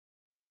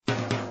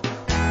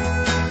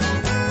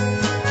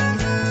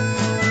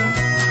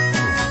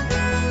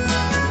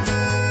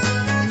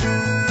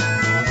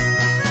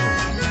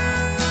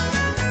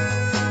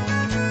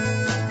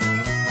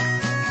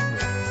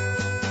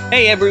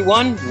Hey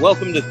everyone,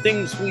 welcome to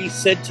Things We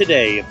Said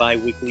Today, a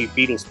bi-weekly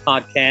Beatles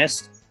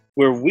podcast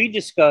where we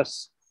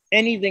discuss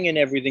anything and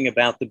everything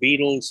about the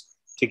Beatles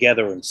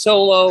together and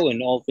solo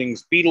and all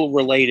things Beatle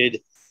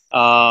related.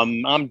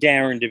 I'm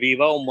Darren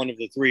DeVivo. I'm one of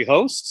the three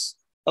hosts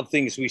of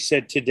Things We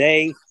Said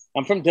Today.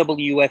 I'm from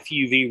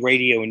WFUV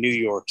Radio in New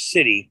York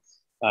City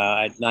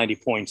at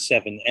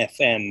 90.7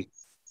 FM.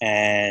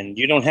 And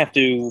you don't have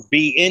to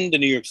be in the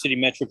New York City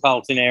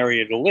metropolitan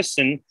area to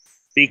listen,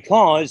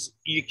 because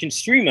you can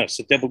stream us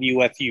at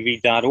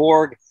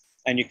WFUV.org,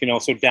 and you can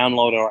also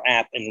download our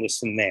app and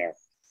listen there.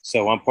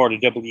 So I'm part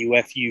of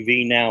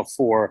WFUV now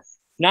for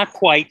not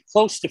quite,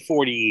 close to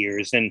 40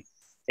 years, and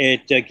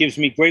it gives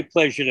me great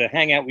pleasure to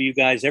hang out with you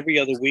guys every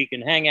other week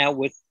and hang out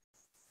with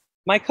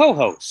my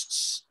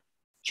co-hosts.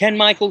 Ken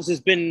Michaels has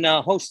been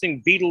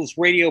hosting Beatles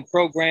radio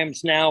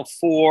programs now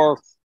for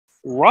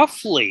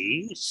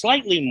roughly,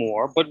 slightly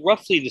more, but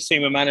roughly the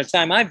same amount of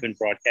time I've been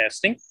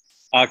broadcasting.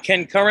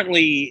 Ken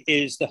currently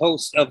is the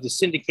host of the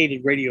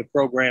syndicated radio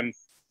program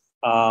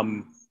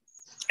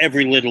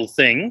Every Little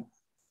Thing.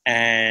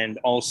 And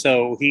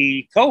also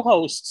he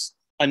co-hosts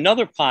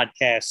another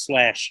podcast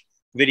slash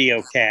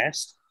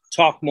videocast,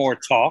 Talk More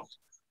Talk,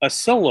 a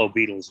solo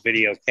Beatles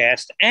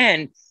videocast.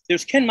 And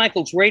there's Ken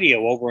Michaels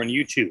Radio over on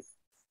YouTube,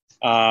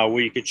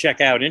 where you could check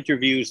out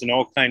interviews and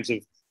all kinds of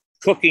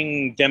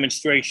cooking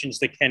demonstrations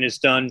that Ken has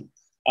done.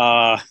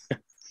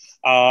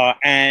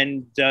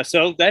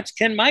 So that's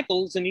Ken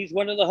Michaels, and he's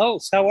one of the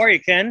hosts. How are you,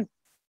 Ken?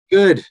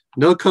 Good.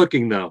 No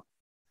cooking, though.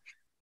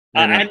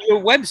 And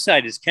your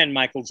website is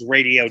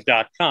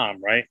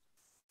kenmichaelsradio.com, right?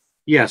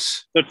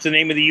 Yes. So it's the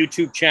name of the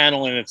YouTube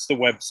channel, and it's the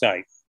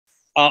website.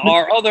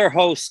 Our other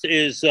host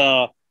is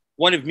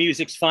one of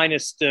music's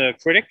finest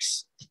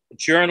critics,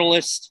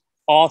 journalist,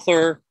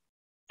 author,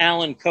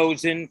 Allan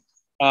Kozinn.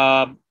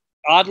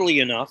 Oddly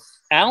enough,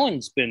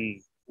 Allan's been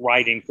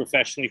writing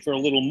professionally for a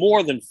little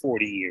more than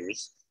 40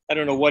 years. I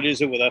don't know what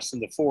is it with us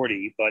in the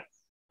 40, but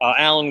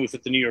Allan was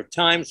at the New York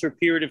Times for a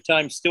period of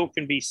time, still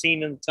can be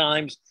seen in the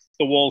Times,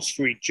 the Wall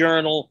Street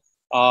Journal.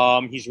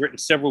 He's written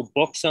several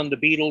books on the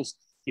Beatles.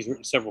 He's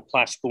written several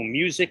classical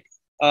music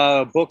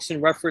books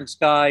and reference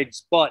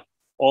guides, but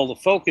all the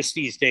focus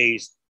these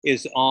days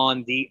is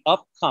on the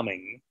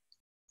upcoming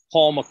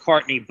Paul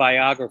McCartney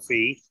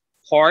biography,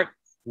 Part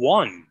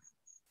 1.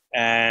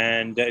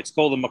 And it's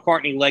called The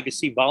McCartney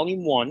Legacy,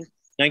 Volume 1,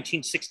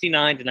 1969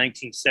 to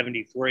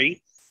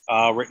 1973.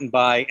 Written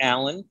by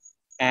Allan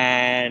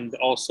and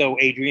also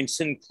Adrian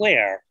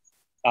Sinclair.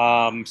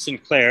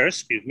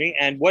 Excuse me.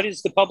 And what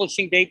is the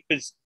publishing date?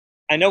 Because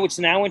I know it's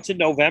now into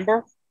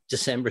November.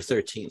 December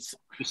 13th.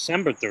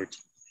 December 13th.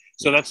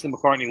 So that's the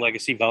McCartney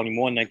Legacy, Volume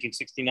 1,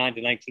 1969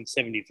 to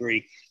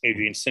 1973.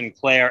 Adrian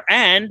Sinclair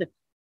and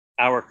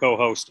our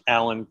co-host,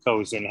 Allan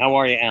Kozinn. How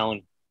are you,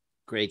 Allan?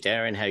 Great,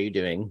 Darren. How are you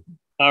doing?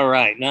 All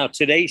right. Now,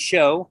 today's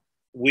show,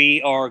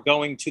 we are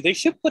going to, they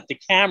should put the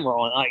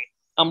camera on.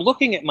 I'm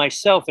looking at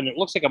myself, and it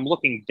looks like I'm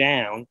looking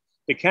down.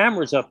 The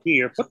camera's up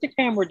here. Put the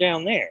camera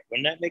down there.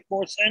 Wouldn't that make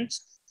more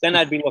sense? Then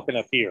I'd be looking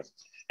up here.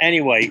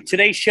 Anyway,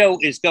 today's show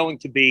is going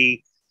to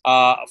be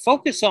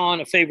focus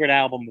on a favorite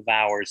album of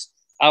ours.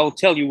 I'll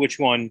tell you which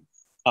one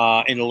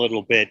in a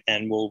little bit,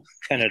 and we'll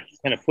kind of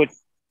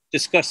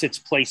discuss its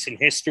place in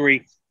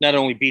history, not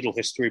only Beatle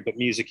history, but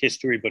music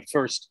history. But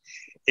first,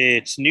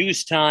 it's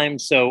news time.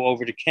 So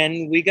over to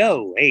Ken we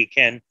go. Hey,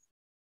 Ken.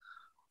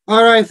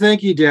 All right.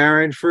 Thank you,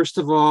 Darren. First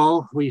of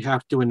all, we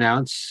have to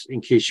announce, in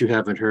case you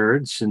haven't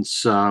heard,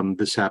 since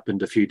this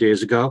happened a few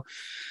days ago,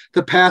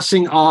 the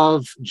passing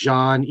of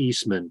John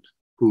Eastman,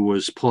 who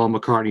was Paul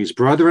McCartney's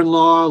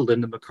brother-in-law,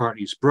 Linda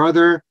McCartney's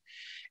brother.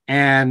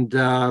 And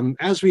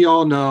as we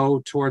all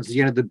know, towards the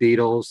end of the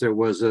Beatles, there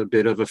was a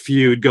bit of a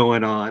feud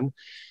going on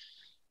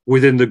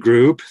within the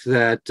group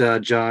that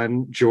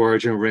John,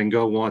 George, and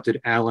Ringo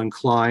wanted Allen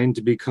Klein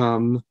to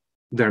become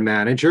their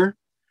manager.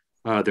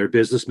 Their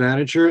business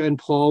manager, and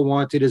Paul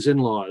wanted his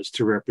in-laws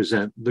to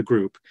represent the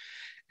group.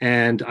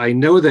 And I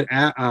know that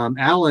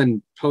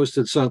Allan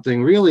posted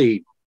something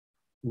really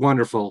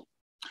wonderful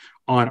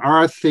on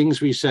our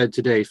Things We Said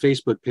Today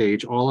Facebook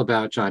page, all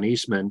about John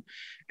Eastman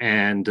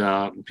and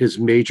his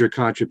major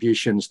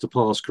contributions to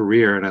Paul's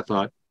career. And I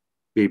thought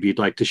maybe you'd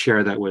like to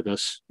share that with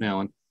us,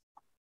 Allan.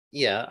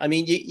 Yeah, I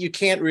mean, you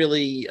can't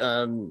really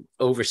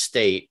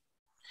overstate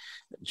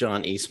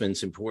John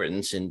Eastman's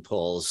importance in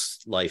Paul's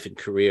life and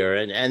career,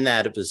 and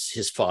that it was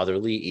his father,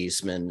 Lee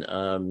Eastman.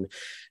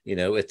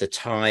 At the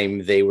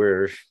time they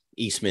were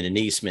Eastman and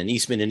Eastman.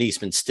 Eastman and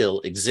Eastman still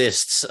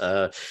exists.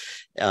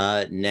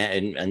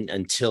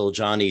 Until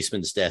John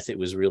Eastman's death, it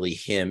was really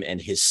him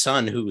and his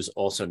son, who was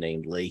also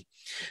named Lee.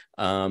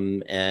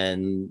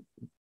 And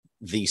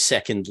the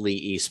second Lee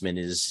Eastman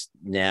has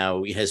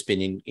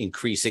been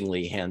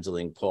increasingly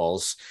handling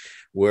Paul's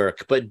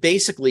work, but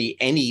basically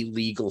any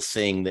legal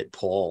thing that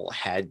Paul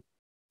had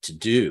to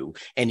do,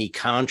 any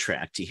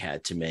contract he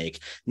had to make,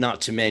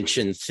 not to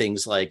mention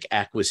things like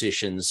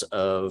acquisitions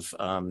of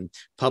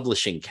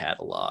publishing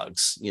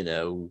catalogs,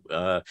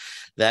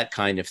 that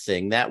kind of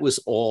thing. That was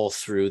all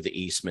through the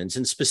Eastmans,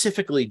 and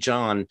specifically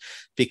John,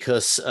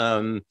 because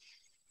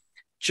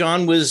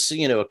John was,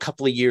 a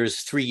couple of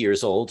years, 3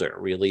 years older,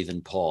 really,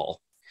 than Paul.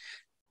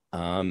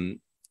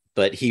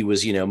 But he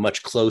was,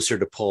 much closer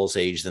to Paul's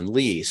age than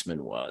Lee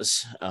Eastman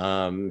was.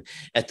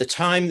 At the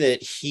time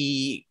that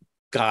he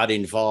got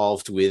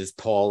involved with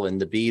Paul and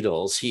the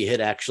Beatles, he had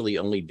actually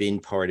only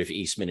been part of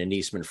Eastman and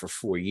Eastman for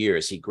 4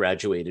 years. He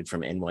graduated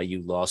from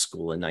NYU Law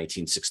School in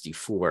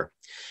 1964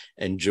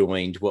 and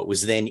joined what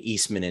was then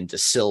Eastman and De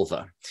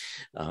Silva,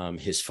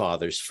 his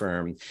father's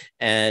firm.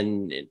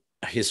 And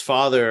his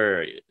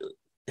father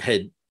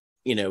had,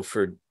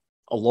 for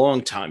a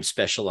long time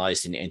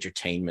specialized in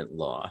entertainment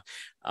law.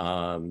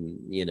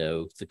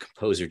 The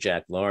composer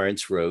Jack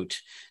Lawrence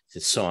wrote the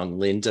song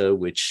Linda,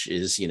 which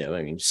is,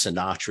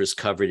 Sinatra's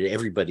covered it,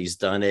 everybody's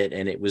done it,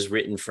 and it was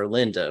written for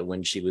Linda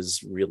when she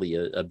was really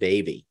a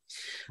baby.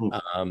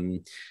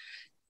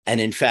 And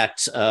in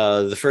fact,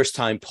 the first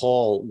time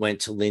Paul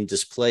went to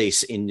Linda's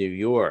place in New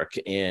York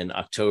in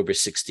October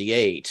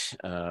 68,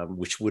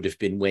 which would have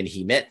been when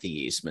he met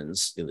the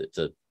Eastmans,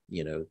 the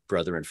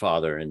brother and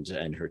father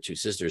and her two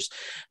sisters,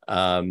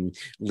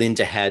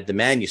 Linda had the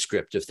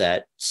manuscript of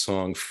that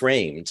song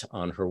framed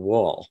on her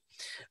wall.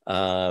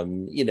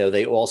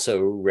 They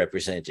also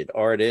represented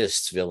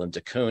artists, Willem de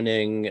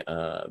Koning,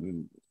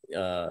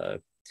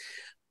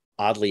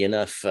 oddly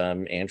enough,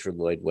 Andrew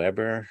Lloyd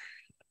Webber.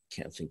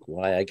 Can't think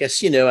why. I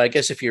guess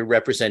if you're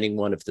representing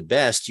one of the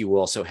best, you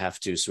also have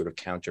to sort of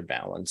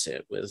counterbalance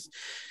it with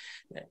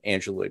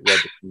Andrew Lloyd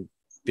Webber and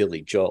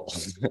Billy Joel.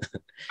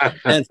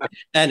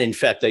 and in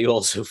fact, they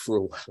also for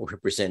a while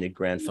represented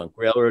Grand Funk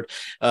Railroad.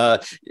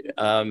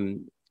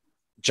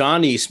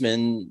 John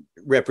Eastman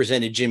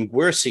represented Jim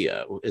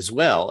Guercio as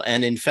well.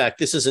 And in fact,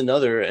 this is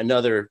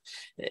another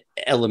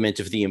element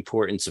of the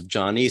importance of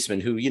John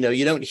Eastman, who,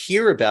 you don't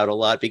hear about a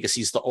lot because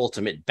he's the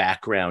ultimate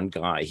background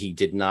guy. He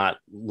did not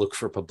look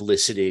for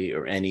publicity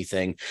or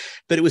anything,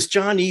 but it was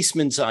John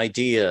Eastman's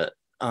idea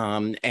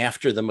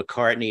after the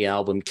McCartney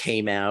album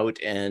came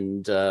out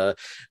and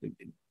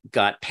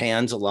got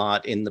panned a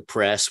lot in the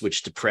press,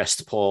 which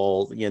depressed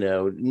Paul,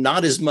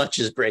 not as much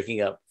as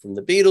breaking up from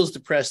the Beatles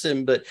depressed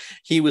him, but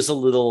he was a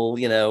little,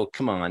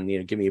 come on,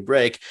 give me a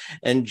break.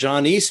 And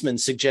John Eastman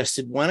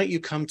suggested, why don't you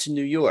come to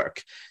New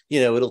York?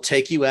 It'll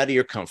take you out of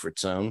your comfort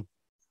zone.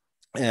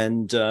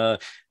 And,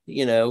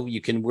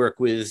 you can work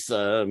with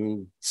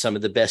some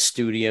of the best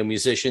studio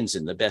musicians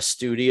in the best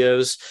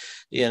studios,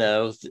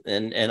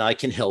 and I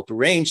can help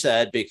arrange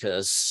that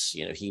because,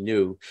 he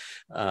knew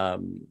a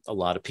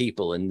lot of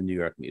people in the New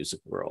York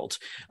music world.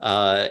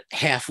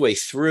 Halfway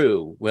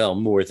through, well,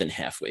 more than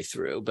halfway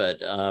through,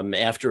 but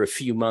after a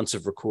few months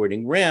of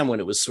recording Ram, when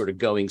it was sort of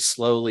going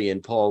slowly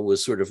and Paul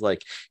was sort of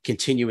like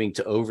continuing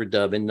to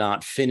overdub and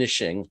not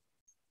finishing,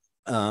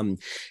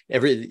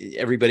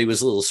 everybody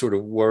was a little sort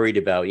of worried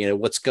about,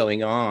 what's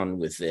going on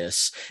with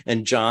this.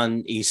 And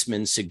John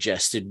Eastman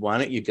suggested, why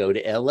don't you go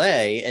to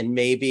LA and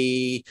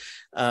maybe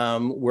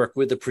work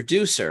with a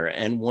producer?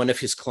 And one of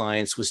his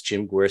clients was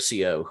Jim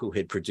Guercio, who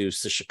had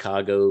produced the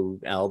Chicago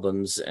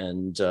albums.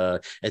 And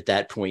at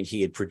that point,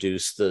 he had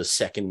produced the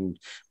second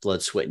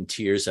Blood, Sweat and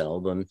Tears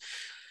album.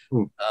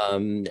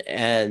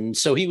 And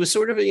so he was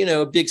sort of,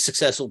 a big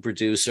successful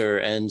producer.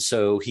 And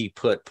so he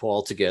put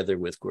Paul together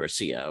with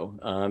Guercio.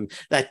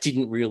 That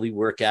didn't really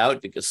work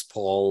out because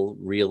Paul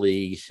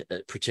really,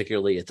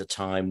 particularly at the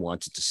time,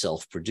 wanted to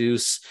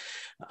self-produce.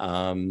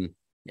 And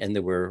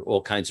there were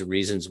all kinds of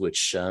reasons,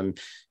 which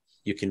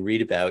you can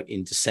read about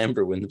in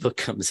December when the book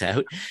comes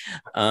out.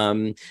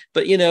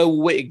 But,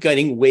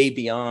 getting way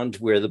beyond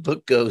where the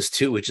book goes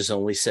to, which is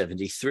only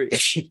 73,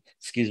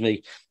 excuse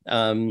me,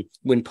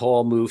 when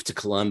Paul moved to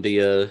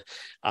Columbia,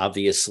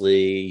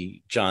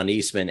 obviously John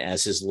Eastman,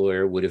 as his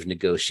lawyer, would have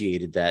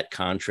negotiated that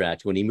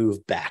contract. When he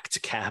moved back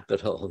to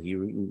Capitol, he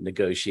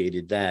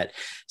negotiated that.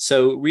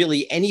 So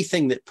really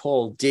anything that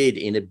Paul did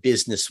in a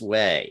business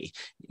way,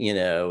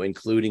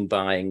 including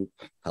buying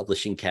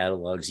publishing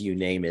catalogs, you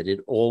name it, it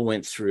all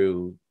went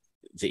through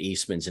the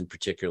Eastmans, and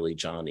particularly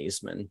John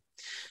Eastman.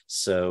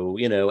 So,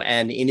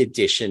 and in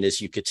addition, as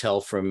you could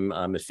tell from,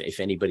 if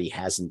anybody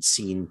hasn't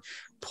seen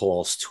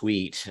Paul's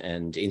tweet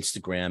and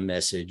Instagram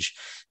message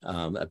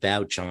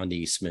about John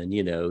Eastman,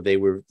 they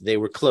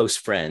were close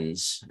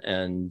friends,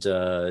 and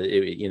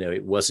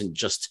it wasn't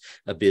just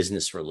a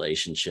business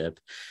relationship.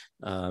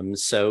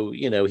 So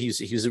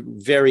he's a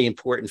very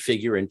important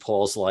figure in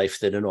Paul's life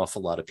that an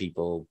awful lot of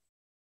people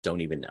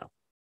don't even know.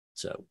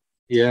 So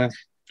yeah,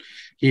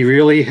 he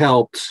really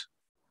helped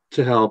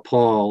to help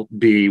Paul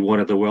be one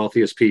of the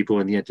wealthiest people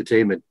in the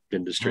entertainment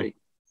industry.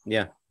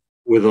 Yeah.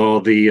 With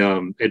all the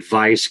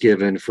advice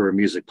given for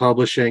music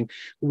publishing.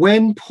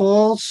 When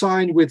Paul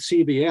signed with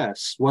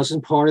CBS,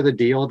 wasn't part of the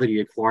deal that he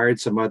acquired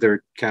some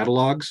other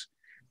catalogs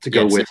to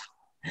go with?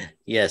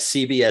 Yes,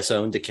 CBS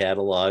owned a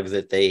catalog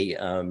that they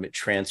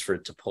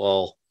transferred to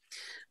Paul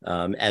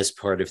as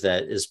part of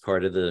that, as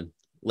part of the,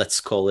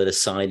 let's call it a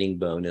signing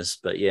bonus.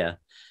 But yeah,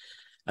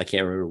 I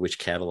can't remember which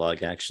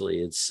catalog actually.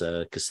 It's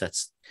because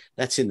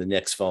that's in the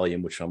next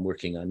volume, which I'm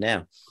working on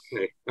now.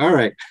 Okay. All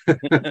right.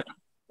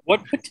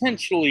 What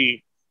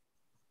potentially,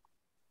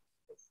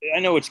 I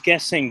know it's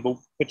guessing, but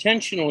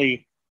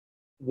potentially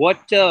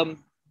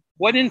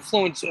what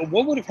influence, or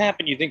what would have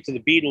happened, you think, to the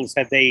Beatles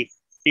had the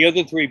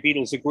other three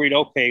Beatles agreed,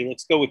 okay,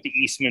 let's go with the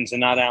Eastmans and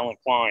not Allan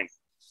Klein?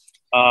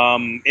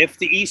 If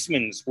the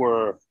Eastmans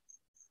were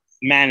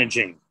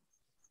managing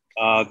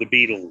the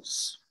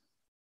Beatles?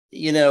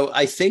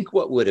 I think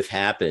what would have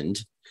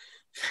happened,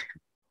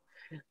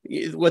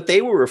 what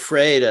they were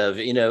afraid of,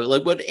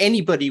 like what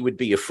anybody would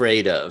be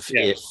afraid of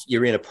if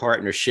you're in a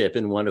partnership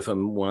and one of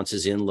them wants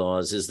his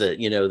in-laws, is that,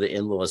 the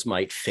in-laws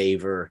might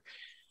favor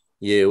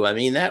you. I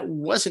mean, that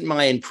wasn't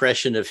my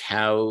impression of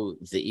how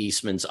the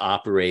Eastmans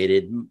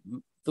operated.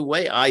 The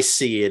way I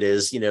see it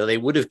is, they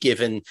would have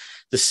given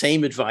the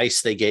same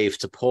advice they gave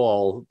to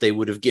Paul, they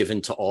would have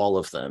given to all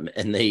of them.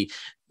 And they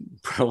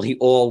probably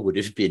all would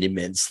have been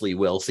immensely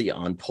wealthy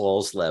on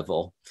Paul's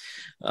level.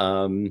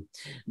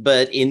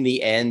 But in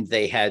the end,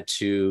 they had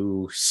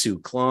to sue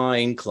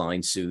Klein.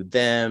 Klein sued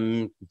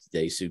them.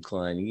 They sued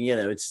Klein.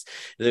 It's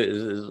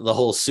the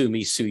whole sue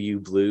me, sue you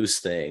blues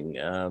thing.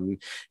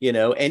 And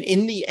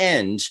in the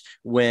end,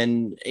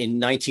 when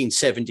in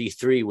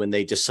 1973, when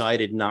they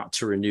decided not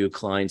to renew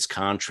Klein's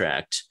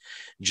contract,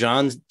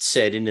 John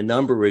said in a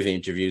number of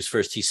interviews,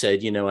 first he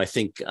said, I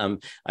think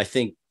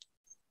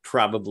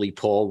probably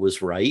Paul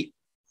was right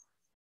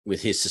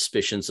with his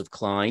suspicions of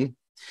Klein.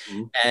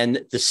 Mm-hmm.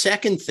 And the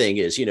second thing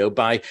is,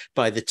 by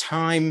the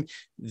time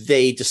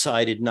they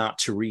decided not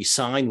to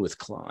re-sign with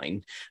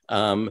Klein,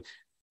 the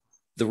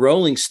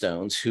Rolling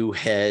Stones, who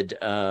had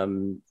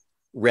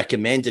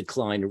recommended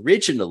Klein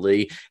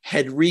originally,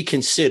 had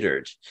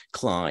reconsidered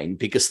Klein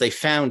because they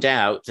found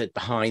out that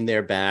behind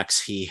their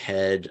backs he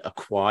had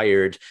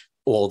acquired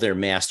all their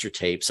master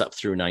tapes up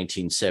through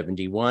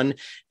 1971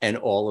 and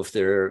all of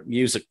their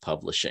music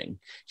publishing.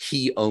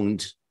 He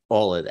owned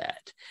all of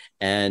that.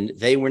 And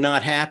they were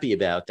not happy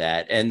about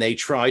that. And they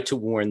tried to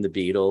warn the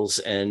Beatles.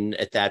 And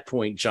at that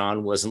point,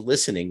 John wasn't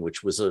listening,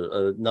 which was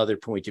another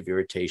point of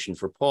irritation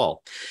for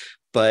Paul.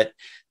 But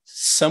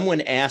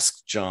someone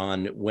asked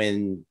John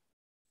when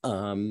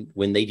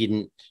they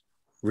didn't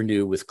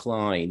renew with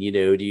Klein,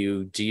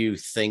 do you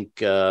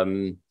think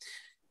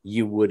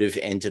you would have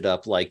ended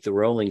up like the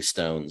Rolling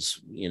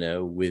Stones,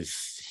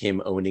 with him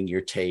owning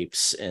your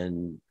tapes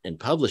and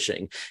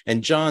publishing?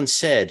 And John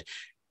said,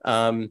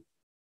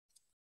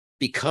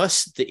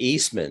 because the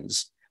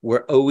Eastmans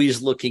were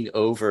always looking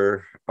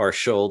over our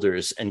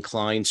shoulders and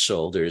Klein's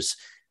shoulders,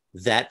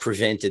 that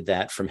prevented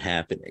that from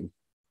happening.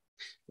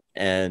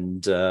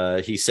 And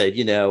he said,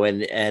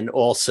 and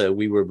also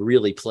we were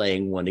really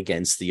playing one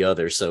against the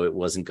other, so it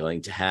wasn't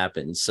going to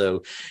happen.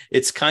 So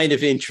it's kind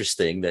of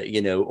interesting that,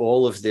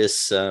 all of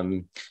this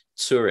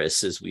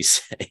tourists, as we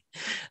say,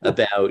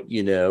 about,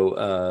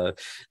 the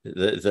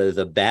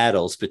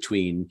battles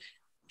between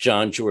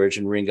John, George,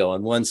 and Ringo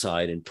on one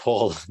side and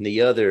Paul on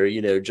the other.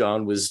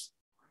 John was,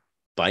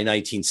 by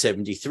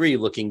 1973,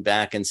 looking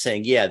back and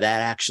saying, yeah,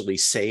 that actually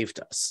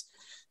saved us,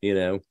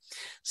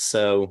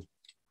 So,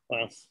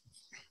 wow.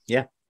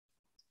 Yeah.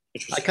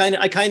 I kind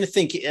of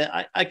think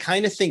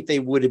they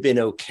would have been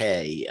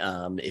okay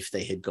if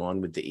they had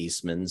gone with the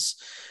Eastmans,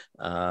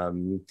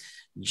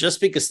 just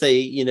because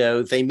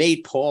they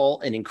made Paul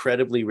an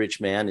incredibly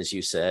rich man, as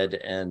you said,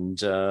 and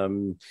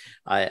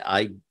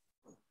I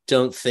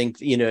don't think,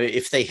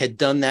 if they had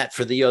done that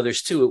for the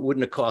others too, it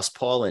wouldn't have cost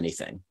Paul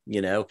anything.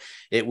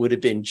 It would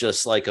have been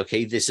just like,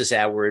 okay, this is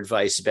our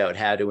advice about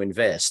how to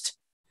invest.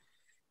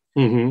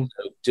 Mm-hmm.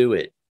 So do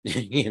it,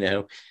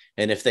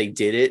 and if they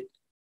did it,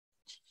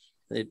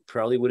 it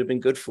probably would have been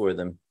good for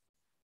them.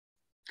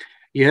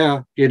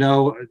 Yeah.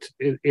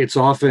 It's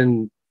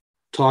often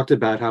talked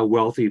about how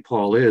wealthy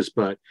Paul is,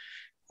 but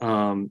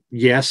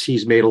yes,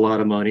 he's made a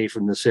lot of money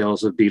from the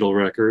sales of Beatle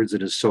records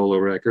and his solo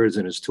records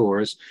and his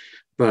tours,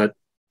 but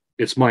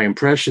it's my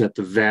impression that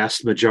the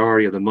vast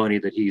majority of the money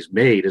that he's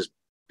made has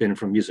been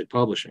from music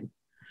publishing.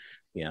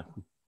 Yeah.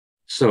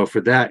 So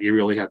for that, you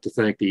really have to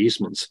thank the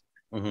Eastmans.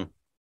 Mm-hmm.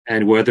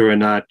 And whether or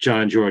not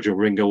John, George, and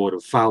Ringo would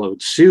have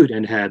followed suit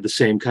and had the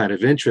same kind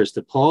of interest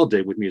that Paul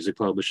did with music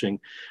publishing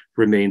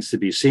remains to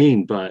be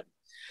seen. But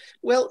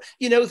well,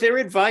 their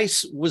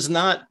advice was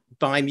not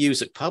buy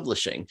music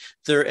publishing.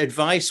 Their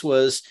advice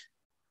was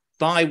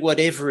buy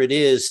whatever it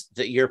is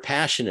that you're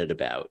passionate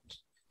about.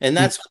 And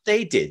that's what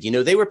they did.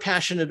 They were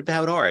passionate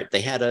about art.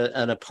 They had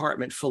an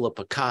apartment full of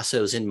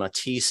Picassos and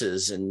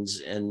Matisses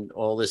and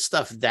all this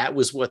stuff. That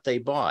was what they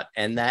bought.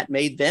 And that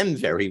made them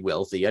very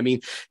wealthy. I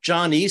mean,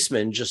 John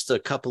Eastman just a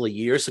couple of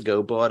years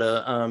ago bought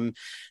a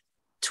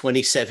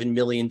 $27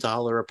 million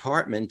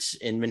apartment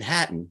in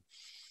Manhattan.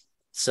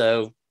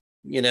 So,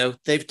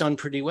 they've done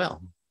pretty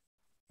well.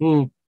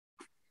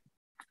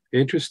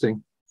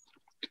 Interesting.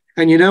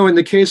 And, in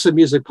the case of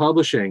music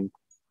publishing,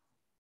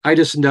 I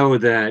just know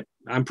that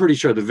I'm pretty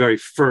sure the very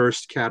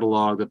first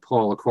catalog that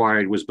Paul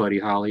acquired was Buddy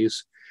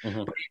Holly's.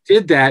 Mm-hmm. But he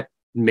did that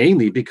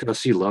mainly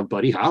because he loved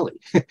Buddy Holly.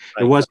 Right.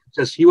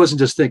 He wasn't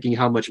just thinking,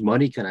 how much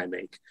money can I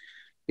make?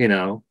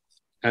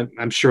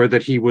 I'm sure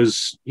that he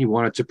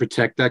wanted to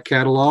protect that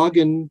catalog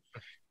and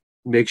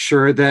make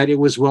sure that it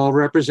was well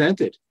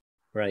represented.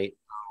 Right.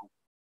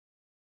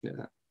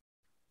 Yeah.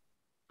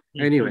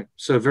 Anyway,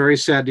 so very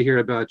sad to hear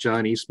about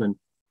John Eastman.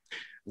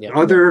 Yeah.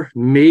 Other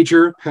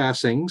major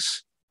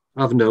passings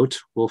of note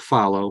will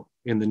follow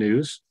in the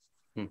news.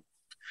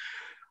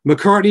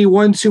 McCartney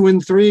 1, 2,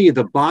 and 3,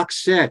 the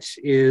box set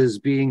is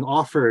being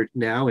offered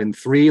now in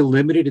 3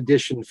 limited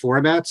edition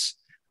formats: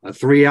 a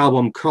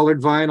 3-album colored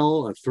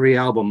vinyl, a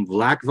 3-album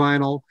black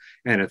vinyl,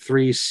 and a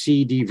 3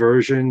 CD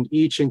version.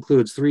 Each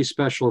includes 3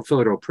 special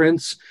photo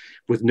prints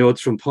with notes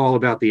from Paul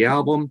about the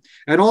album.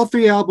 And all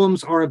 3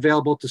 albums are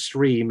available to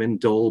stream in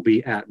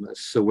Dolby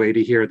Atmos, a way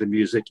to hear the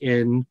music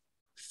in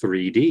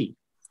 3D.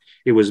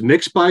 It was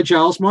mixed by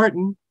Giles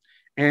Martin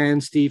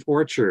and Steve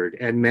Orchard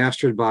and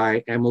mastered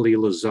by Emily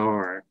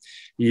Lazar.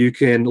 You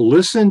can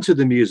listen to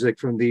the music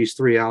from these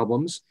 3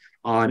 albums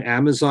on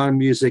Amazon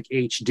Music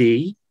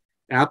HD,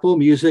 Apple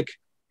Music,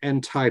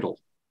 and Tidal.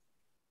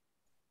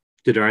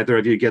 Did either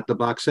of you get the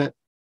box set?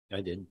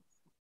 I did.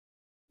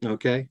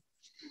 Okay.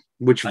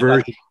 Which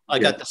version? I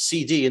got the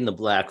CD in the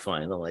black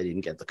vinyl. I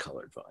didn't get the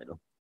colored vinyl.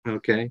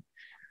 Okay.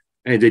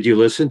 And did you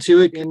listen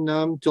to it in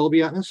Dolby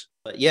Atmos?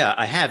 But yeah,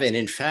 I have. And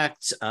in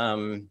fact,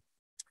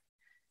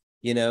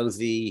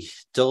 the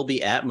Dolby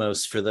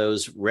Atmos for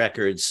those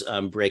records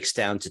breaks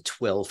down to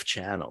 12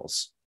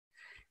 channels.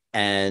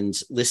 And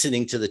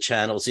listening to the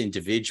channels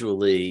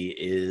individually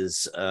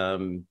is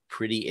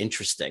pretty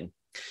interesting.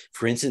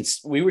 For instance,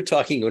 we were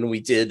talking when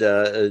we did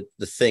the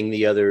thing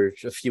a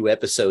few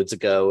episodes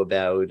ago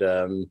about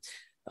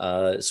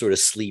sort of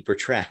sleeper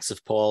tracks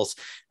of Paul's,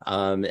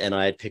 and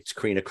I had picked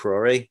Crina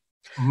Crore.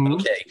 Mm-hmm.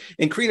 Okay.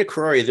 In Crina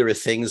Crore, there are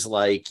things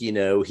like,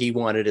 he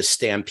wanted a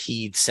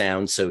stampede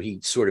sound, so he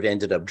sort of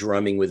ended up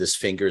drumming with his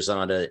fingers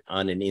on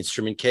an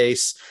instrument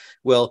case.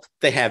 Well,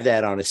 they have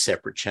that on a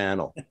separate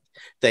channel.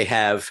 They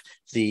have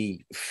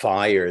the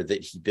fire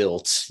that he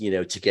built,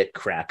 to get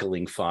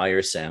crackling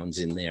fire sounds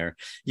in there.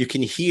 You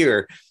can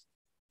hear,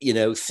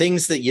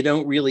 things that you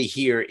don't really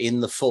hear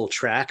in the full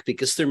track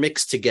because they're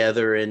mixed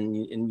together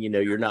and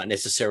you're not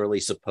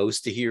necessarily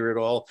supposed to hear it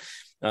all.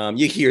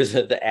 You hear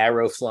the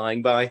arrow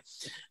flying by.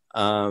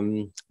 A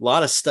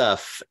lot of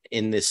stuff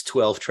in this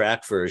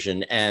 12-track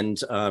version.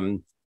 And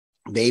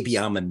maybe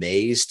I'm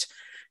amazed,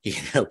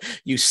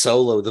 you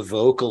solo the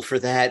vocal for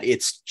that.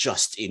 It's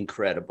just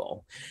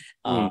incredible.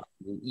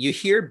 You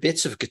hear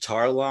bits of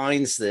guitar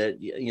lines that,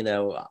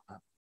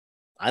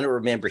 I don't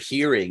remember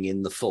hearing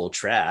in the full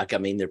track. I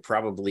mean, they're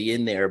probably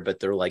in there, but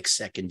they're like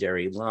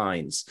secondary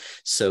lines.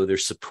 So they're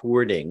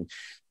supporting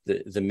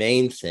the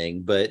main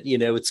thing. But,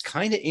 it's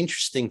kind of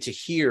interesting to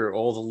hear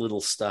all the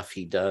little stuff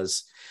he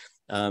does.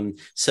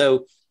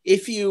 So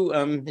if you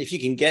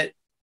can get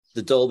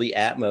the Dolby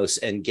Atmos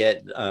and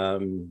get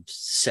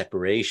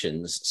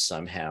separations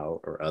somehow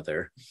or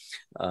other,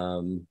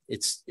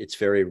 it's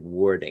very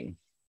rewarding.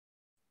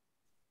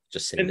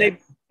 Just saying.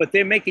 But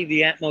they're making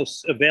the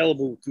Atmos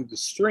available through the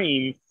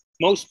stream.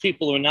 Most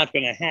people are not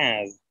going to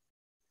have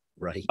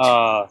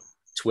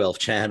 12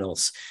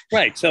 channels.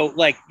 Right. So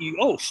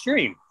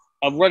stream.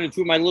 I'll run it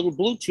through my little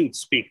Bluetooth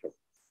speaker.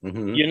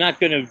 Mm-hmm. You're not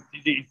going to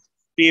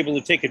be able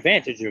to take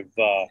advantage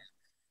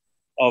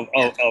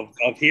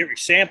of hearing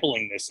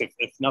sampling this if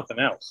nothing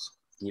else.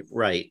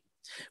 Right.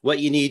 What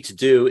you need to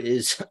do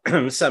is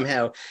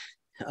somehow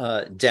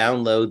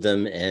download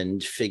them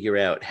and figure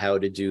out how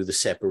to do the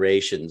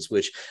separations,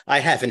 which I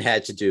haven't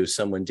had to do.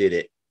 Someone did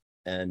it,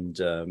 and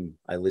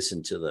I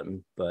listened to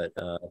them. But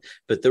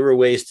there were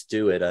ways to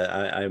do it.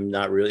 I'm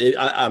not really.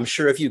 I'm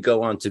sure if you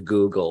go onto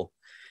Google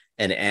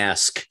and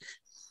ask,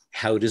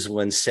 how does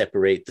one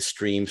separate the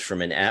streams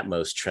from an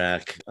Atmos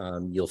track,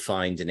 you'll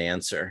find an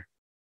answer.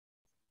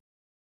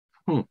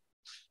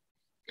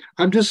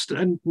 I'm just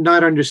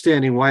not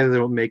understanding why they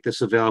don't make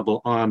this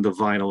available on the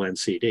vinyl and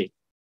CD.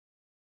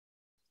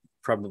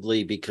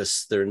 Probably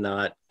because they're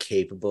not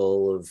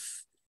capable of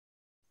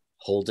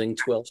holding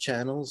 12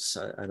 channels.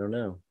 I don't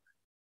know.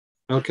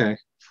 Okay.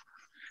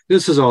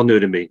 This is all new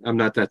to me. I'm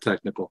not that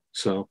technical.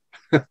 So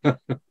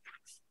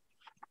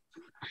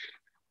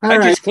I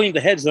just cleaned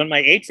the heads on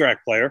my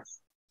 8-track player.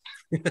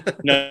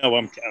 No, I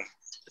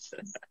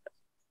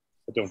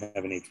don't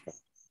have an 8-track.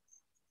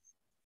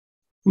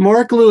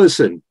 Mark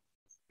Lewison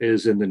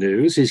is in the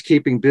news. He's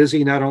keeping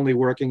busy, not only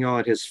working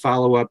on his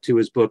follow-up to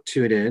his book,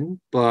 Tune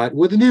In, but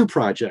with a new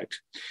project.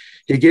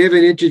 He gave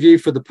an interview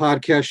for the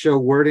podcast show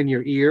Word in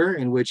Your Ear,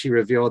 in which he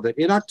revealed that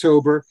in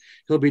October,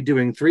 he'll be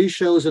doing 3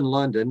 shows in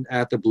London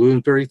at the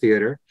Bloomsbury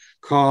Theatre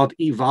called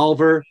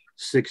Revolver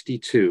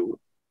 62.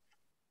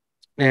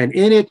 And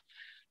in it,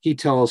 he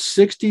tells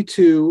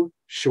 62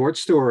 short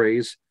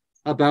stories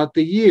about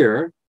the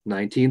year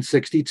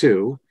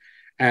 1962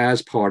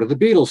 as part of the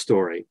Beatles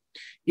story.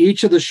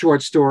 Each of the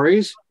short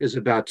stories is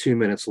about 2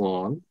 minutes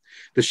long.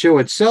 The show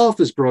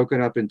itself is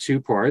broken up in 2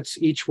 parts,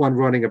 each one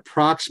running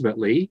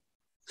approximately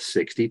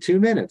 62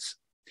 minutes.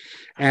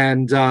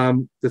 And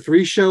the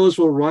 3 shows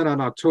will run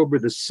on October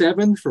the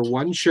 7th for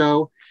 1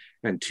 show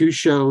and 2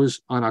 shows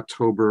on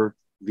October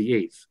the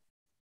 8th.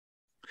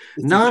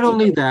 Not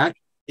only that,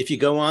 if you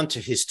go on to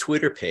his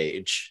Twitter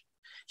page,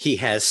 he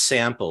has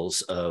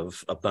samples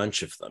of a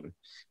bunch of them,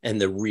 and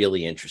they're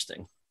really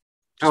interesting.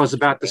 I was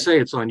about to say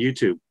it's on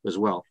YouTube as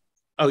well.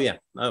 Oh, yeah.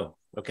 Oh,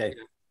 okay.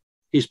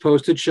 He's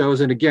posted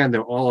shows, and again,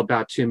 they're all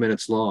about 2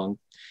 minutes long.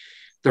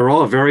 They're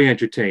all very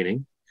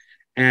entertaining.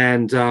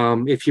 And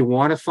if you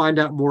want to find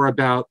out more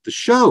about the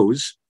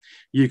shows,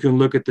 you can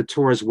look at the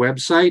tour's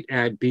website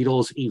at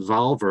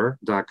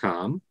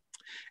BeatlesEvolver.com.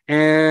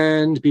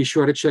 And be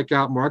sure to check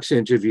out Mark's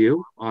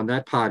interview on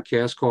that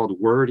podcast called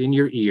Word in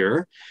Your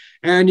Ear.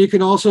 And you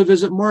can also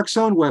visit Mark's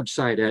own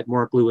website at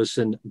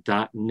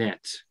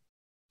marklewison.net.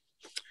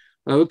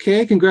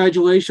 Okay,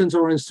 congratulations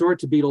are in store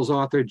to Beatles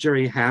author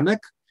Jerry Hammack,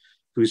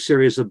 whose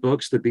series of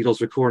books, the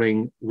Beatles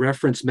Recording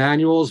Reference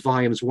Manuals,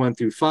 volumes 1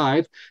 through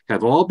 5,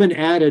 have all been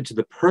added to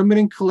the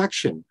permanent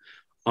collection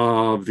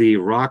of the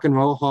Rock and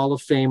Roll Hall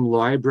of Fame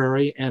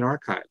Library and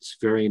Archives.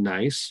 Very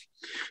nice.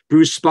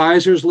 Bruce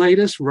Spizer's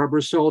latest,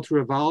 Rubber Soul to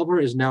Revolver,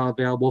 is now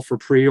available for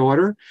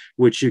pre-order,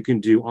 which you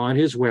can do on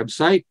his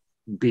website,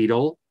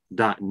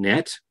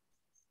 beatle.net.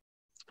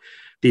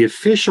 The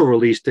official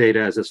release date,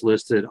 as it's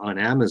listed on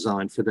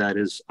Amazon for that,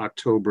 is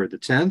October the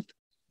 10th.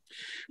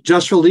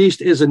 Just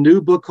released is a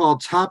new book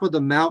called Top of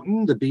the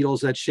Mountain, The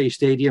Beatles at Shea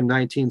Stadium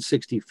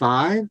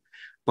 1965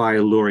 by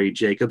Laurie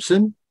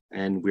Jacobson.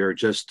 And we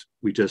just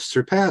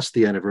surpassed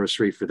the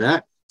anniversary for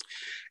that.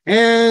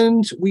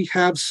 And we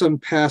have some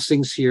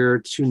passings here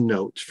to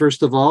note.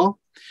 First of all,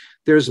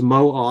 there's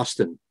Mo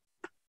Austin.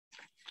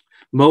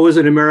 Mo is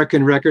an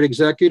American record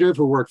executive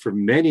who worked for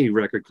many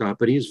record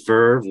companies,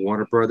 Verve,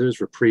 Warner Brothers,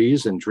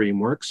 Reprise, and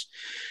DreamWorks.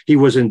 He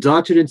was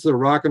inducted into the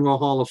Rock and Roll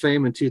Hall of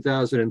Fame in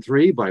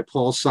 2003 by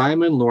Paul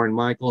Simon, Lorne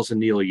Michaels,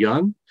 and Neil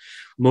Young.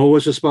 Mo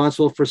was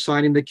responsible for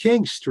signing the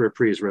Kinks to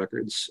Reprise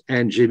Records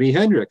and Jimi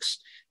Hendrix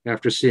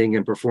after seeing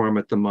him perform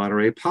at the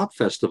Monterey Pop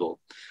Festival.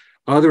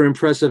 Other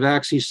impressive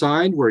acts he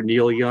signed were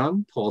Neil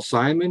Young, Paul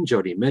Simon,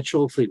 Joni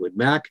Mitchell, Fleetwood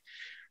Mac,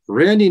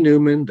 Randy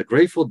Newman, The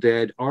Grateful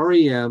Dead,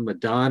 REM,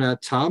 Madonna,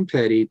 Tom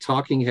Petty,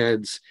 Talking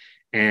Heads,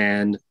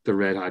 and the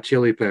Red Hot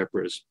Chili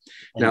Peppers.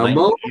 And now, Mike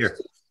Mo, McGear.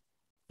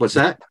 What's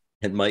that?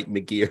 And Mike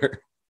McGear.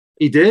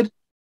 He did?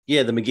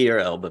 Yeah, the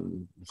McGear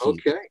album.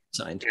 Okay.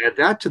 Signed. Add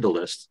that to the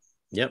list.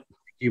 Yep.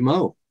 Thank you,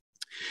 Mo.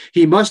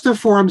 He must have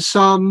formed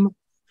some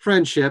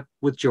friendship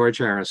with George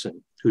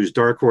Harrison, whose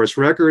Dark Horse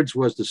Records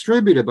was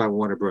distributed by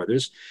Warner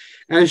Brothers,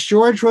 as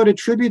George wrote a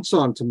tribute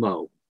song to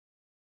Mo,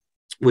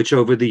 which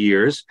over the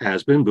years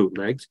has been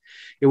bootlegged.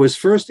 It was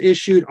first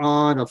issued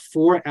on a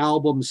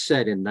 4-album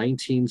set in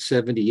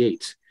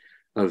 1978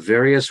 of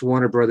various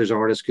Warner Brothers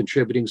artists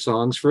contributing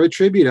songs for a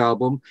tribute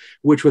album,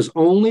 which was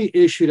only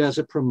issued as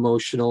a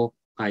promotional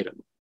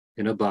item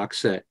in a box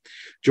set.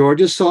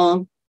 George's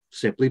song,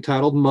 simply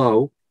titled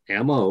Mo,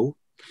 M-O,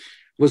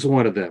 was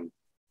one of them.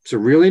 It's a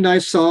really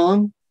nice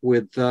song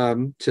with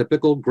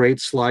typical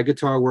great slide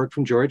guitar work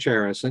from George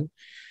Harrison.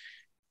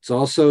 It's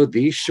also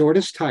the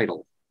shortest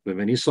title of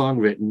any song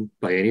written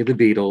by any of the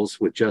Beatles,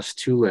 with just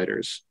 2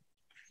 letters.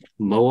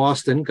 Mo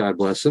Austin, God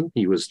bless him,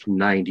 he was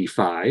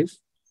 95.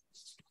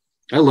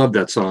 I love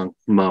that song,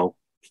 Mo.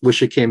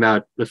 Wish it came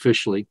out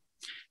officially.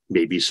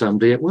 Maybe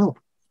someday it will.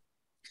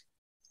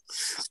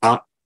 You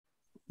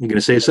going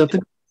to say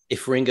something?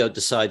 If Ringo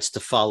decides to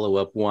follow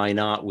up Why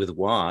Not with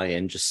Y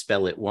and just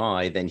spell it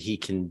Y, then he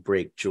can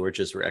break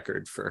George's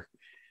record for...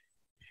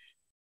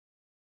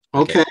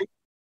 Okay.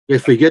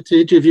 If we get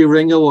to interview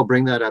Ringo, we'll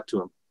bring that up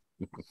to him.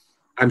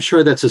 I'm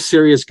sure that's a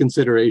serious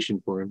consideration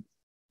for him.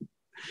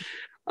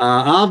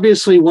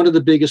 Obviously, one of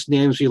the biggest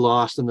names we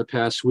lost in the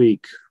past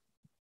week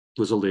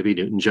was Olivia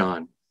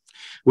Newton-John.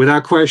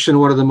 Without question,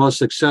 one of the most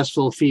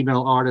successful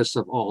female artists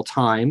of all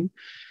time,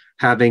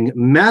 having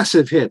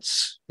massive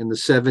hits in the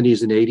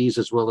 70s and 80s,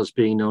 as well as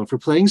being known for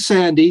playing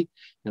Sandy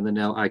in the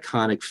now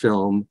iconic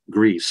film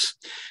Grease.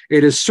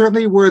 It is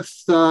certainly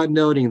worth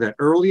noting that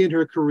early in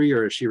her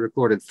career, she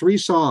recorded 3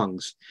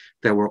 songs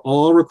that were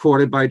all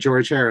recorded by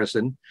George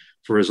Harrison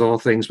for his All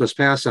Things Must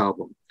Pass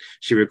album.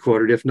 She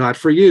recorded If Not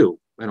For You,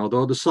 and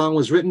although the song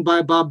was written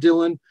by Bob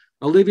Dylan,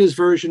 Olivia's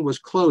version was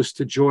close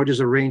to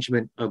George's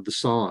arrangement of the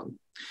song.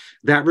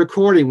 That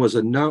recording was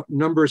a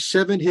number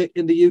 7 hit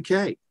in the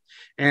UK,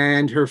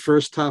 and her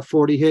first top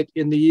 40 hit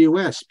in the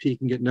US,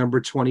 peaking at number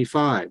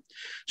 25.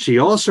 She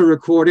also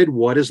recorded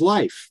What Is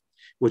Life,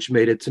 which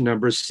made it to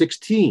number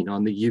 16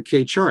 on the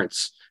UK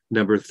charts,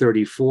 number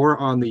 34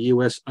 on the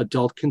US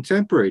adult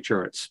contemporary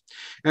charts.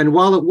 And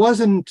while it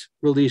wasn't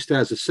released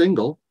as a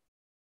single,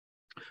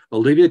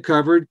 Olivia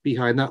covered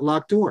Behind That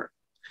Locked Door.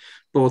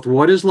 Both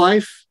What Is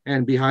Life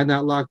and Behind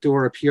That Locked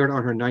Door appeared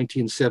on her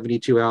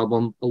 1972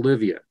 album,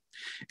 Olivia.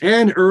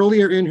 And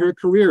earlier in her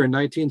career in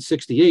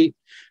 1968,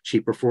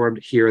 she performed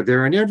Here,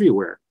 There, and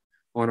Everywhere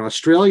on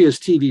Australia's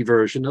TV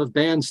version of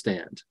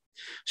Bandstand.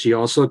 She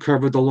also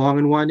covered The Long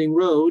and Winding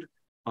Road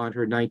on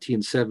her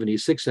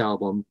 1976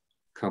 album,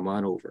 Come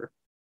On Over.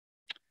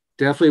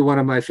 Definitely one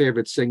of my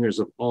favorite singers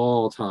of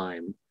all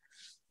time,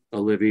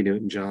 Olivia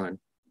Newton-John.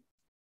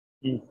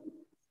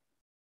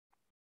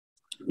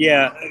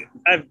 Yeah,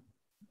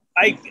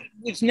 I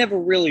was never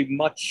really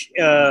much,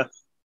 I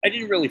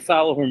didn't really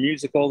follow her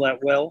music all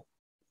that well,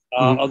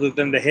 other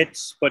than the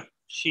hits, but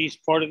she's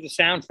part of the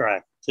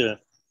soundtrack. If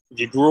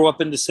you grew up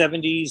in the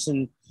 70s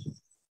and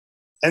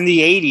and the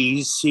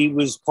 80s, he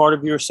was part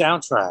of your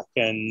soundtrack.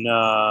 And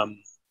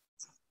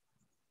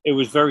it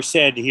was very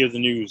sad to hear the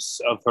news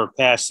of her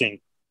passing.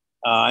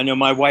 I know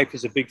my wife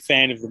is a big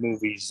fan of the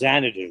movie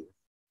Xanadu,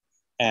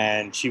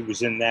 and she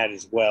was in that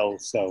as well.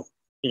 So,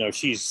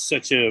 she's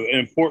such an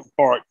important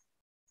part,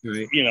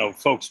 Right.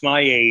 Folks my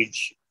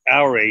age,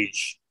 our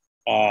age,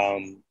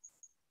 it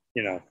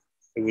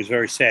was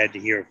very sad to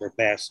hear of her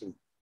passing.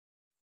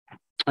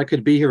 I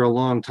could be here a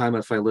long time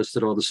if I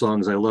listed all the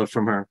songs I love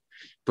from her,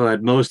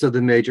 but most of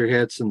the major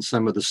hits and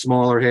some of the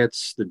smaller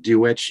hits, the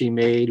duet she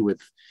made with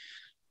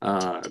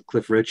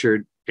Cliff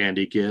Richard,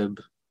 Andy Gibb,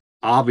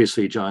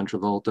 obviously John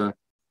Travolta,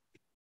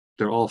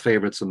 they're all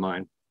favorites of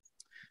mine.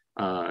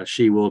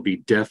 She will be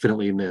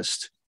definitely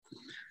missed.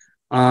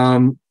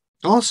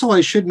 Also,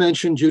 I should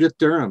mention Judith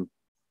Durham,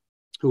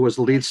 who was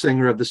the lead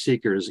singer of the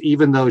Seekers,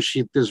 even though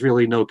there's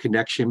really no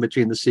connection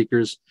between the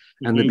Seekers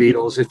and the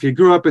Beatles. If you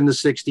grew up in the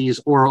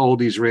 60s or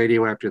oldies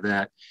radio after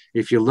that,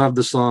 if you love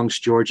the songs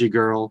Georgie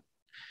Girl,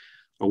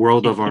 A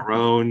World of Our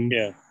Own,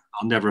 Yeah.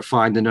 I'll Never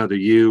Find Another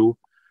You,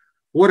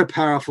 what a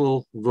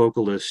powerful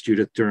vocalist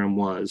Judith Durham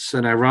was.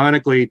 And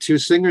ironically, two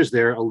singers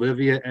there,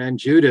 Olivia and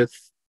Judith,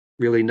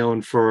 really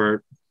known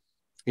for,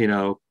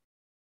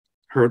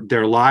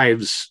 their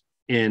lives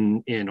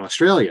in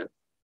Australia,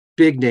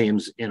 big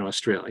names in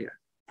Australia.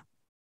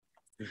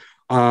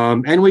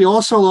 And we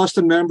also lost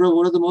a member of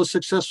one of the most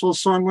successful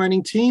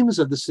songwriting teams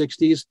of the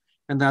 60s,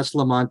 and that's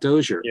Lamont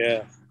Dozier,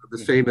 the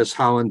famous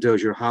Holland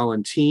Dozier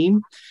Holland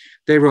team.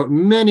 They wrote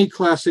many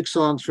classic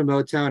songs for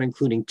Motown,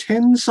 including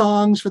 10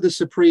 songs for the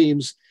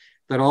Supremes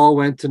that all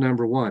went to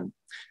 #1.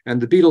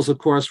 And the Beatles, of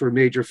course, were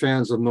major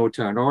fans of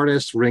Motown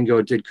artists.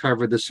 Ringo did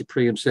cover the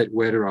Supremes hit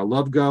Where Did Our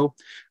Love Go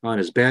on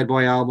his Bad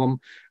Boy album.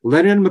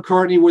 Lennon and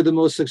McCartney were the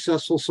most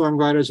successful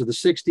songwriters of the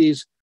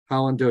 60s.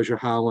 Holland Dozier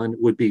Holland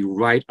would be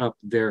right up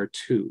there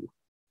too.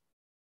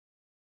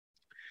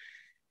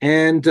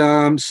 And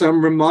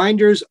some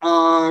reminders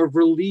of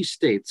release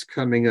dates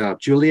coming up.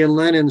 Julian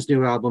Lennon's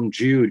new album,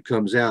 Jude,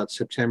 comes out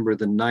September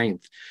the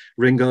 9th.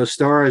 Ringo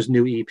Starr's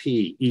new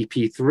EP,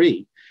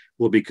 EP3,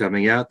 will be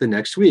coming out the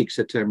next week,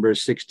 September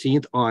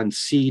 16th, on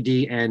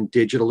CD and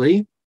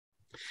digitally.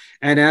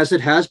 And as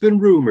it has been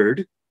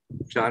rumored,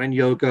 John and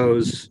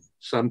Yoko's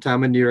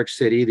Sometime in New York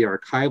City, the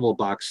archival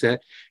box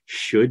set,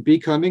 should be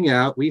coming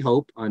out, we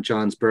hope, on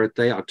John's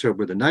birthday,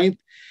 October the 9th.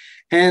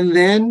 And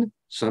then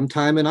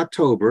sometime in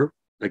October,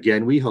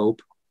 again, we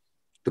hope,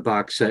 the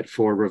box set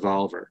for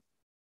Revolver.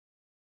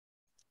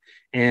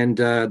 And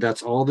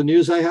that's all the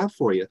news I have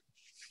for you.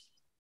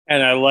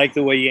 And I like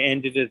the way you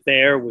ended it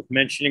there with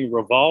mentioning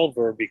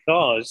Revolver,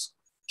 because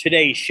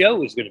today's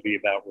show is going to be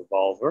about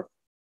Revolver.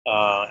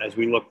 As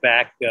we look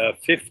back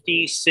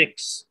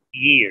 56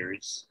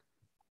 years,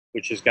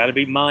 which has got to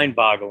be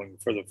mind-boggling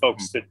for the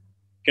folks that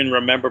can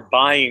remember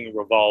buying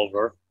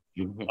Revolver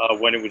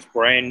when it was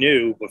brand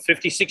new. But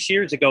 56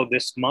 years ago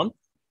this month,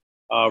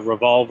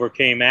 Revolver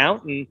came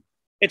out, and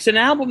it's an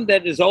album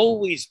that has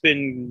always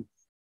been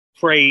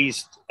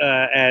praised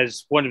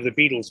as one of the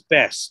Beatles'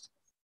 best.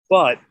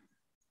 But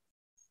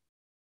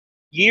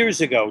years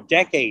ago,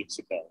 decades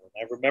ago, and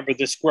I remember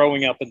this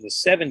growing up in the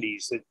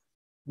 70s, that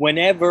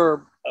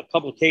whenever a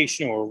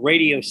publication or a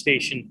radio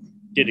station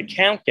did a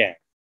countdown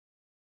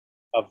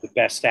of the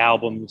best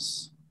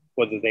albums,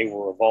 whether they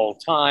were of all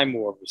time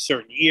or of a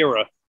certain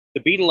era, the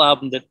Beatle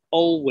album that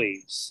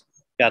always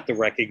got the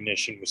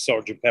recognition was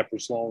Sgt.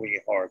 Pepper's Lonely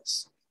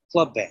Hearts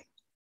Club Band.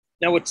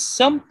 Now, at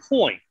some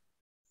point,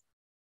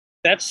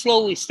 that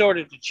slowly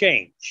started to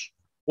change.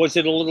 Was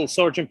it a little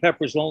Sgt.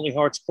 Pepper's Lonely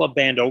Hearts Club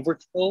Band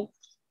overkill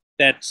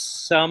that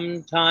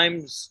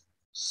sometimes,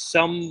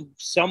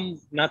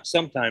 somewhere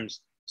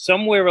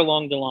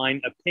along the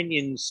line,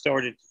 opinions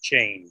started to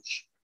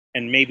change?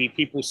 And maybe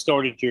people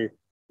started to,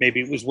 maybe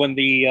it was when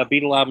the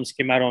Beatle albums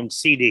came out on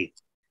CD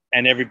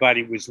and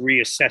everybody was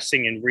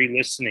reassessing and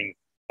re-listening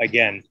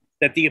again,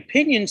 that the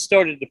opinions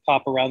started to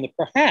pop around that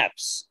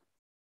perhaps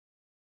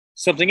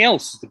something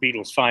else is the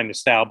Beatles'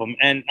 finest album.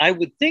 And I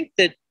would think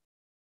that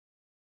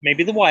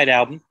maybe the White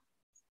Album,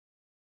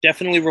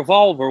 definitely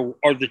Revolver,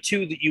 are the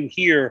two that you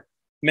hear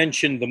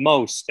mentioned the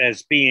most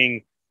as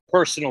being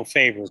personal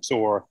favorites,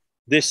 or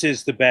this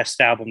is the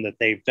best album that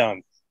they've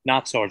done,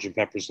 not Sgt.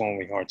 Pepper's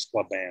Lonely Hearts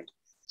Club Band.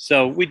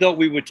 So we thought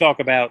we would talk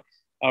about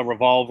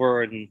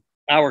Revolver and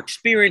our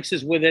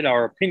experiences with it,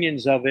 our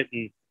opinions of it,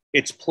 and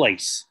its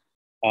place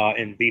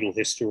in Beatle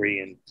history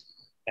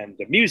and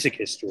the music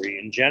history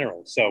in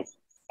general. So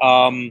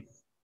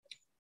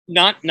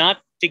not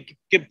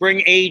to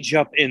bring age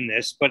up in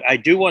this, but I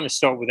do want to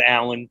start with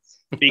Allan,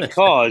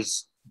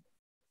 because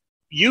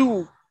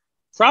you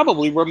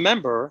probably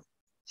remember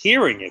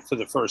hearing it for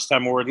the first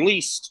time, or at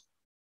least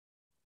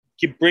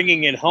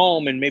bringing it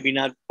home, and maybe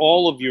not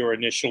all of your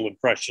initial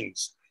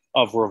impressions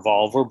of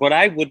Revolver. But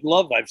I would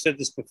love, I've said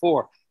this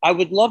before, I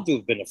would love to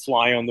have been a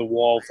fly on the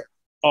wall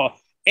for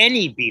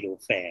any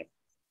Beatle fan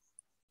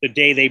the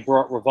day they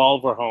brought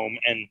Revolver home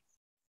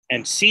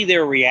and see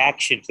their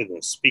reaction to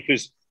this,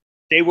 because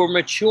they were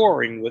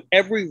maturing with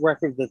every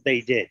record that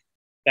they did.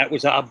 That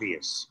was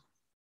obvious.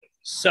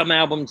 some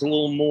albums a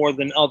little more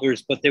than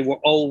others, but they were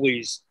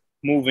always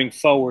moving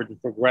forward and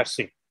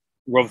progressing.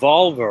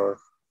 Revolver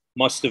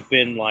must have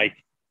been like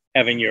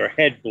having your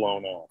head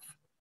blown off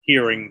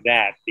hearing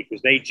that,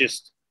 because they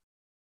just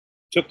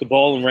took the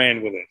ball and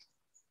ran with it.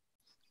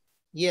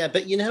 Yeah,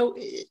 but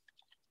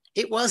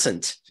it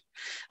wasn't.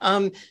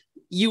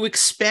 You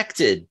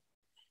expected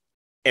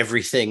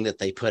everything that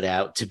they put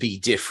out to be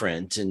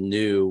different and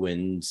new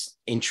and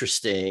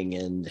interesting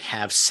and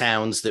have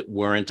sounds that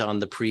weren't on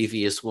the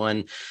previous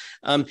one.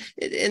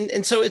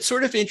 And so it's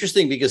sort of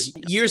interesting because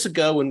years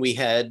ago when we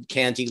had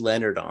Candy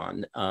Leonard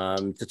on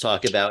to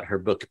talk about her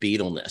book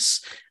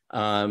Beatleness,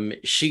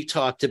 she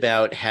talked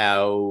about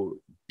how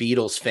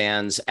Beatles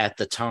fans at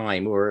the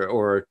time,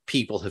 or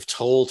people have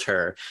told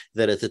her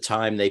that at the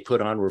time they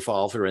put on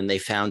Revolver and they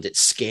found it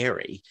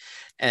scary.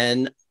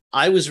 And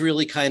I was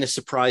really kind of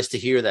surprised to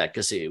hear that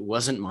because it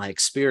wasn't my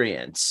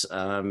experience.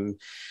 Probably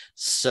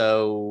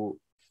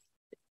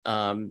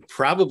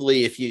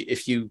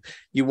if you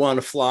want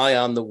to fly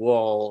on the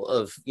wall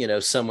of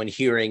someone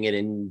hearing it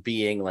and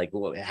being like,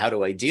 well, how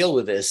do I deal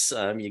with this?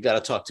 You got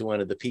to talk to one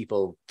of the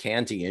people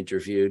Canty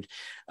interviewed.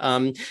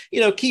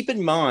 Keep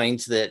in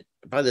mind that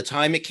by the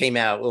time it came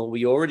out, well,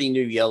 we already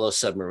knew Yellow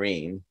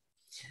Submarine.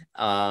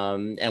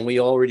 And we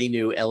already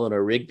knew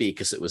Eleanor Rigby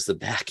because it was the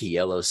back of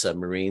Yellow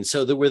Submarine.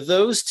 So there were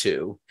those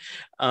two.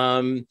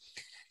 We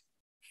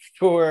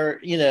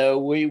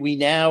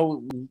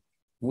now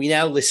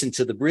listen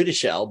to the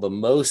British album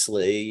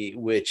mostly,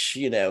 which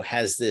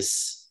has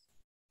this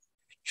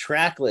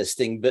track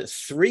listing, but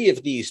 3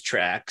 of these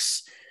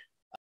tracks,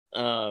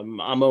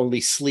 I'm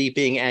Only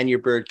Sleeping, And Your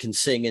Bird Can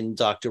Sing, and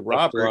Dr.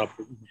 Robert,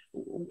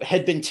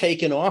 had been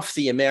taken off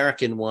the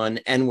American one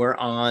and were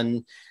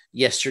on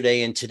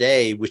Yesterday and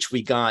Today, which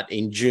we got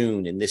in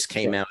June, and this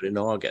came out in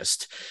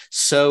August.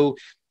 So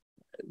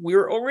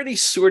we're already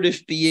sort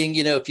of being,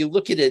 if you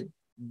look at it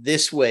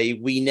this way,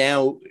 we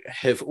now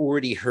have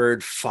already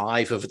heard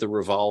 5 of the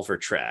Revolver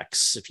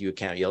tracks, if you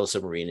count Yellow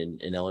Submarine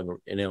and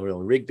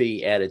Eleanor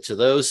Rigby added to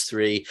those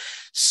 3.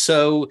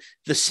 So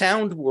the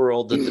sound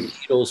world that the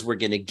Beatles were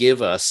going to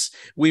give us,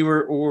 we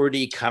were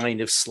already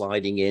kind of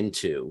sliding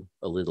into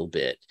a little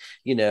bit.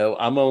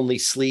 I'm Only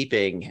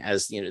Sleeping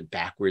has,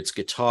 backwards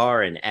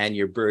guitar, and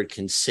Your Bird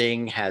Can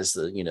Sing has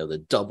the,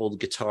 the doubled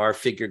guitar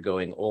figure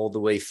going all the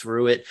way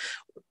through it.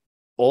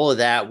 All of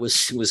that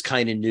was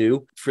kind of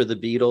new for the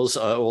Beatles,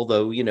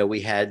 although,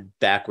 we had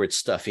Backward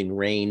Stuffing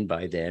Rain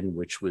by then,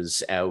 which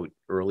was out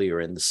earlier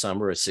in the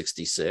summer of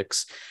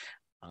 '66.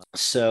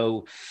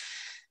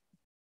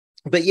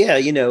 But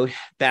yeah,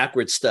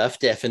 backward stuff,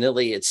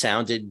 definitely. It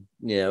sounded,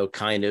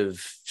 kind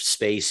of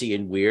spacey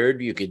and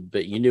weird.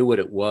 But you knew what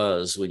it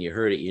was when you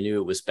heard it. You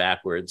knew it was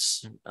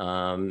backwards.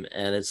 And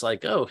it's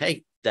like, oh,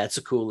 hey, that's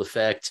a cool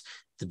effect.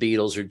 The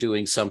Beatles are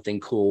doing something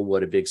cool.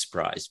 What a big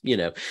surprise,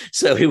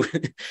 So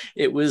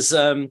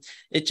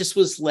it just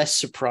was less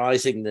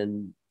surprising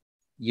than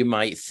you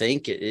might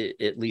think,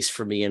 at least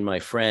for me and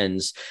my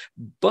friends.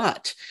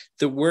 But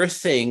there were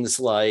things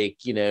like,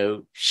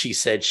 She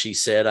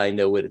Said, I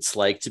Know What It's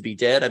Like to Be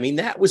Dead. I mean,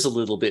 that was a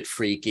little bit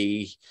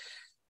freaky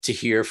to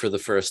hear for the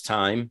first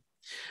time.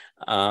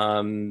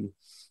 Tomorrow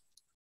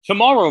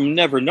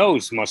Never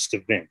Knows must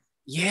have been.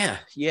 Yeah.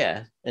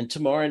 And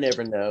Tomorrow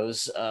Never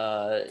Knows,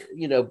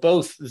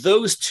 both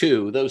those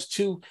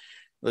two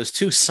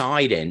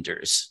side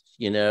enders,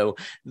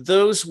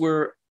 those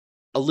were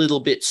a little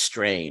bit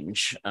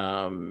strange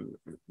to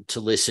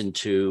listen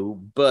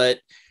to, but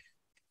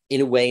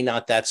in a way,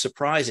 not that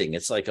surprising.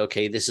 It's like,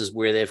 okay, this is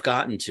where they've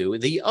gotten to.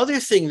 The other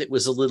thing that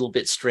was a little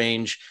bit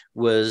strange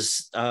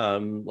was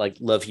like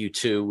Love You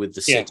Too with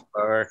the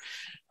 6-bar.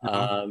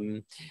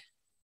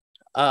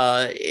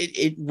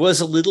 It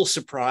was a little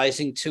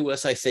surprising to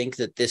us, I think,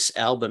 that this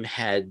album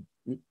had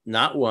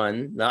not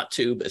 1, not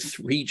 2, but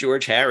 3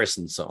 George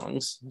Harrison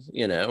songs,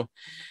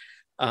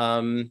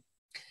 but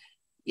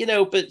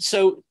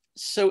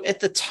so at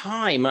the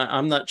time,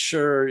 I'm not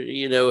sure,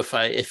 if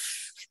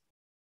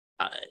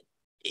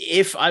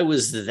I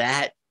was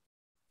that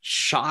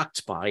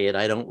shocked by it.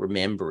 I don't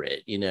remember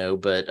it,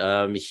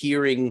 but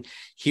hearing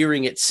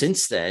it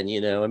since then,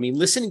 I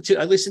listened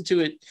to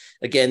it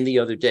again the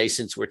other day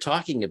since we're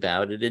talking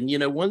about it. And,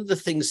 one of the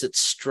things that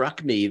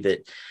struck me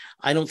that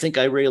I don't think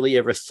I really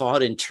ever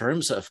thought in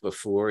terms of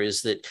before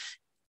is that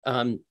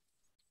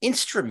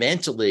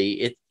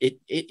instrumentally,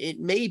 it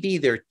may be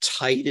their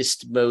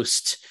tightest,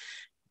 most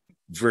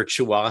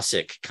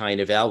virtuosic kind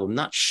of album,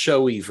 not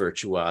showy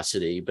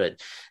virtuosity,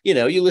 but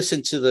you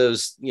listen to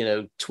those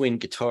twin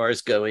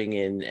guitars going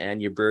in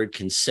and Your Bird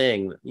Can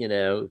Sing,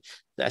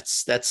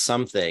 that's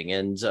something.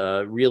 And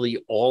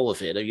really all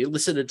of it, you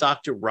listen to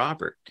Dr.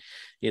 Robert,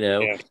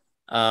 there's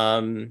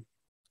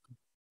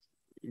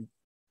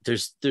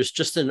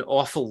just an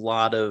awful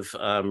lot of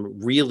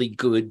really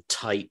good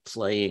tight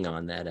playing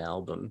on that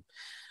album.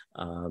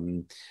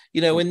 And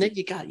then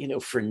you got,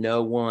 For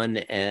No One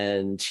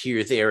and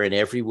Here, There, and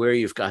Everywhere.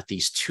 You've got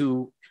these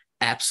 2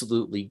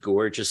 absolutely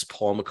gorgeous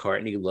Paul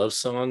McCartney love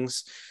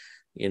songs,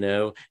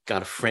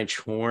 got a French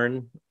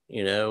horn,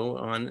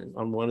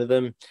 on one of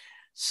them.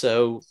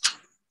 So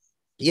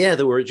Yeah,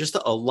 there were just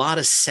a lot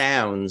of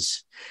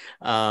sounds,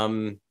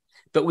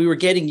 but we were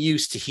getting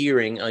used to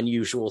hearing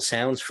unusual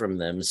sounds from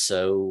them.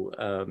 So,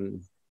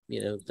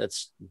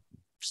 that's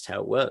just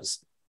how it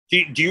was.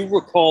 Do you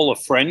recall a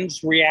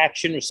friend's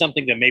reaction or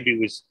something that maybe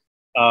was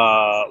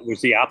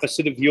the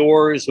opposite of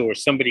yours, or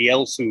somebody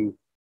else who,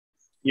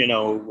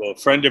 a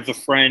friend of a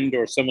friend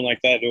or someone like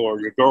that, or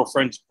your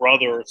girlfriend's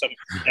brother or something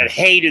that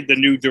hated the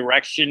new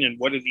direction and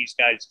what are these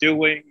guys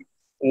doing,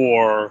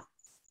 or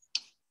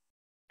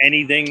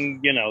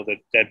anything,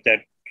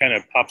 that kind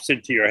of pops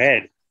into your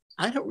head?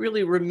 I don't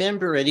really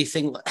remember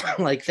anything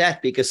like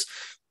that because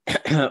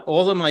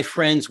all of my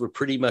friends were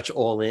pretty much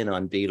all in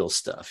on Beatles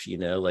stuff,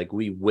 like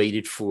we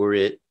waited for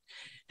it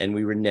and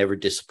we were never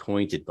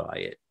disappointed by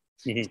it.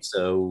 Mm-hmm.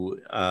 So,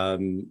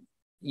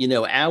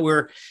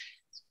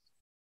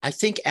 I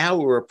think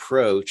our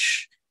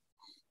approach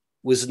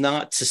was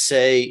not to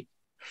say,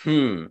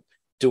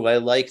 do I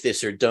like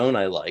this or don't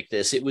I like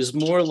this? It was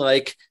more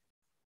like,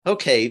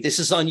 okay, this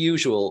is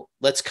unusual.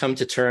 Let's come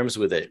to terms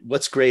with it.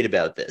 What's great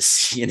about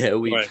this?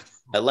 Right.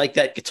 I like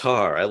that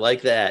guitar. I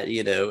like that,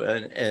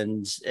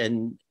 and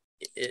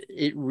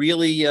it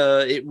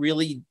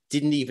really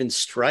didn't even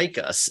strike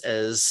us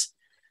as,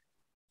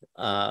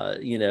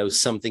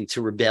 something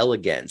to rebel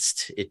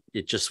against.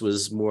 It just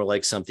was more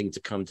like something to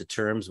come to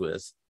terms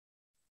with.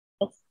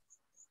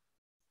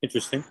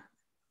 Interesting.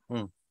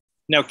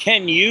 Now,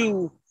 Ken,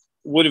 you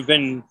would have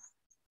been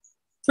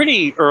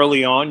pretty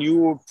early on. You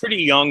were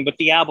pretty young, but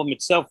the album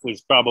itself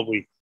was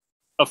probably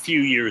a few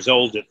years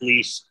old, at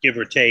least, give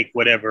or take,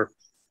 whatever,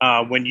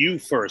 when you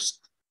first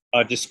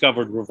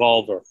discovered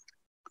Revolver.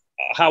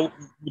 How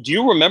do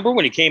you remember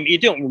when it came? You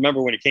don't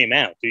remember when it came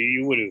out, do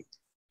you? You would have.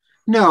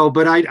 No,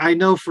 but I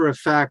know for a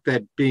fact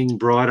that being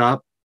brought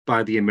up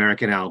by the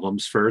American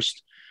albums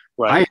first,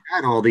 right. I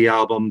had all the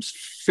albums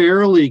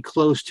fairly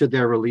close to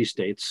their release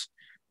dates.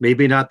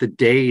 Maybe not the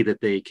day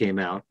that they came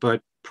out,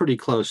 but pretty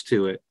close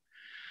to it.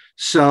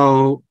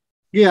 So,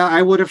 yeah,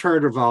 I would have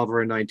heard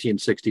Revolver in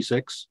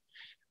 1966.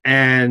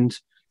 And,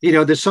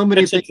 there's so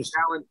many things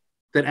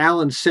that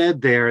Allan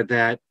said there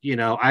that,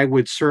 I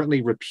would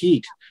certainly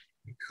repeat,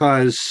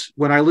 because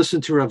when I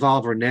listen to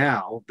Revolver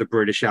now, the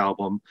British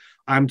album,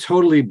 I'm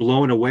totally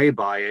blown away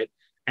by it.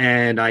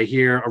 And I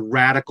hear a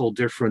radical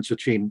difference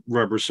between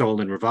Rubber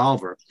Soul and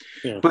Revolver.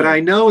 Yeah. But I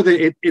know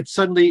that it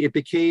suddenly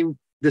became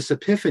this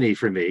epiphany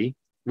for me,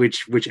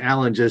 which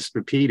Allan just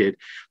repeated.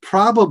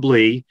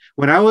 Probably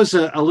when I was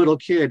a little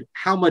kid,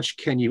 how much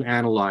can you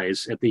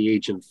analyze at the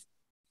age of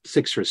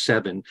 6 or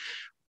 7?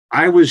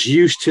 I was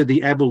used to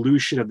the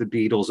evolution of the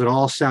Beatles. It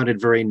all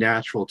sounded very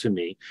natural to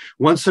me.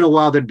 Once in a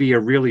while, there'd be a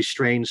really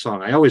strange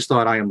song. I always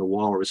thought I Am the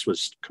Walrus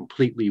was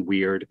completely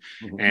weird.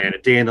 Mm-hmm. And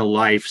A Day in the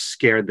Life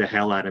scared the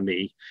hell out of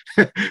me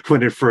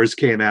when it first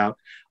came out.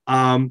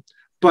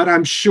 But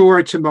I'm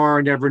sure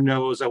Tomorrow Never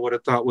Knows I would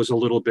have thought was a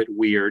little bit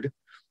weird.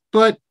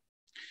 But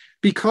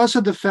because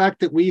of the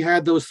fact that we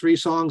had those 3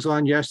 songs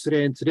on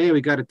yesterday and today,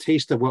 we got a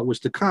taste of what was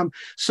to come.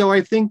 So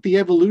I think the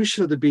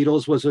evolution of the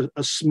Beatles was a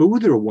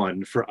smoother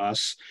one for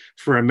us,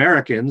 for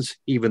Americans,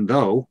 even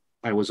though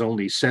I was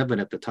only 7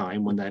 at the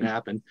time when that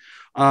happened.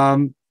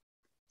 I'm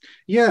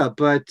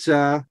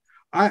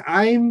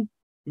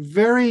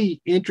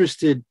very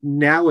interested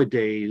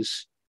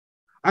nowadays.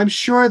 I'm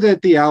sure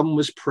that the album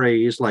was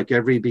praised like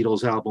every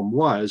Beatles album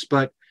was,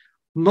 but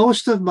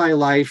most of my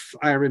life,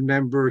 I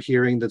remember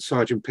hearing that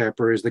Sgt.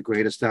 Pepper is the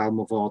greatest album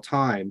of all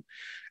time.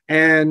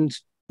 And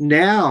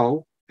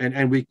now,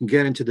 and we can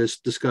get into this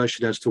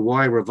discussion as to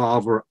why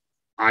Revolver,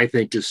 I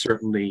think, is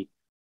certainly,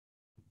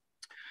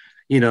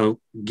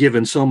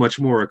 given so much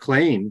more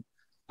acclaim.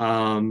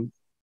 And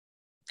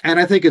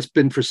I think it's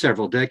been for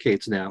several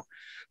decades now.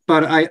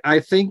 But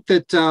I think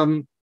that,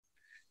 so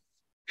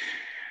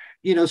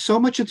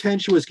much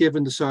attention was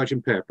given to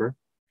Sgt. Pepper.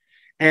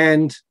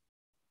 And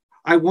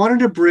I wanted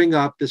to bring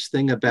up this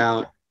thing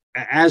about,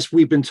 as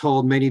we've been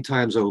told many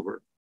times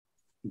over,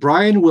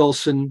 Brian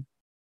Wilson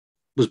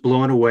was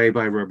blown away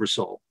by Rubber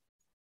Soul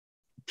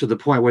to the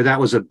point where that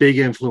was a big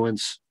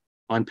influence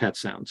on Pet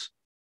Sounds.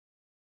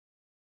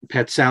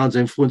 Pet Sounds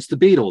influenced the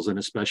Beatles, and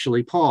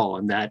especially Paul,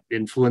 and that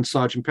influenced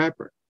Sgt.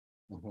 Pepper.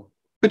 Mm-hmm.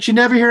 But you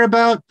never hear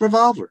about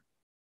Revolver,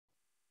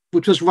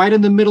 which was right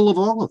in the middle of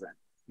all of that.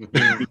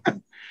 Mm-hmm.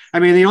 I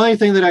mean, the only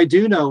thing that I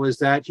do know is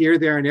that Here,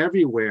 There, and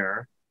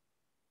Everywhere,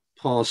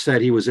 Paul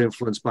said he was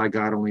influenced by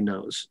God Only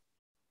Knows.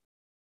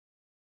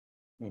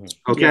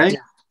 Mm-hmm. Okay. Yeah.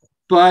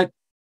 But,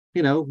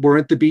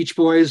 weren't the Beach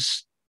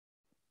Boys,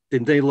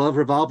 didn't they love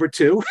Revolver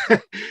too?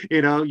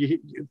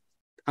 I'm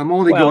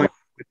only going with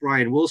what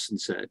Brian Wilson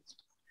said.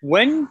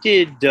 When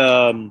did,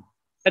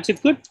 that's a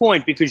good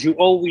point, because you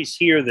always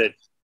hear that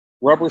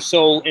Rubber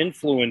Soul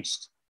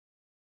influenced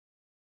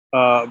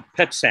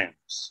Pet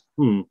Sounds.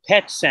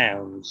 Pet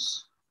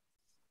Sounds,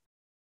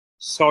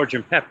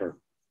 Sgt. Pepper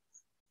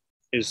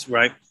is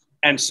right.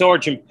 And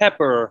Sgt.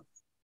 Pepper,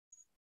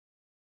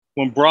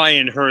 when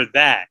Brian heard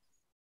that,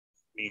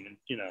 he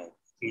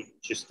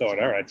just thought,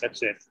 all right,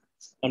 that's it.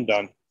 I'm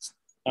done.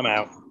 I'm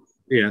out.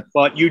 Yeah.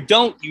 But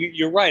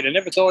you're right. I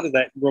never thought of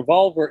that.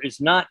 Revolver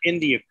is not in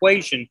the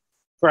equation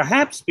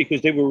perhaps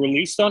because they were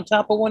released on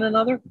top of one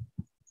another.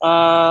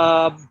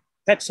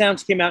 Pet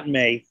Sounds came out in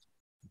May.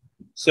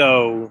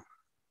 So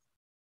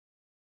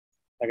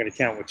I got to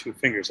count with two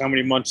fingers. How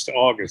many months to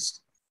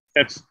August?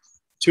 That's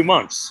 2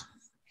 months.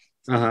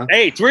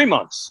 Hey, 3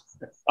 months.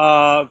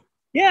 Yeah,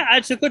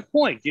 that's a good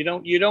point. You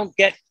don't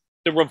get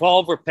the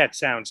Revolver Pet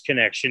Sounds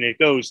connection. It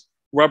goes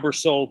Rubber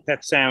Soul,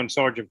 Pet Sounds,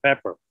 Sgt.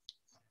 Pepper.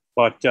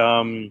 But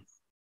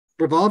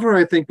Revolver,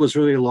 I think, was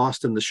really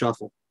lost in the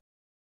shuffle.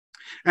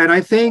 And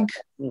I think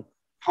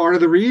part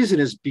of the reason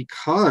is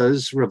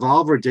because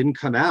Revolver didn't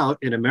come out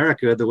in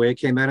America the way it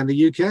came out in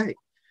the UK.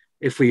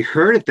 If we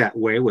heard it that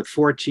way with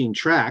 14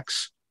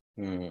 tracks,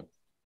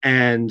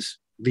 and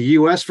the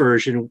US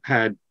version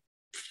had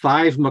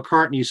 5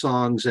 McCartney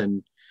songs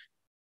and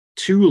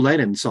 2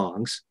 Lennon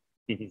songs,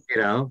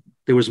 there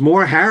was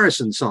more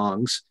Harrison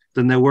songs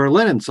than there were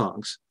Lennon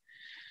songs.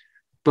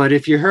 But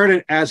if you heard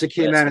it as it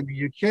came out in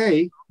the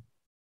UK,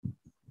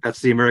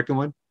 that's the American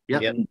one.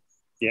 Yep.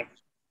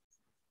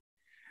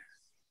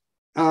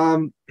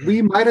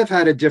 We might have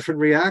had a different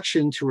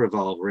reaction to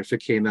Revolver if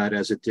it came out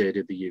as it did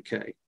in the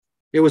UK.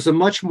 It was a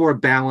much more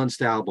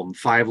balanced album: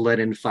 5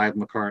 Lennon, 5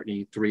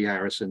 McCartney, 3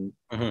 Harrison,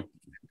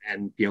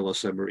 and Yellow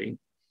Submarine,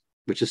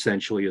 which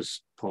essentially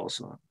is Paul's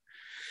song.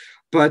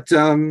 But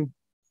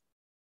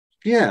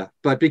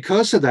but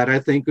because of that, I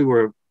think we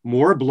were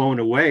more blown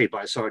away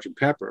by Sgt.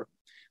 Pepper.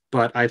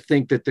 But I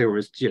think that there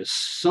was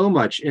just so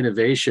much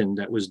innovation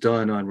that was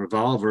done on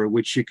Revolver,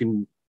 which you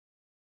can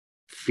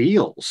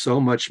feel so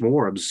much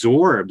more,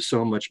 absorb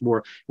so much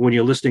more when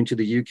you're listening to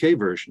the UK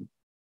version.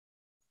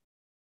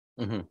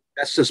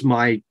 That's just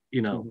my,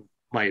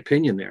 my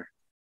opinion there.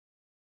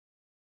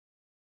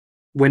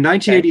 When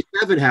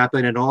 1987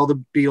 happened and all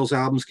the Beatles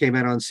albums came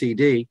out on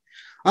CD,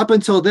 up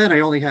until then, I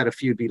only had a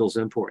few Beatles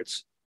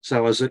imports. So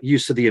I was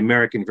used to the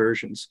American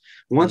versions.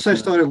 Once I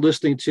started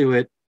listening to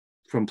it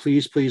from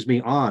Please Please Me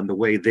on, the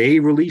way they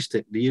released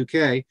it in the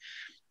UK,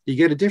 you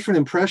get a different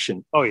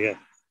impression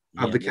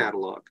of the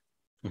catalog.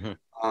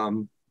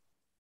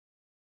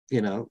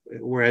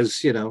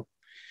 Whereas,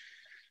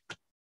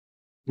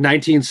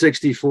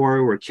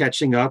 1964, we're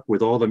catching up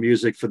with all the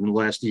music for the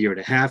last year and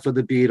a half of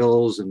the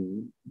Beatles.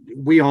 And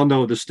we all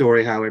know the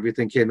story, how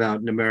everything came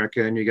out in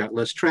America and you got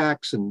less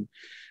tracks and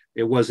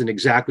it wasn't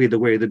exactly the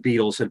way the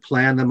Beatles had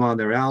planned them on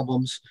their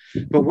albums.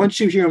 But once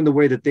you hear them the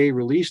way that they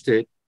released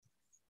it,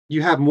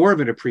 you have more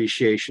of an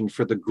appreciation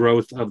for the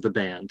growth of the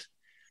band,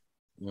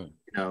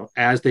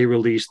 as they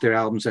released their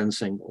albums and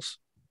singles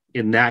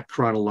in that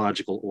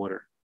chronological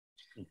order.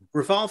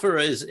 Revolver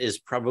is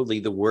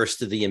probably the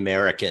worst of the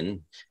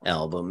American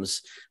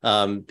albums,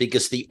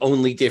 because the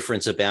only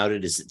difference about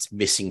it is it's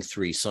missing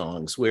 3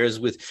 songs. Whereas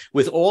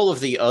with all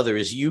of the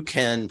others, you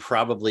can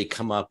probably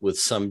come up with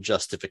some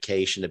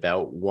justification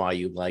about why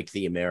you like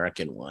the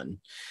American one.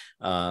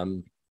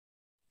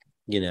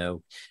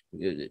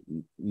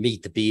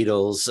 Meet the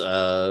Beatles,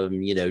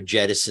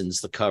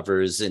 jettisons the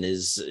covers and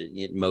is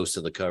most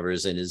of the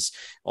covers and is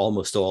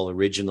almost all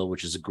original,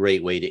 which is a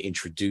great way to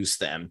introduce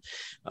them.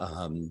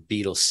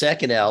 Beatles'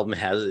 second album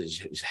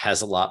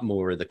has a lot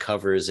more of the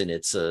covers, and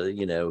it's a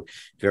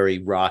very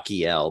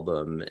rocky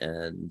album,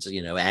 and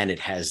it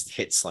has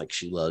hits like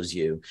She Loves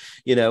You,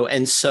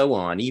 and so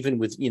on. Even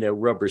with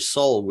Rubber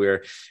Soul,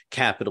 where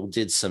Capitol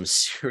did some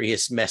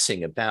serious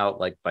messing about,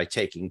 like by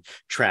taking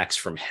tracks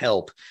from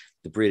Help,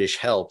 the British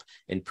Help,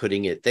 and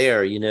putting it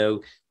there,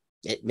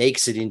 it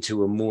makes it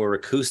into a more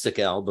acoustic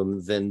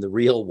album than the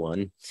real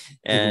one.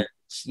 And,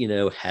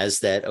 has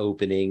that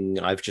opening,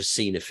 I've Just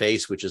Seen a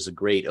Face, which is a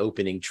great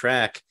opening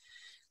track,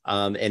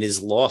 and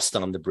is lost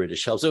on the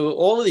British Help. So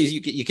all of these,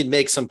 you can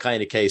make some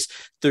kind of case.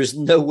 There's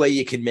no way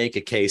you can make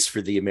a case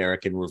for the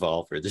American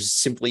Revolver. There's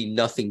simply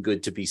nothing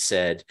good to be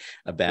said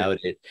about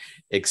it,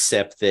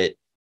 except that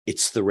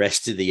it's the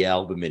rest of the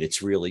album and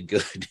it's really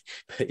good.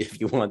 But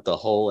if you want the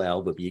whole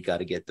album, you got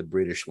to get the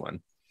British one.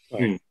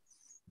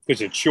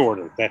 Because it's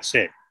shorter. That's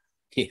it.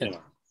 Yeah.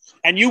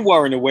 And you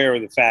weren't aware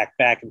of the fact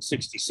back in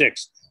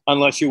 '66,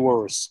 unless you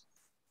were,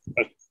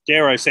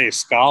 dare I say, a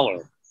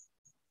scholar,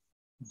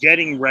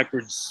 getting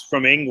records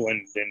from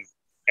England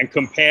and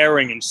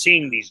comparing and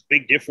seeing these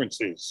big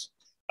differences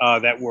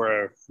that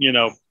were,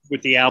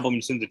 with the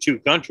albums in the 2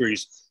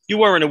 countries. You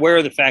weren't aware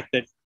of the fact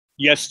that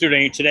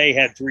Yesterday and Today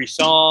had 3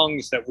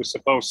 songs that were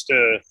supposed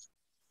to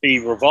be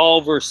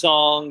Revolver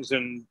songs,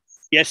 and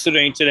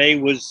Yesterday and Today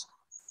was,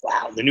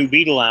 the new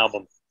Beatle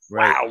album.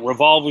 Right. Wow,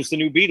 Revolver's the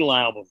new Beatle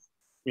album.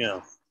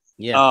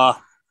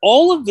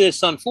 All of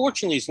this,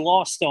 unfortunately, is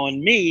lost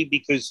on me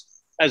because,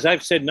 as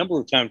I've said a number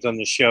of times on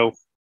the show,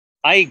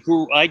 I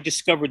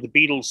discovered the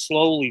Beatles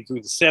slowly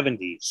through the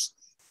 70s,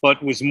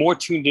 but was more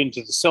tuned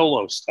into the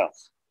solo stuff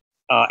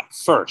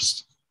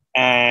first.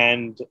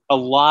 And a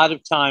lot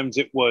of times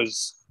it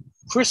was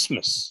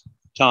Christmas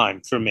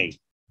time for me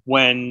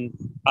when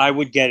I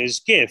would get as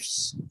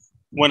gifts.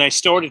 When I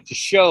started to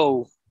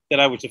show that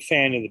I was a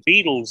fan of the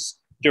Beatles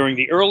during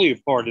the earlier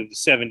part of the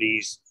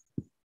 70s,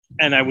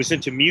 and I was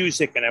into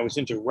music and I was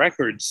into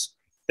records,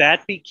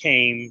 that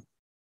became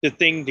the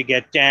thing to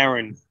get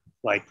Darren,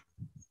 like,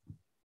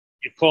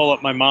 you call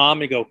up my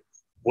mom and go,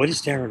 what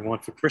does Darren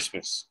want for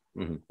Christmas?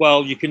 Mm-hmm.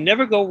 Well, you can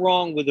never go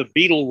wrong with a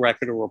Beatle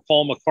record or a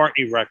Paul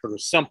McCartney record or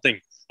something.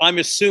 I'm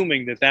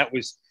assuming that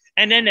was,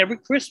 and then every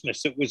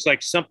Christmas it was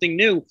like something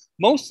new.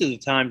 Most of the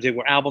times they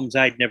were albums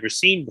I'd never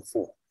seen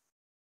before.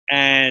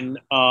 And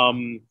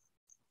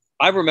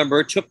I remember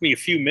it took me a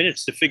few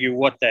minutes to figure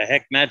what the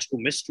heck Magical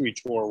Mystery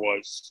Tour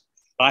was.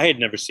 I had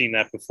never seen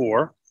that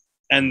before.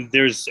 And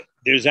there's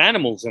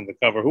animals on the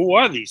cover. Who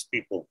are these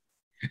people?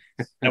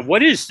 And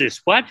what is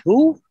this? What?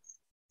 Who?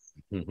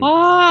 Mm-hmm.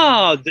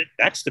 Oh,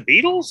 that's the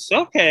Beatles?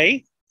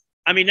 Okay.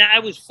 I mean, I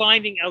was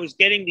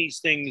getting these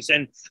things.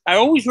 And I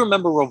always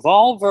remember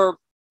Revolver.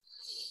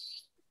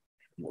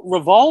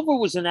 Revolver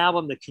was an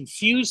album that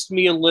confused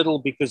me a little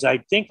because I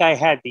think I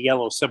had the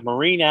Yellow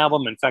Submarine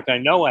album. In fact, I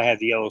know I had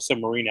the Yellow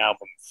Submarine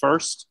album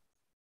first.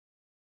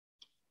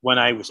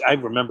 I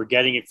remember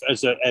getting it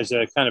as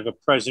a kind of a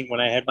present when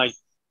I had my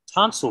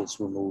tonsils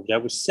removed. I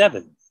was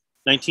 7.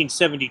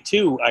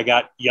 1972, I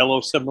got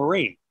Yellow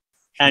Submarine.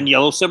 And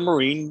Yellow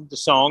Submarine, the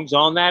songs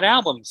on that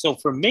album. So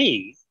for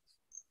me,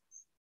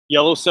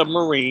 Yellow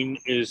Submarine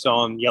is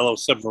on Yellow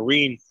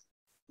Submarine.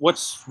 Why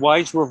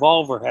does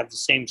Revolver have the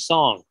same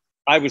song?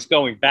 I was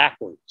going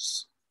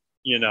backwards,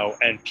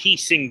 and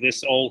piecing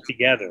this all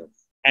together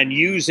and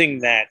using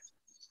that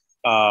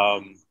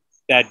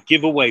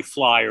giveaway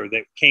flyer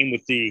that came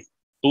with the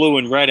blue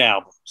and red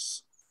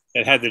albums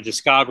that had the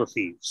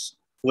discographies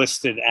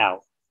listed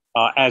out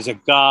as a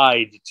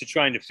guide to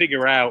trying to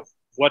figure out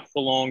what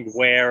belonged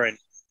where and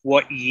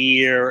what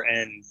year.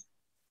 And,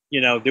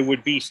 there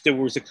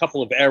was a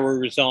couple of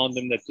errors on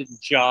them that didn't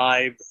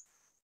jive.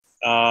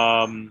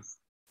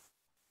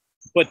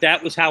 But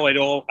that was how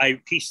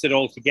I pieced it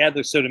all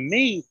together. So to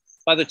me,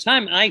 by the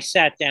time I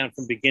sat down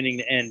from beginning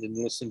to end and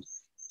listened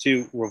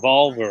to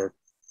Revolver,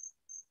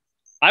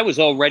 I was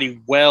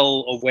already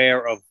well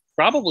aware of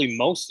probably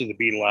most of the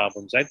Beatle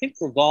albums. I think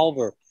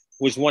Revolver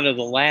was one of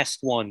the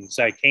last ones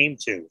I came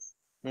to.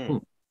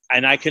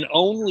 And I can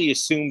only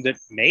assume that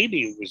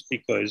maybe it was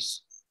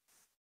because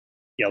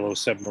Yellow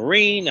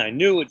Submarine, I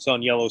knew it's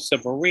on Yellow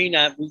Submarine.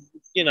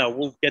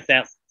 We'll get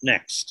that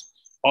next.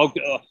 I'll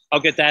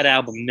get that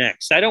album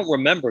next. I don't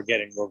remember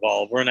getting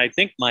Revolver, and I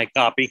think my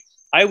copy,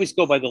 I always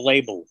go by the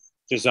label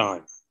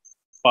design,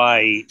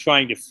 by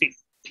trying to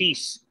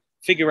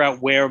figure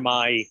out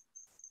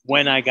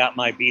when I got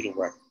my Beatle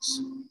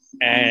records.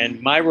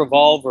 And my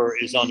Revolver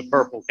is on the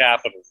Purple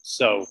Capitol.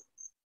 So,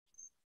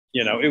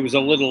 it was a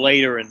little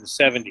later in the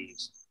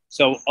 70s.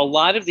 So a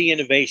lot of the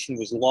innovation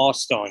was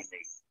lost on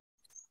me,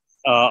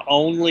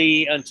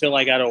 only until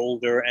I got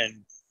older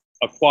and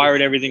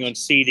acquired everything on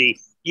CD.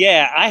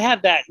 Yeah, I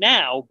have that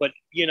now, but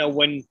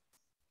when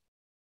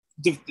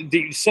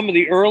some of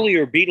the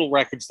earlier Beatle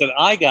records that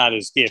I got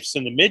as gifts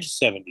in the mid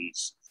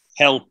 70s,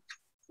 Help,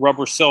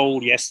 Rubber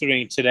Soul,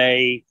 Yesterday and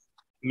Today,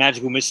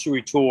 Magical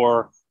Mystery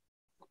Tour,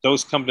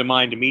 those come to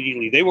mind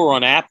immediately. They were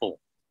on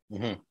Apple,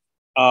 mm-hmm.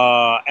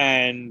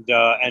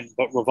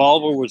 But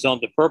Revolver was on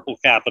the Purple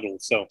Capitol,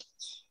 so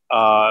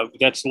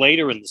that's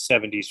later in the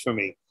 70s for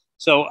me.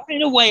 So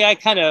in a way, I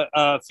kind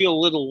of feel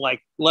a little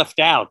like left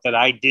out that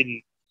I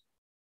didn't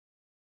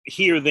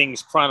hear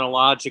things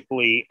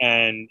chronologically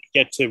and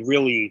get to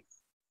really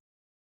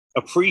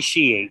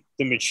appreciate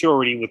the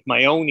maturity with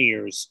my own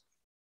ears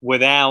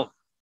without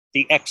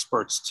the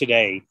experts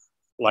today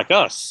like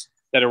us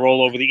that are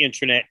all over the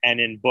internet and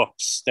in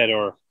books that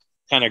are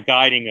kind of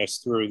guiding us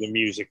through the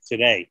music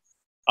today.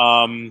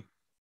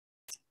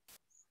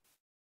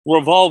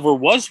 Revolver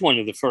was one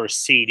of the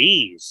first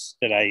CDs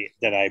that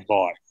I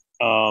bought.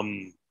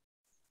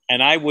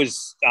 And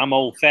I'm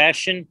old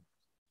fashioned.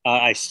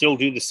 I still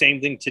do the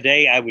same thing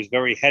today. I was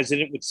very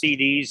hesitant with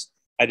CDs.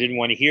 I didn't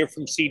want to hear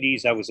from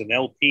CDs. I was an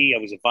LP. I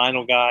was a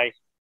vinyl guy.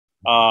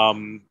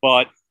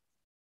 But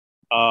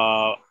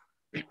I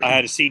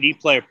had a CD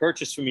player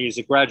purchased for me as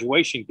a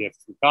graduation gift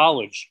from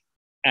college.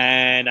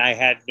 And I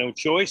had no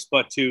choice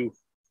but to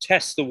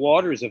test the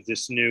waters of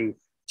this new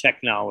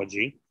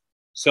technology.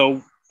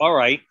 So, all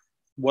right,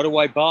 what do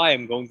I buy?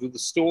 I'm going to the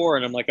store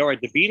and I'm like, all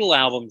right, the Beatle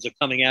albums are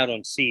coming out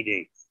on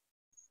CD.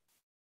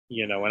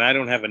 And I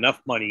don't have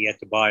enough money yet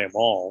to buy them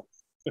all.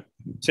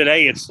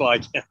 Today, it's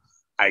like,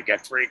 I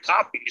get 3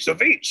 copies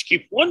of each.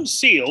 Keep one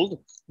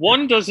sealed.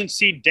 One doesn't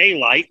see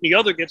daylight, and the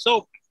other gets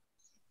open.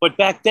 But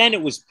back then,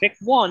 it was pick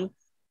one.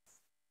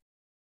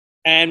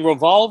 And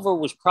Revolver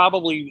was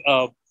probably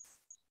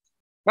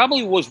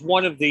was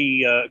one of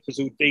the, because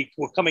they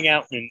were coming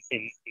out in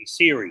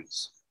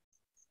series.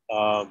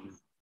 And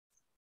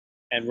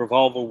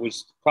Revolver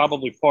was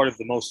probably part of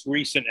the most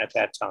recent at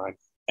that time.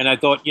 And I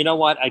thought, you know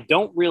what? I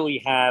don't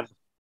really have.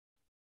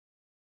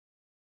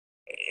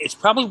 It's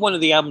probably one of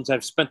the albums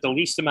I've spent the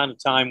least amount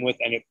of time with,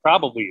 and it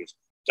probably is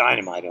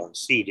dynamite on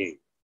CD.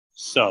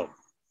 So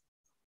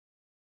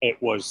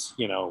it was,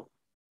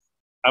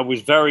 I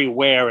was very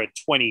aware at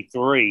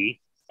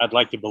 23, I'd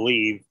like to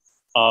believe,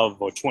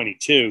 or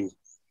 22,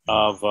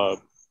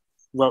 of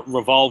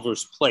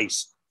Revolver's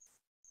place.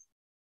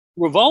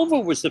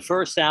 Revolver was the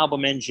first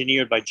album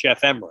engineered by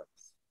Jeff Emmerich.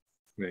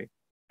 Right.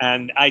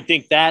 And I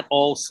think that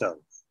also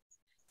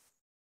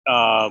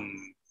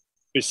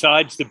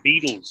besides the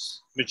Beatles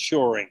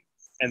maturing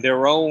and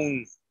their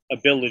own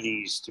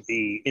abilities to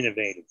be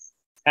innovative,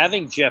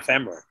 having Jeff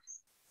Emmerich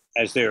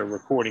as their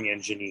recording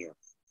engineer,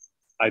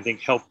 I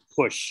think helped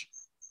push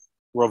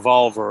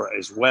Revolver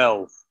as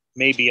well,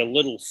 maybe a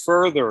little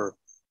further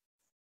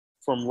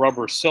from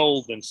Rubber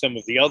Soul than some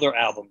of the other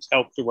albums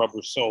helped the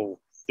Rubber Soul.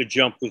 The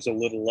jump was a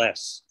little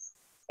less.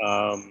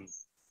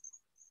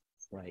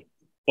 Right.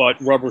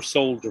 But Rubber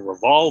Soul to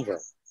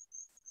Revolver,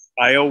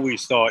 I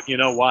always thought, you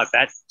know what,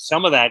 that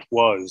some of that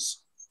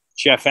was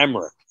Jeff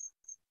Emmerich.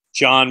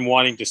 John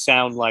wanting to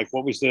sound like,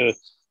 what was the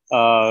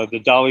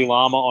Dalai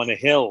Lama on a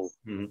hill,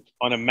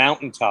 on a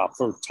mountaintop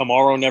for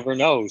Tomorrow Never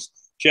Knows.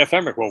 Jeff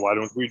Emmerich, well, why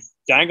don't we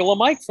dangle a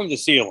mic from the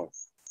ceiling?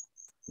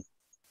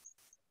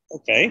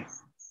 Okay.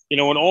 You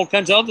know, and all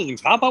kinds of other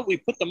things. How about we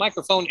put the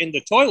microphone in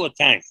the toilet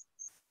tank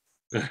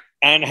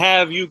and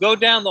have you go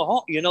down the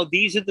hall? You know,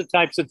 these are the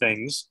types of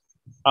things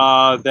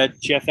that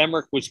Jeff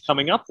Emmerich was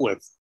coming up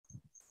with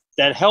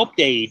that helped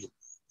aid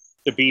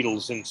the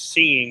Beatles in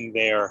seeing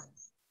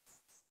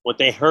what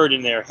they heard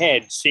in their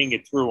head, seeing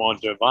it through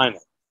onto vinyl.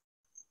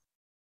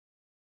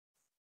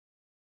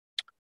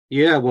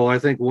 Yeah, well, I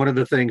think one of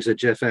the things that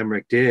Jeff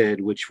Emmerich did,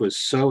 which was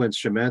so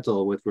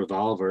instrumental with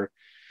Revolver,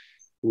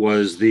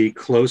 was the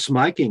close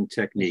miking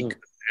technique.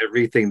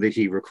 Everything that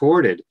he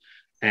recorded,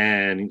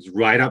 and he's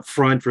right up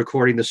front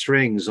recording the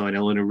strings on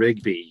Eleanor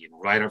Rigby,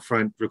 and right up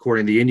front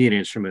recording the Indian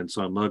instruments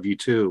on Love You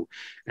Too,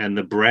 and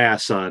the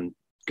brass on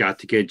Got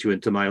to Get You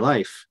Into My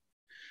Life.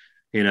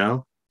 You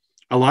know,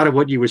 a lot of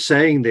what you were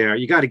saying there,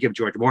 you got to give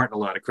George Martin a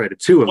lot of credit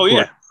too, of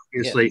course,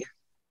 obviously. Yeah.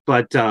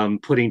 But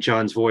putting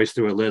John's voice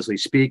through a Leslie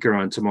speaker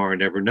on Tomorrow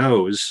Never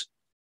Knows,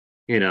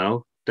 you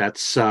know,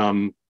 that's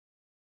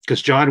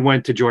because John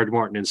went to George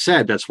Martin and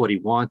said that's what he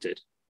wanted.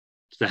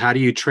 So how do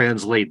you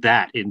translate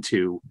that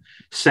into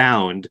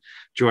sound?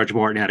 George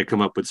Martin had to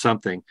come up with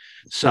something.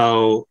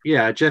 So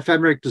yeah, Jeff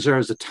Emmerich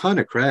deserves a ton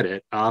of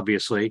credit,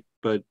 obviously,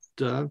 but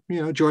you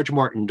know, George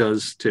Martin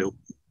does too,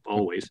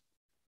 always.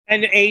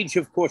 And age,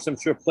 of course, I'm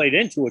sure played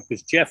into it,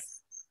 because Jeff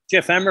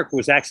Emmerich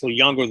was actually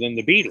younger than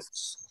the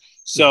Beatles.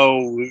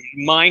 So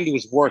mind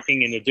was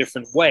working in a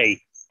different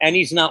way. And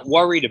he's not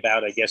worried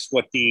about, I guess,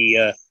 what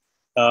the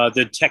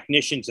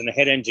technicians and the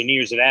head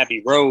engineers at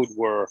Abbey Road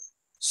were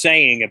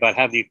saying about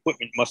how the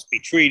equipment must be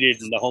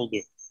treated and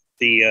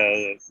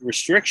the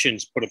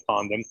restrictions put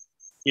upon them.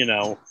 You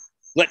know,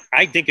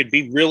 I think it'd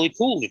be really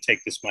cool to take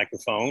this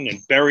microphone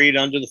and bury it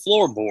under the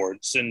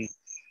floorboards and,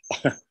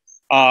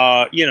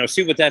 you know,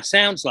 see what that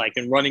sounds like,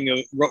 and running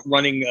a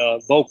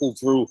vocal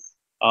through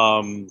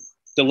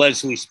the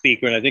Leslie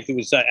speaker. And I think it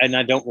was, and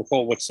I don't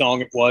recall what song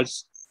it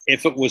was,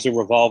 if it was a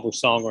Revolver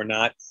song or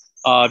not.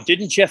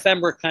 Didn't Jeff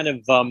Emmerich kind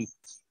of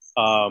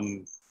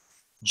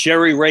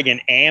Jerry Reagan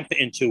amp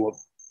into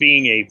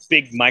being a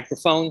big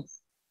microphone?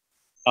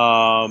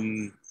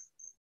 And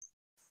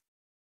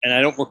I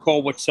don't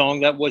recall what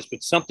song that was,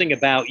 but something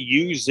about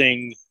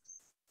using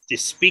the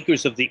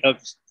speakers of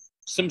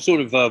some sort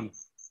of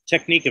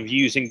technique of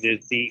using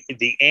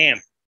the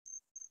amp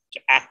to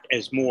act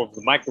as more of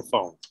the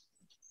microphone.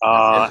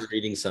 I was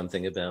reading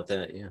something about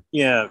that, yeah.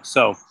 Yeah,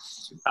 so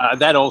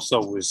that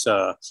also was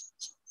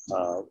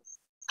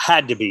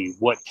had to be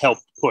what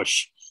helped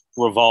push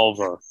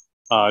Revolver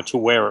to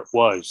where it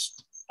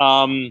was.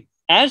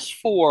 As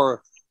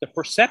for the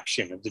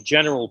perception of the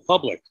general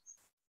public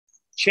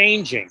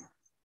changing,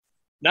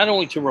 not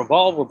only to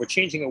Revolver, but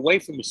changing away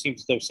from, it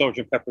seems, though,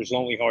 Sgt. Pepper's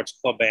Lonely Hearts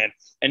Club Band,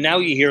 and now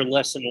you hear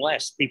less and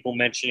less people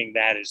mentioning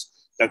that as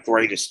the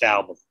greatest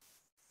album.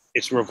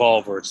 It's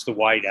Revolver, it's the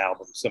White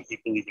Album. Some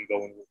people even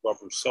go in with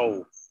Rubber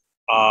Soul.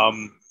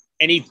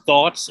 Any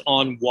thoughts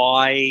on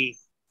why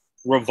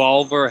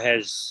Revolver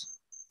has,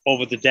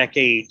 over the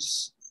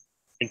decades,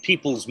 in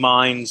people's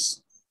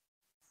minds,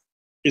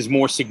 is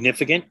more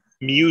significant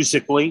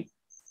musically,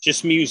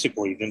 just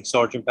musically, than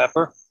Sgt.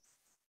 Pepper?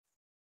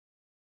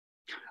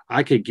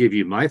 I could give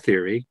you my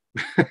theory.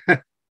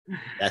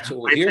 That's what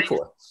we're here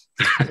for.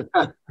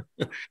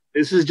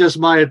 This is just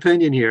my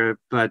opinion here,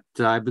 but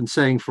I've been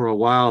saying for a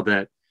while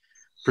that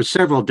for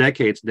several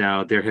decades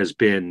now, there has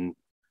been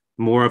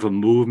more of a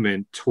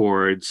movement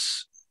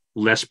towards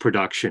less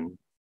production,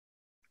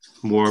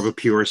 more of a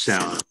pure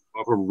sound,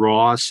 more of a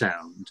raw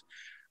sound,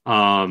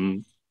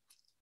 going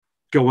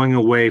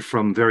away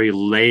from very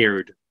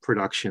layered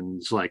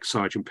productions like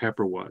Sgt.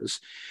 Pepper was.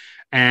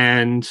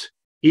 And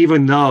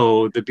even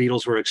though the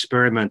Beatles were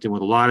experimenting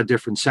with a lot of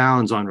different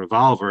sounds on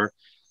Revolver,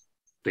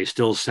 they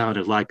still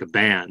sounded like a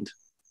band.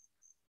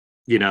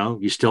 You know,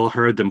 you still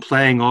heard them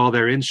playing all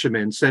their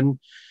instruments, and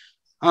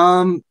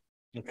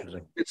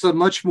it's a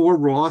much more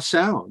raw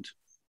sound,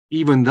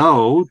 even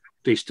though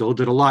they still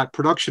did a lot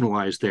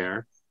production-wise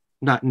there,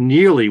 not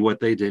nearly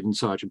what they did in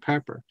Sgt.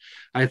 Pepper.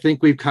 I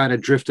think we've kind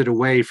of drifted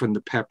away from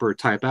the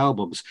Pepper-type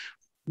albums.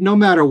 No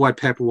matter what,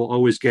 Pepper will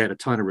always get a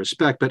ton of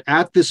respect. But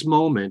at this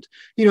moment,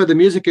 you know, the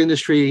music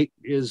industry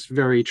is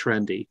very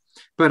trendy.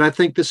 But I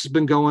think this has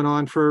been going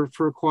on for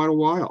quite a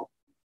while.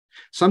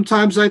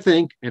 Sometimes I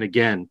think, and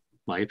again,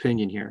 my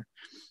opinion here,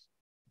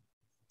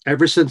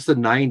 ever since the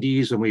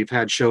 90s, when we've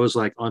had shows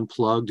like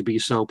Unplugged be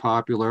so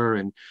popular,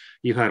 and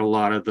you had a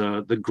lot of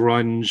the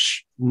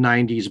grunge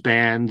 90s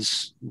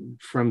bands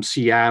from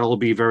Seattle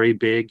be very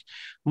big,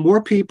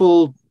 more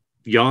people,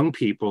 young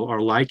people,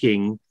 are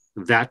liking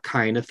that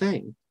kind of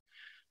thing.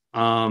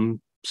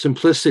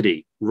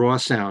 Simplicity, raw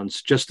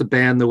sounds, just the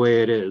band the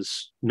way it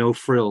is, no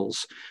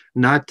frills,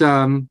 not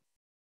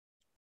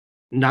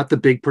not the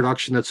big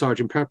production that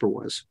Sergeant Pepper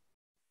was.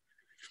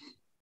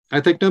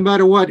 I think no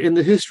matter what, in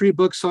the history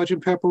book,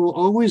 Sergeant Pepper will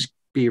always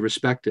be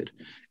respected.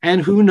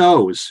 And who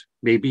knows,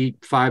 maybe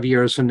 5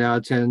 years from now,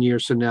 10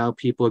 years from now,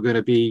 people are going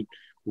to be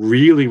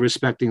really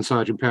respecting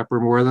Sergeant Pepper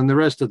more than the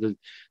rest of the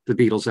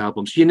Beatles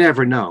albums. You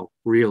never know,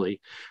 really.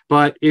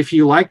 But if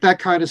you like that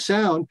kind of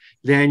sound,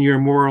 then you're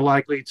more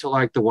likely to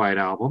like the White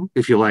Album.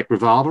 If you like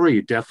Revolver,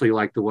 you definitely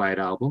like the White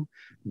Album.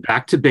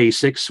 Back to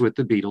Basics with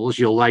the Beatles,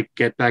 you'll like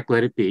Get Back,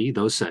 Let It Be,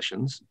 those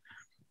sessions.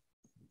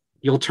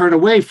 You'll turn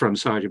away from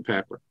Sergeant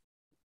Pepper.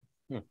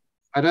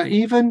 And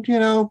even,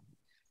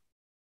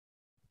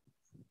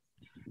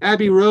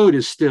 Abbey Road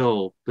is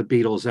still the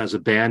Beatles as a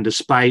band,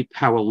 despite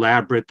how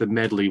elaborate the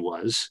medley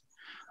was.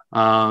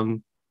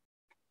 Sergeant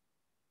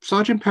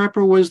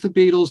Pepper was the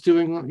Beatles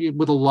doing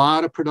with a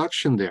lot of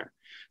production there.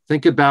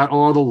 Think about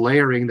all the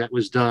layering that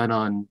was done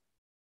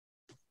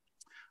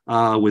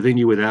on Within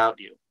You, Without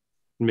You,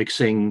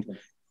 mixing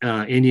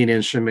Indian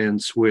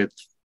instruments with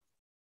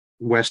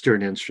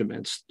Western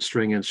instruments,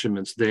 string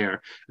instruments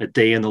there, A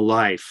Day in the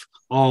Life,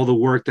 all the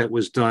work that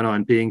was done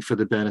on Being for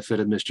the Benefit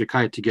of Mr.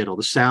 Kite to get all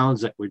the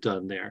sounds that were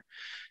done there.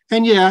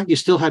 And yeah, you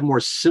still had more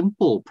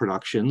simple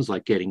productions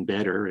like Getting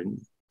Better and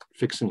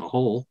Fixing a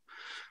Hole.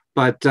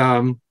 But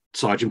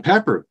Sergeant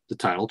Pepper, the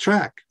title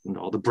track, and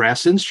all the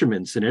brass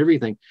instruments and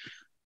everything.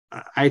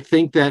 I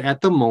think that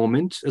at the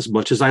moment, as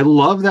much as I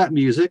love that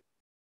music,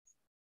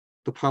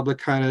 the public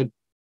kind of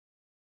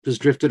has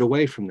drifted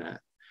away from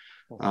that.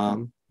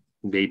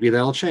 Maybe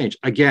that'll change.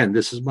 Again,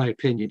 this is my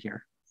opinion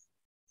here.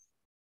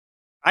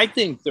 I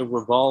think the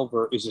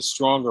Revolver is a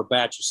stronger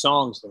batch of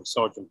songs than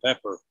Sgt.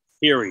 Pepper,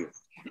 period.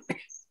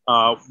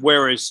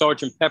 Whereas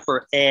Sgt.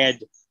 Pepper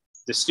add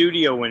the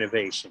studio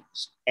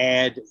innovations,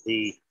 add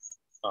the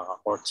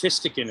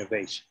artistic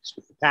innovations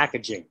with the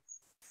packaging,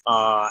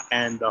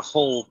 and the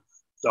whole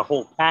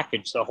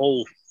package, the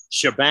whole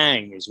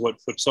shebang is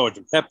what put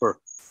Sgt. Pepper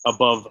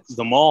above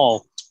them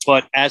all.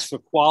 But as for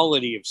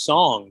quality of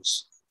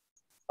songs,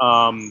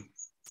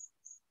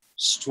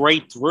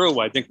 straight through,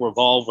 I think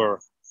Revolver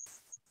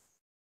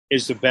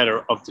is the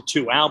better of the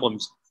two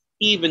albums,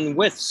 even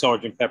with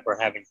Sgt. Pepper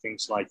having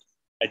things like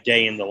A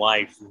Day in the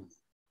Life, and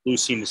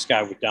Lucy in the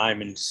Sky with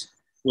Diamonds,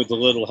 With a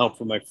Little Help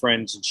from My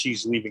Friends, and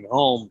She's Leaving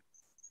Home.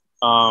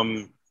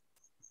 I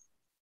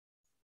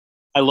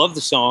love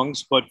the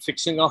songs, but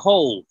Fixing a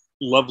Hole,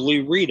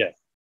 Lovely Rita,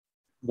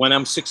 When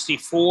I'm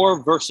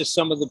 64 versus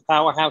some of the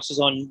powerhouses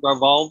on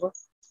Revolver,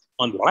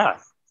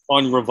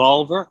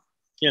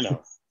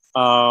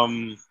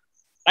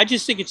 I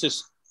just think it's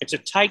a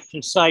tight,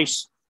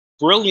 concise,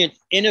 brilliant,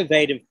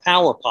 innovative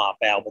power pop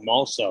album.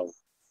 Also,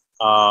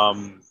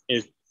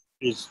 it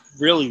is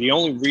really the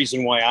only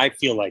reason why I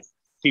feel like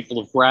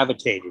people have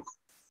gravitated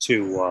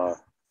to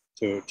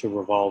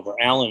Revolver.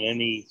 Allan,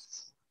 any?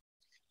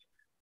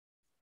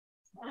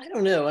 I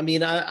don't know. I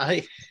mean,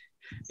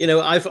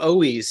 I've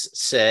always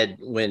said,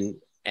 when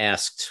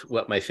asked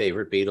what my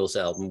favorite Beatles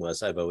album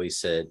was, I've always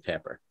said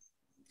Pepper,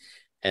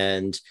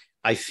 and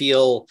I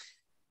feel,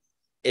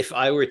 if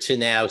I were to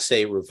now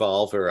say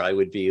Revolver, I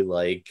would be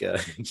like,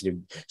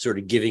 sort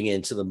of giving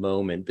into the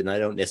moment, and I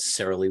don't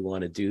necessarily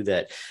want to do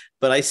that.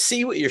 But I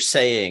see what you're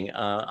saying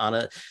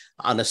on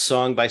a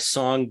song by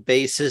song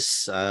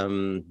basis.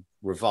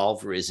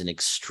 Revolver is an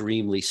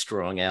extremely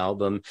strong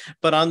album,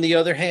 but on the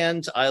other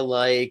hand, I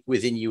like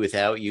Within You,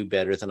 Without You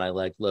better than I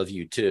like Love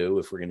You Too.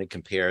 If we're going to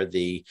compare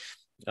the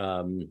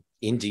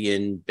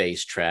Indian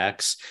bass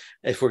tracks.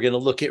 If we're going to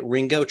look at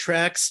Ringo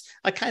tracks,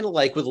 I kind of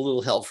like With a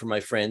Little Help from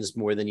My Friends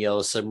more than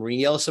Yellow Submarine.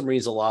 Yellow Submarine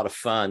is a lot of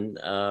fun,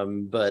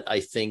 but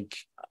I think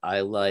I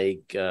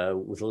like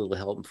With a Little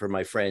Help from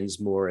My Friends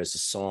more as a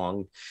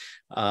song.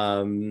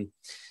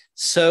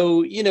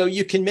 So,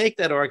 you can make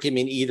that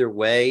argument either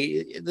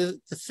way.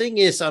 The thing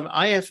is,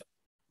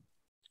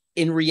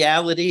 in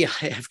reality,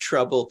 I have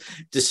trouble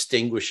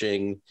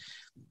distinguishing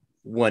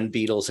one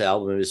Beatles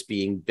album as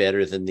being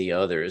better than the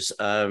others.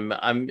 And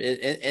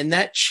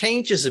that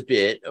changes a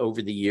bit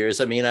over the years.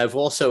 I mean, I've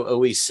also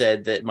always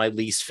said that my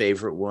least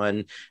favorite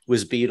one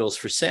was Beatles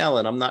for Sale,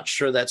 and I'm not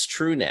sure that's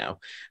true now.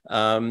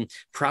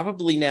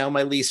 Probably now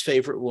my least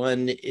favorite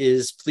one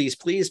is Please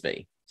Please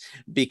Me,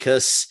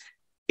 because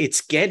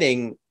it's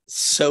getting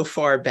so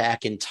far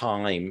back in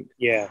time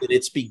that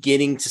it's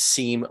beginning to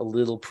seem a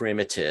little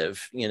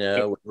primitive,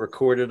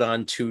 recorded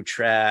on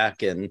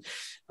 2-track, and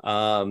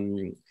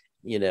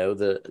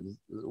the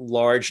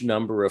large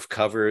number of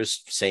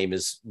covers, same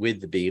as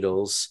with the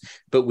Beatles,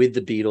 but with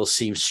the Beatles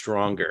seems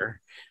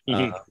stronger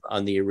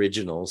on the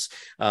originals.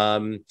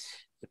 But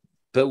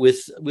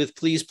with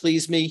Please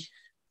Please Me,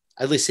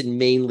 I listen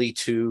mainly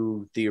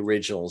to the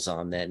originals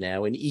on that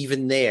now. And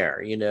even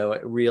there, you know,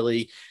 it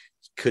really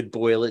could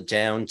boil it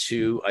down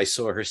to I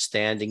saw her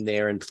standing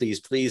there and please,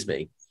 please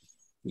me.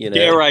 You know,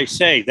 dare I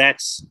say,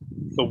 that's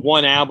the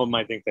one album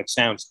I think that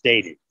sounds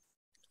dated.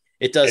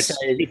 It does,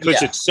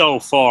 because it's so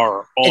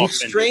far off. And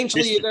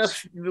strangely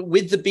enough,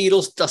 with the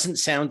Beatles, doesn't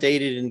sound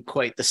dated in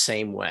quite the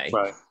same way.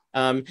 Right.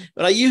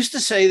 But I used to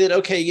say that,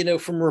 okay, you know,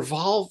 from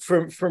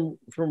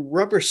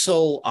Rubber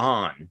Soul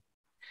on,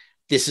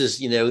 this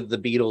is, you know, the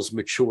Beatles'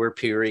 mature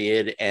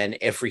period, and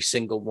every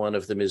single one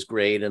of them is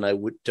great. And I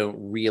don't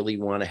really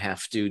want to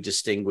have to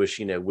distinguish,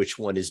 you know, which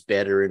one is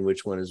better and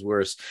which one is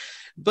worse.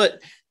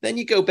 But then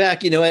you go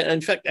back, you know, and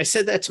in fact, I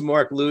said that to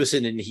Mark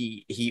Lewison, and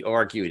he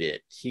argued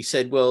it. He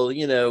said, well,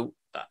 you know,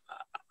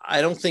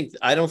 I don't think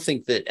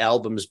that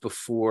albums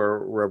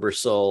before Rubber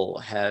Soul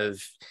have,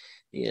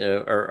 you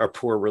know, are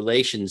poor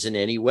relations in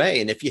any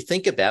way. And if you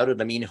think about it,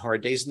 I mean,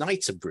 Hard Day's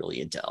Night's a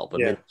brilliant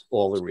album. Yeah. It's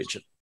all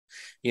original,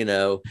 you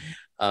know.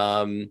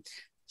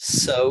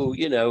 So,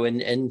 you know,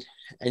 and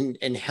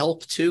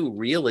Help too,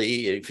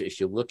 really, if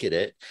you look at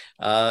it,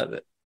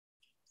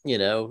 you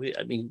know,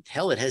 I mean,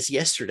 hell, it has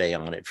Yesterday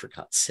on it, for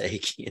God's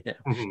sake, you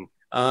know.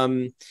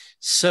 Mm-hmm.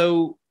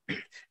 So,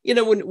 you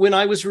know, when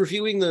I was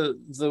reviewing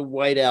the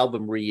White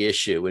Album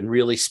reissue and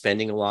really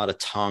spending a lot of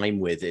time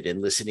with it and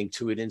listening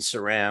to it in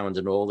surround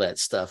and all that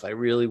stuff, I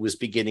really was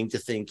beginning to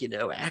think, you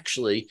know,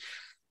 actually,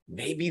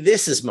 maybe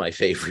this is my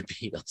favorite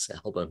Beatles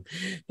album,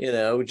 you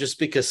know, just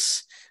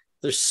because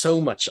there's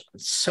so much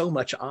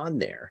on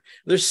there.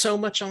 There's so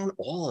much on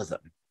all of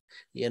them,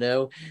 you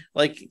know,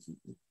 like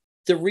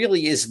there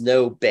really is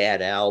no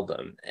bad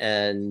album.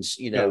 And,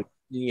 you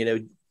know,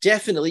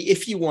 definitely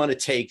if you want to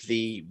take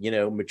the, you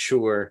know,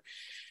 mature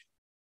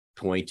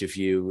point of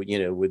view, you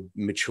know, with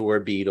mature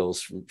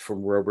Beatles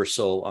from Rubber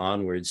Soul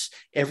onwards,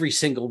 every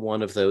single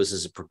one of those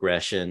is a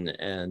progression.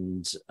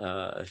 And,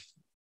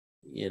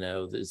 you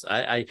know,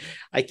 I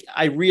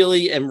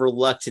really am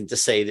reluctant to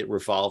say that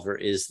Revolver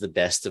is the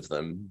best of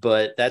them,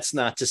 but that's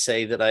not to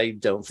say that I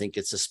don't think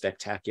it's a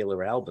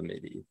spectacular album.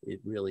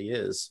 It really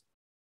is.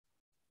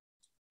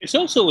 It's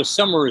also a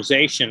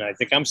summarization, I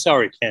think. I'm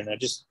sorry, Ken.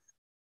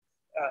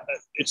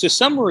 It's a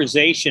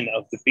summarization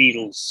of the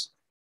Beatles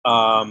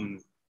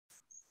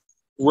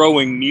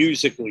growing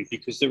musically,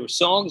 because there were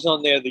songs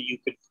on there that you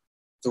could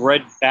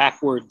thread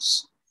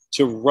backwards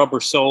to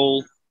Rubber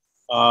Soul,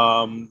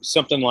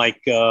 something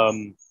like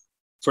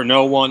For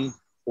No One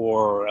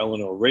or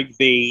Eleanor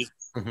Rigby.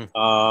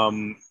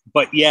 Mm-hmm.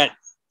 But yet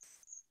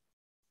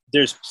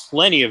there's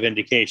plenty of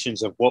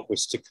indications of what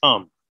was to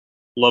come.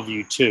 Love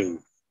You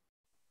Too,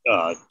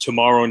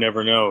 Tomorrow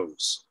Never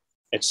Knows,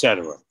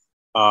 etc.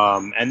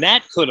 And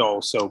that could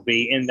also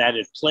be in that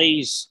it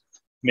plays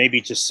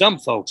maybe to some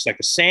folks like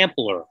a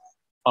sampler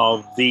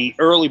of the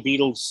early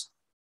Beatles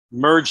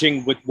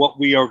merging with what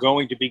we are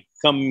going to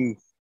become,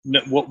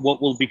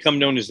 what will become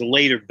known as the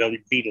later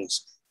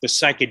Beatles, the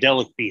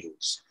psychedelic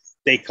Beatles.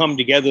 They come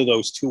together,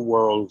 those two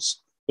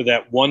worlds, for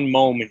that one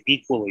moment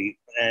equally,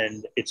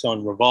 and it's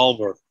on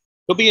Revolver.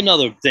 There'll be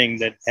another thing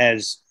that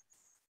has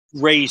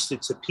raised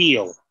its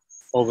appeal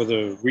over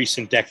the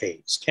recent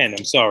decades. Ken,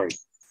 I'm sorry.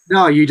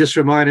 No, you just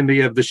reminded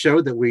me of the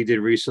show that we did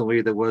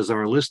recently that was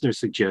our listener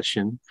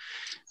suggestion,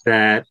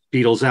 that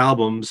Beatles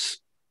albums,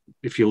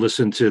 if you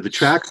listen to the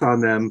tracks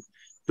on them,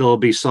 there'll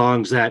be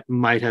songs that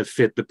might have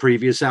fit the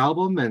previous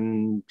album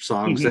and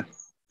songs that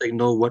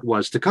signal what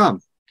was to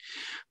come.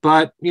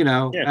 But, you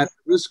know, at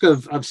the risk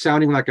of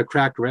sounding like a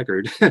cracked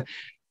record,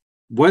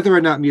 whether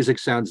or not music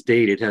sounds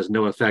dated has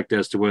no effect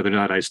as to whether or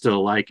not I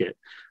still like it.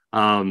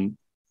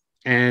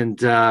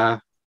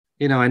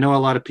 You know, I know a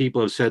lot of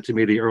people have said to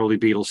me the early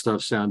Beatles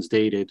stuff sounds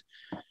dated.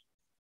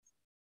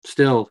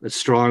 Still, it's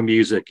strong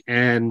music.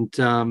 And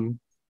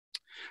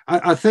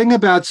a thing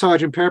about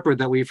Sgt. Pepper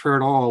that we've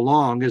heard all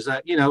along is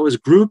that, you know, it was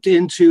grouped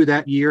into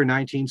that year,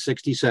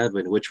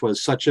 1967, which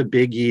was such a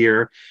big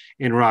year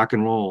in rock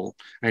and roll.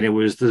 And it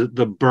was the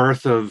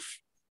birth of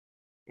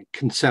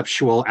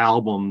conceptual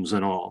albums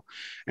and all.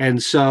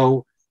 And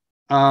so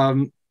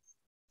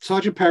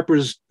Sgt.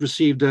 Pepper's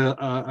received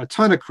a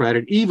ton of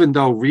credit, even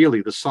though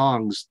really the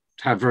songs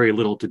have very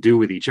little to do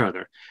with each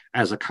other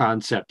as a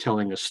concept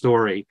telling a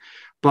story.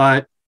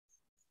 But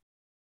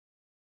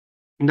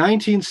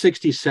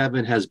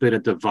 1967 has been a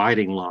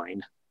dividing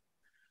line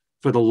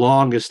for the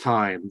longest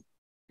time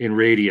in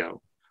radio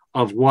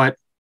of what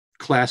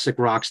classic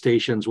rock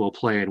stations will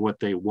play and what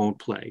they won't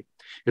play.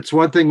 It's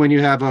one thing when you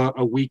have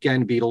a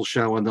weekend Beatles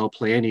show and they'll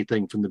play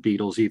anything from the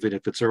Beatles, even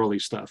if it's early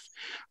stuff.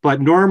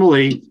 But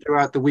normally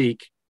throughout the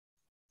week,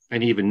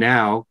 and even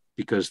now,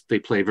 because they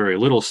play very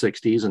little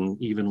 60s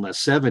and even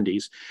less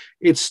 70s,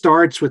 it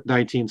starts with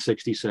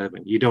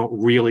 1967. You don't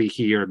really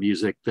hear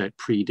music that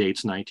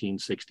predates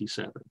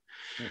 1967.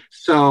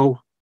 So,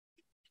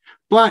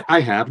 but I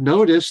have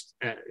noticed,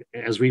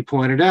 as we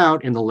pointed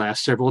out, in the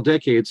last several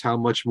decades, how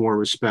much more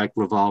respect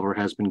Revolver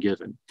has been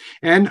given.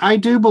 And I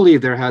do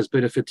believe there has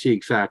been a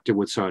fatigue factor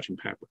with Sgt.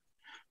 Pepper.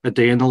 A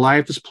Day in the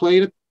Life has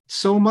played it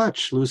so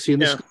much. Lucy in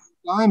the Sky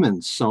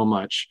Diamonds so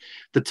much.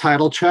 The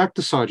title track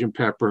to Sergeant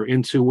Pepper,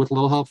 into With a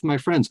Little Help from My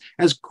Friends.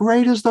 As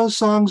great as those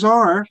songs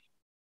are,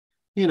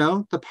 you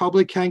know, the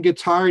public can get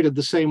tired of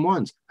the same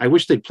ones. I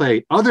wish they'd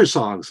play other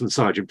songs than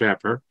Sergeant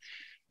Pepper,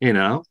 you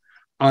know,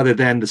 other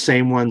than the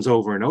same ones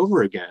over and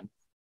over again.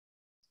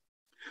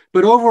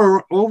 But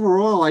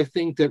overall, I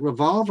think that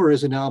Revolver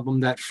is an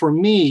album that, for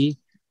me,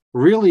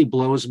 really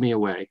blows me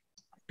away,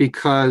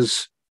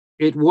 because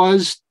it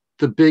was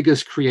the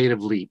biggest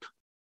creative leap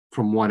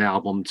from one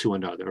album to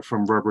another,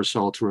 from Rubber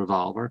Soul to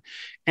Revolver.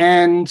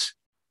 And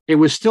it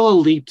was still a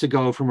leap to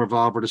go from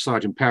Revolver to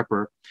Sergeant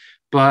Pepper.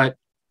 But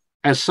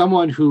as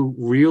someone who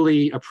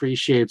really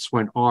appreciates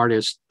when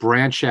artists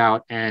branch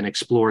out and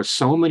explore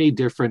so many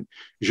different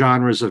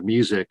genres of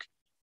music,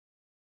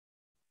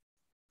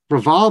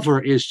 Revolver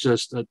is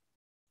just a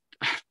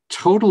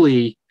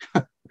totally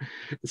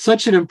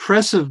such an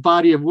impressive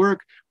body of work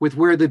with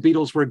where the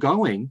Beatles were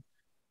going,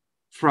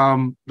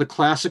 from the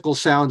classical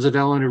sounds of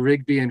Eleanor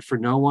Rigby and For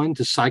No One,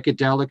 to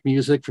psychedelic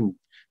music from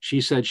She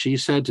Said,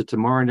 to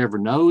Tomorrow Never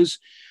Knows,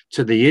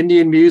 to the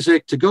Indian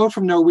music, to go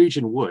from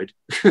Norwegian Wood,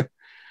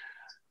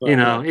 you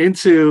know,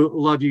 into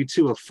Love You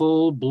To, a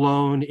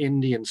full-blown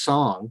Indian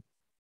song.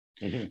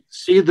 Mm-hmm.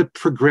 See the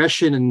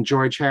progression in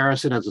George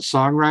Harrison as a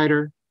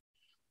songwriter.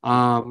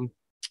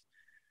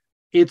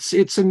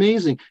 It's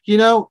amazing. You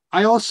know,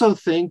 I also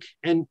think,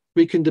 and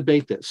we can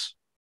debate this,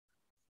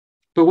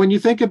 but when you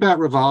think about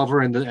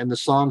Revolver and the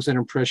songs that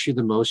impress you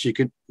the most,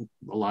 a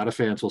lot of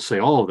fans will say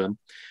all of them,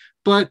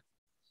 but,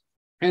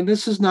 and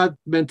this is not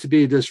meant to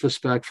be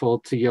disrespectful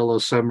to Yellow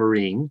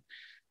Submarine,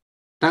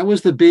 that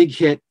was the big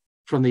hit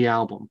from the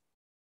album.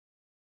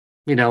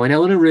 You know, and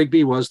Eleanor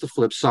Rigby was the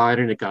flip side,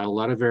 and it got a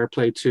lot of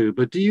airplay too.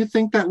 But do you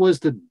think that was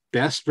the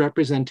best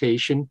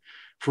representation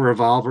for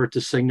Revolver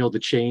to signal the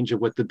change of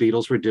what the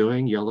Beatles were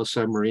doing, Yellow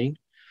Submarine?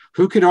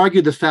 Who could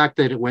argue the fact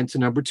that it went to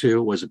number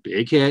 2 was a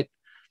big hit?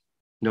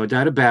 No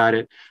doubt about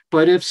it.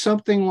 But if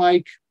something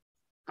like,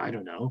 I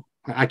don't know,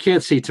 I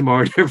can't see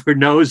Tomorrow Never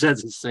Knows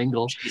as a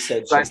single. She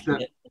said, I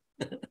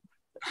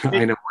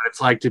know what it's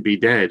like to be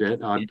dead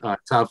on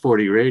Top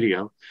 40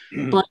 radio.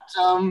 But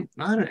I don't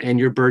know, And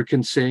Your Bird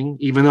Can Sing,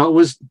 even though it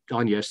was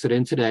on Yesterday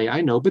and Today,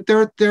 I know. But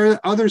there are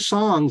other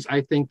songs,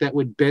 I think, that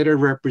would better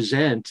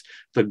represent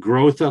the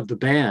growth of the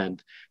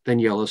band than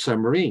Yellow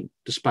Submarine,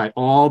 despite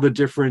all the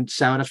different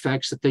sound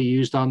effects that they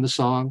used on the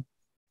song.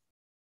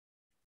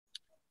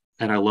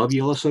 And I love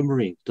Yellow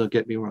Submarine, don't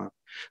get me wrong.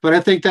 But I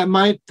think that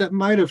might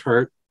have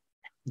hurt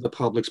the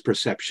public's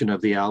perception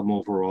of the album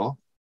overall.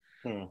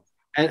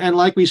 And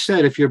like we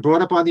said, if you're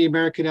brought up on the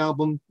American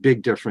album,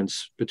 big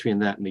difference between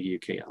that and the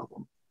UK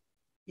album.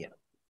 Yeah.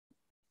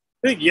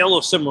 I think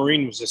Yellow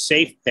Submarine was a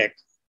safe pick.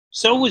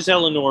 So was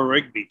Eleanor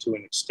Rigby to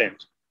an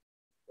extent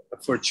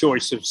for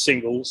choice of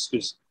singles,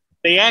 because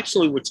they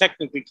actually were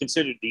technically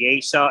considered the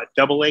A-side,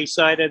 double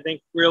A-side, I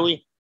think,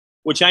 really,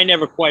 which I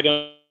never quite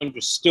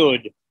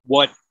understood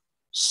what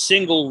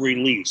single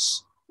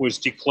release was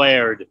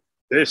declared.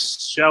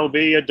 This shall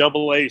be a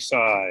double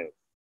A-side.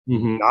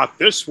 Mm-hmm. Not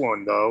this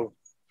one, though.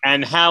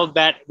 And how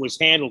that was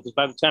handled, because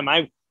by the time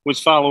I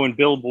was following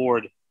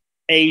Billboard,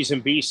 A's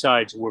and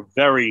B-sides were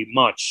very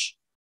much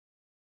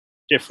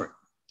different.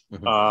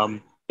 Mm-hmm.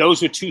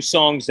 Those were 2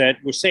 songs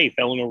that were safe,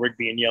 Eleanor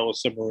Rigby and Yellow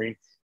Submarine,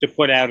 to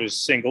put out as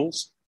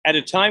singles at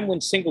a time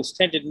when singles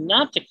tended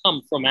not to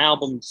come from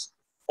albums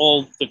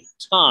all the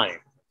time.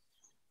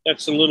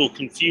 That's a little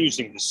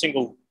confusing. The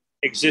single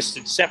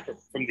existed separate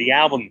from the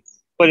album.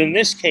 But in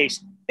this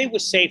case, they were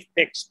safe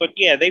picks. But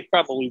yeah, they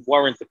probably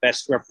weren't the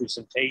best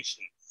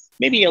representation.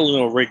 Maybe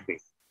Eleanor Rigby,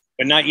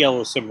 but not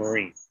Yellow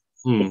Submarine.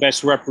 The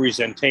best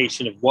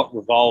representation of what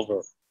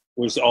Revolver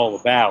was all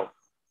about.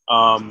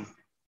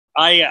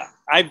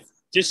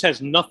 This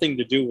has nothing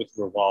to do with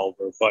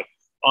Revolver, but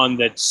on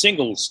that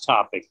singles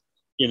topic,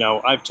 you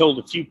know, I've told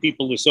a few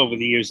people this over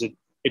the years, that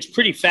it's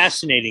pretty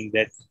fascinating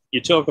that you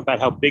talk about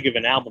how big of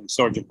an album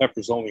Sgt.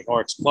 Pepper's Lonely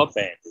Hearts Club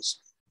Band is.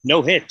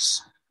 No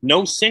hits,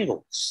 no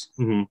singles.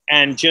 Mm-hmm.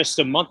 And just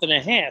a month and a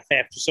half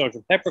after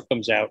Sgt. Pepper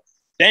comes out,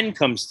 then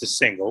comes the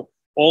single,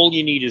 All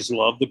You Need Is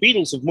Love. The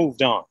Beatles have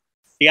moved on.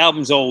 The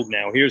album's old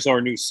now. Here's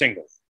our new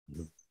single.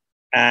 Mm-hmm.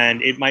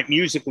 And it might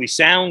musically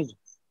sound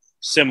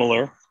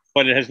similar,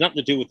 but it has nothing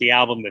to do with the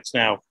album that's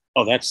now,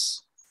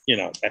 that's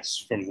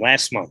from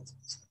last month.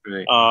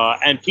 Right.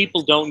 And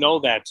people don't know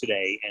that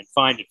today and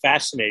find it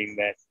fascinating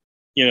that,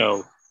 you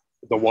know,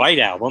 the White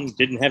Album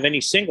didn't have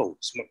any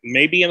singles.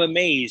 Maybe I'm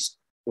Amazed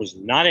was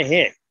not a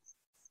hit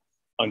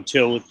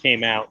until it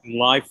came out in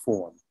live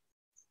form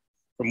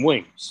from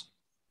Wings.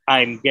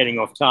 I'm getting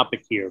off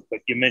topic here,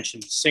 but you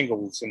mentioned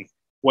singles, and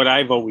what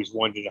I've always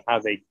wondered how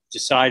they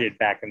decided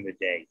back in the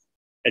day,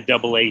 a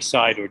double A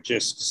side or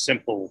just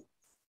simple,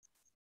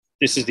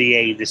 this is the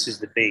A, this is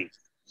the B.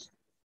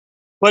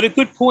 But a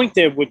good point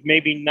there with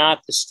maybe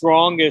not the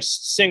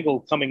strongest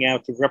single coming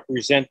out to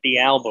represent the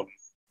album.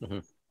 Mm-hmm.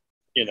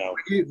 You know,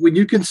 when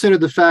you consider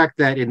the fact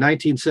that in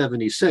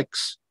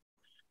 1976,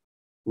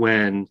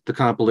 when the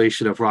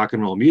compilation of rock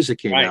and roll music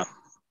came out,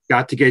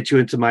 Got to Get You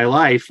Into My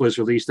Life was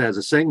released as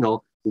a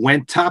single,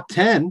 went top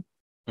 10.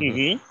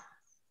 Mm-hmm.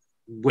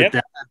 Would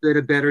that have been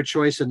a better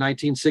choice in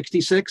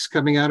 1966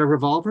 coming out of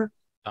Revolver?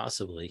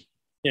 Possibly.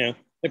 Yeah,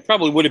 it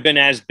probably would have been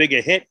as big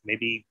a hit.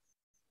 Maybe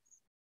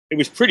it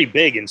was pretty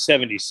big in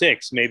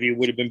 76. Maybe it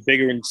would have been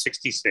bigger in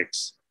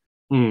 66.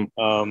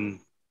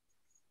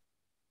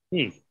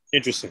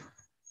 Interesting.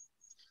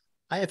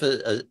 I have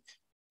a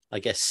I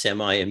guess,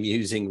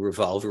 semi-amusing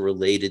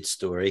Revolver-related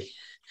story.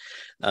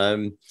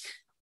 On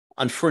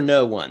For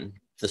No One,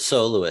 the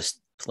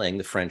soloist playing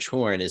the French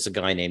horn is a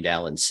guy named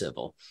Allan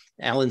Civil.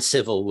 Allan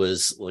Civil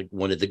was like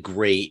one of the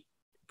great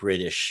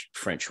British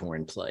French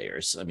horn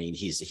players. I mean,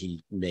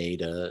 he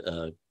made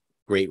a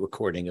great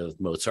recording of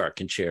Mozart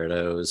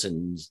concertos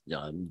and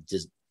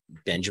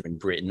Benjamin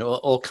Britten,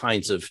 all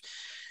kinds of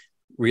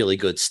really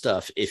good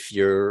stuff. If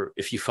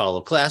you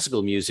follow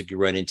classical music, you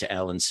run into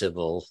Allan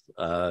Civil,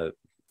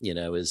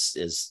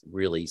 is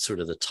really sort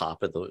of the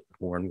top of the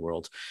horn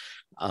world.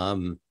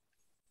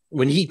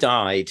 When he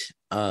died,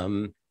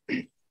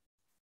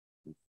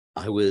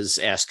 I was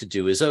asked to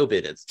do his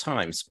obit at the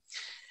Times.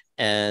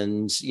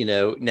 And,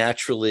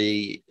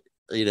 naturally,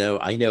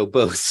 I know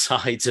both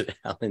sides of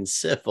Allan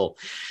Civil.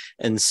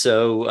 And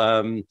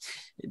so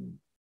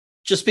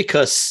just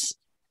because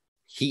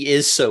he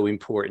is so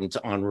important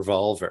on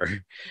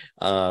Revolver,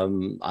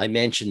 I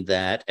mentioned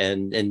that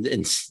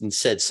and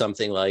said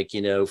something like,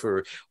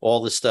 for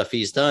all the stuff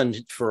he's done,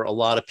 for a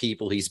lot of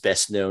people, he's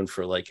best known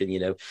for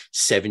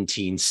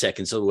 17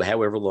 seconds, so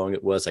however long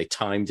it was. I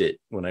timed it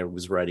when I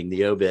was writing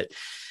the obit.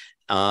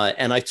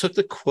 And I took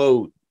the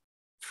quote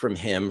from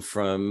him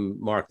from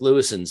Mark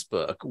Lewison's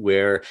book,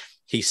 where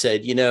he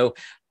said,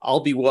 I'll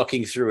be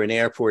walking through an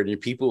airport and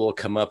people will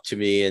come up to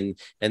me and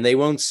they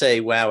won't say,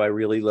 wow, I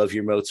really love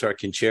your Mozart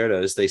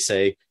concertos. They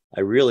say,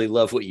 I really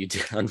love what you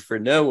did on For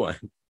No One.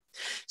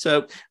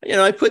 So,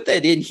 I put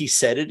that in. He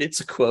said it. It's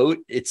a quote.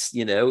 It's,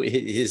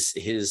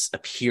 his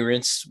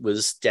appearance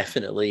was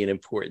definitely an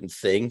important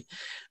thing,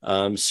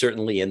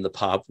 certainly in the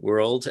pop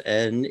world.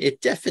 And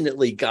it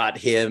definitely got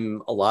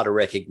him a lot of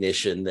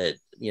recognition that,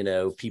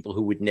 people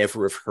who would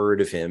never have heard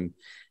of him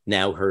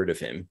now heard of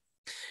him.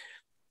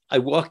 I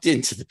walked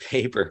into the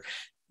paper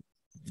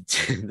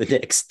the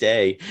next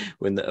day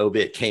when the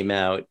obit came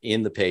out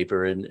in the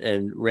paper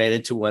and ran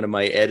into one of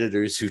my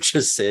editors who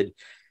just said,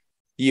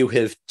 you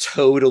have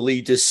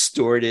totally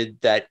distorted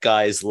that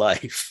guy's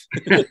life.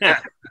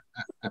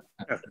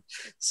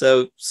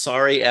 So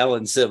sorry,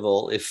 Allan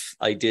Civil, if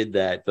I did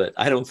that, but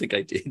I don't think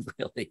I did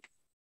really.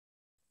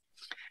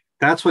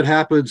 That's what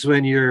happens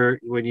when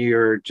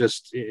you're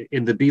just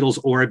in the Beatles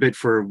orbit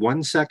for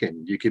 1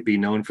 second. You could be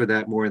known for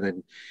that more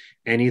than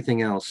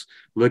anything else.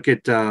 Look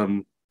at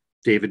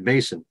David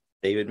Mason.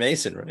 David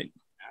Mason, right?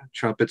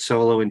 Trumpet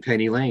solo in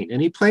Penny Lane.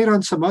 And he played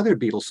on some other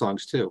Beatles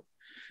songs too.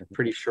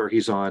 Pretty sure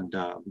he's on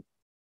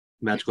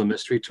Magical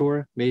Mystery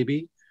Tour,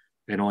 maybe.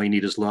 And All You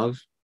Need Is Love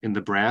in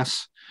the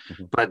brass.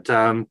 But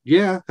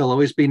he'll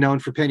always be known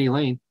for Penny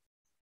Lane.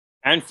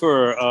 And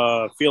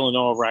for Feeling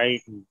All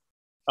Right.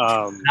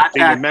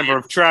 Being a member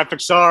of Traffic.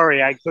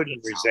 Sorry, I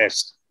couldn't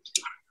resist.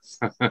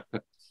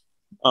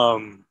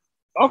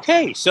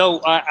 Okay,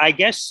 so I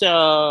guess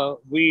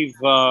we've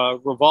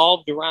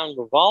revolved around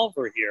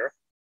Revolver here.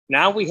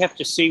 Now we have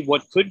to see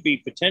what could be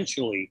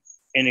potentially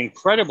an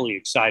incredibly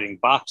exciting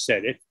box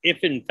set,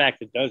 if in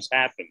fact it does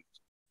happen.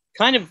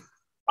 Kind of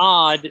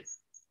odd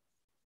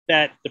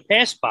that the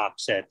past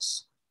box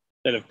sets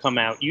that have come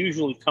out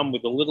usually come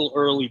with a little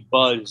early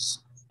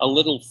buzz, a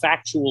little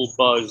factual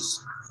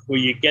buzz, where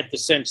you get the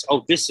sense,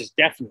 oh, this is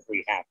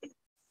definitely happening.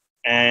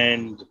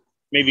 And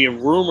maybe a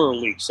rumor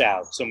leaks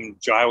out.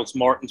 Giles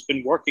Martin's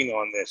been working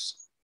on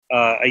this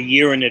a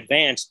year in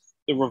advance.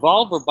 The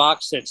Revolver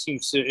box set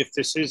seems to, if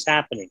this is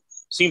happening,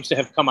 seems to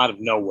have come out of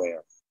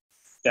nowhere.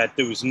 That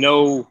there was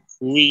no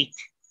leak,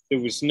 there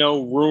was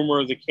no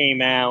rumor that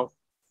came out.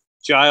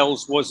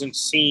 Giles wasn't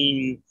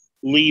seen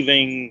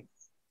leaving,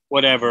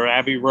 whatever,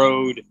 Abbey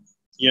Road,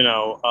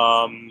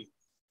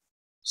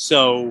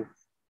 So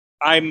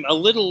I'm a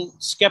little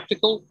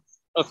skeptical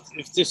of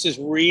if this is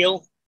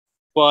real,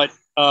 but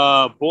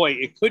boy,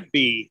 it could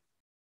be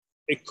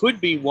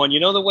one.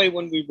 The way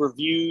when we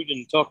reviewed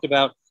and talked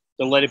about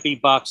the Let It Be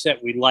box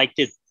set, we liked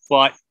it,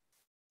 but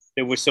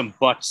there were some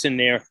buts in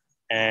there.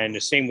 And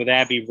the same with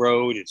Abbey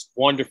Road. It's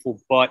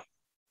wonderful, but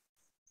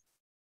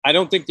I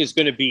don't think there's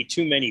going to be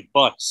too many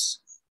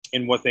buts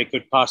in what they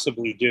could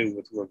possibly do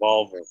with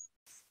Revolver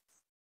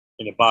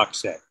in a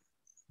box set.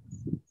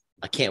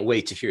 I can't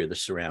wait to hear the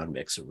surround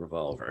mix of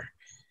Revolver.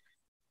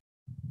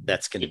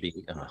 That's going to be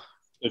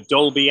the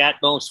Dolby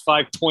Atmos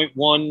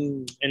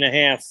 5.1 and a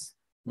half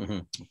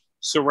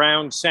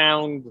surround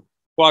sound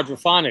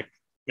quadraphonic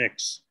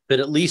mix. But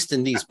at least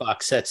in these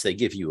box sets, they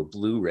give you a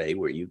Blu-ray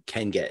where you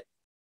can get,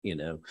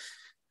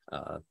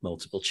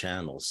 multiple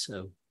channels.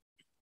 So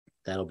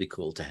that'll be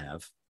cool to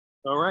have.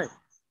 All right.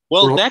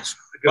 Well, that's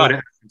go to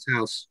Allan's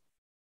house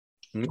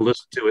to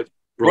listen to it.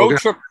 Road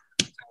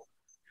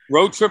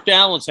trip to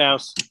Allan's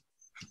house.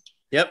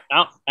 Yep.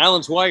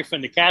 Allan's wife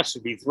and the cats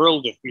would be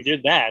thrilled if we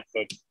did that,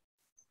 but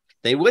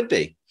they would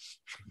be.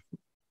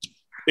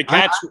 The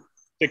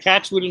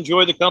cats would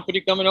enjoy the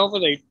company coming over.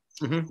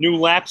 New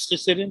laps to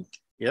sit in.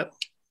 Yep.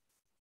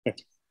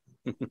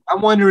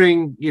 I'm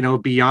wondering,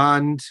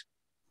 beyond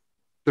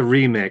the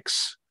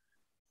remix,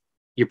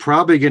 you're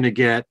probably going to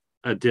get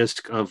a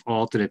disc of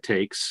alternate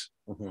takes.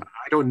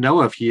 I don't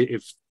know if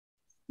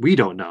we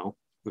don't know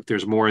if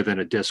there's more than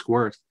a disc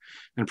worth,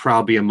 and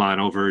probably a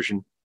mono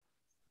version,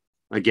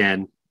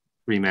 again,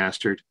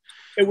 remastered.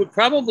 It would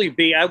probably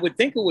be, I would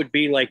think it would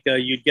be like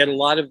you'd get a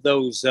lot of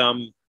those,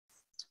 the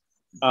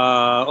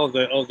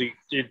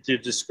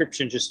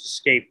description just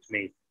escaped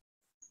me.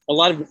 A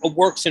lot of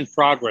works in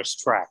progress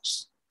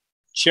tracks,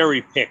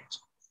 cherry picked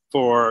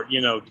for,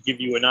 to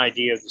give you an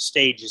idea of the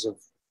stages of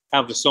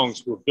how the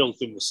songs were built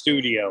in the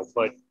studio.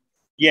 But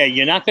yeah,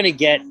 you're not going to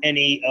get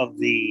any of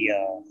the,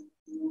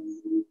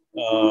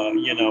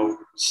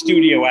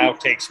 studio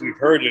outtakes. We've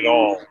heard it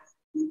all,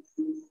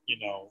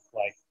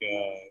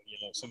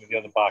 some of the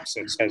other box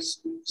sets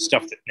has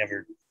stuff that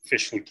never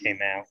officially came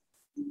out,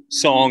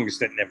 songs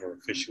that never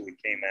officially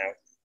came out.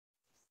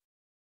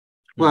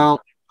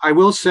 Well, I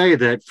will say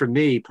that for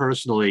me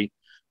personally,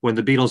 when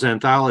the Beatles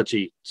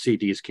anthology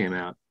CDs came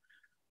out,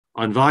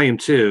 on volume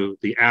 2,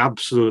 the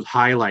absolute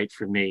highlight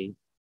for me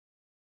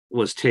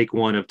was take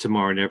 1 of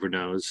Tomorrow Never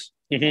Knows,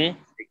 take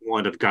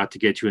 1 of Got to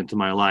Get You Into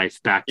My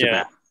Life, back to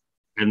back.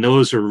 And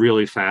those are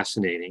really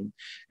fascinating.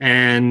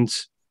 And,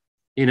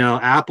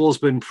 Apple's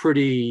been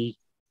pretty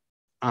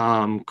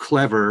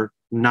clever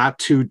not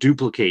to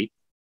duplicate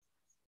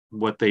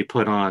what they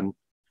put on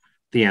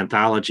the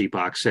anthology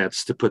box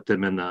sets to put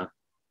them in the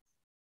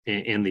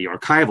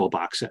archival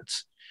box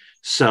sets.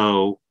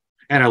 So,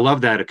 and I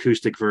love that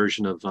acoustic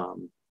version of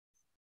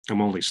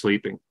I'm Only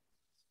Sleeping.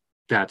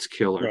 That's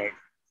killer.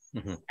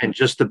 Right. And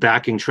just the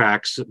backing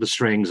tracks, the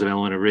strings of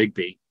Eleanor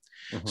Rigby.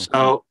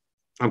 So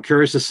I'm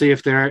curious to see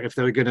if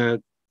they're gonna,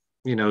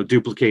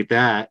 duplicate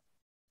that.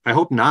 I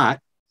hope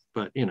not,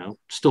 but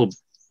still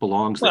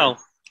belongs there. Well,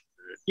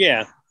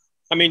 yeah.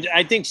 I mean,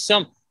 I think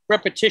some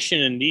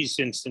repetition in these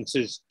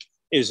instances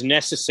is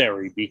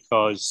necessary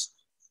because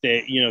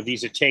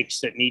these are takes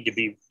that need to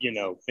be,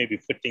 maybe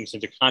put things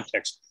into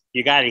context.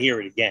 You got to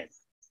hear it again,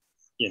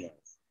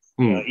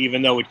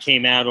 even though it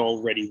came out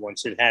already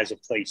once, it has a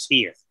place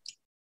here.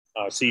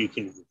 So you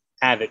can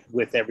have it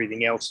with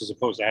everything else as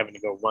opposed to having to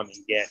go run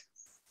and get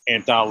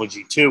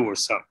Anthology 2 or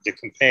something to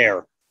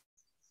compare.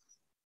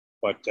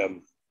 But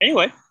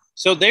anyway,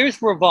 so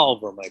there's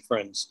Revolver, my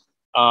friends,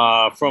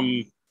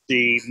 from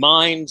the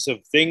minds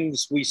of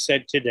things we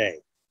said today.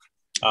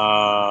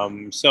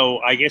 So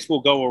I guess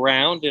we'll go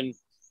around and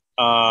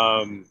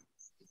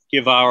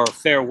give our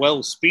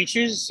farewell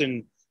speeches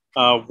and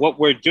what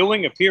we're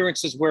doing,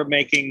 appearances we're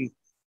making,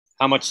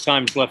 how much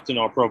time's left in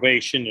our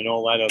probation and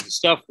all that other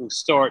stuff. We'll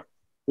start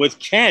with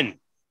Ken.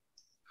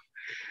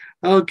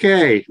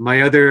 Okay,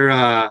 my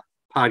other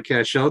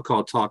podcast show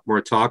called Talk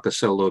More Talk, a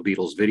solo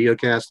Beatles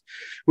videocast.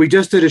 We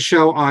just did a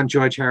show on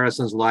George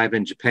Harrison's Live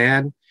in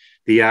Japan,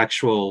 the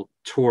actual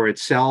tour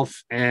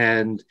itself,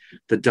 and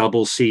the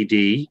double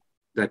CD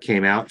that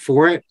came out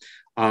for it.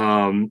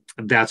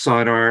 That's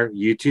on our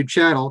YouTube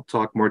channel,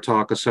 Talk More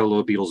Talk, a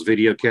solo Beatles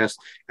videocast,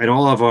 and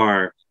all of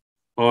our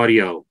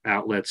audio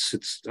outlets.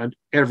 It's on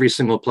every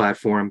single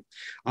platform.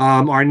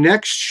 Our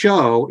next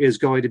show is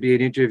going to be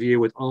an interview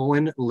with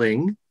Owen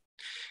Ling.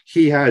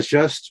 He has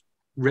just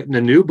written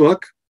a new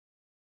book.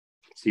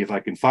 Let's see if I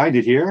can find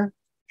it here.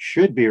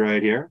 Should be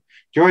right here.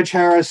 George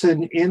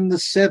Harrison in the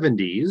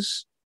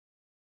 70s.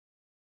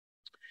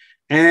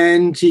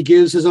 And he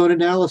gives his own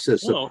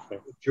analysis of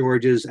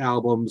George's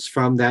albums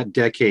from that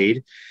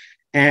decade.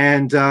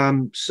 And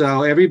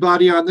so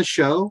everybody on the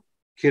show,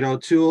 Kid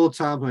O'Toole,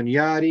 Tom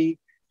Hunyadi,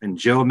 and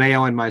Joe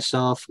Mayo and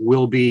myself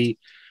will be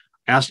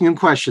asking him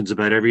questions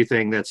about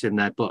everything that's in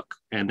that book.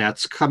 And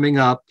that's coming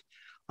up.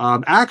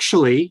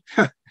 Actually,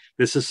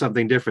 this is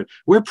something different.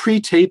 We're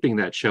pre-taping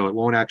that show. It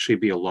won't actually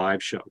be a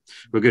live show.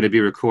 We're going to be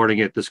recording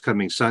it this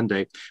coming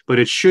Sunday, but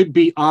it should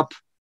be up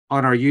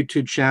on our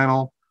YouTube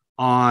channel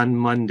on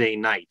Monday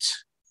night.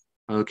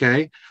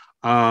 Okay.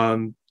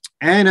 And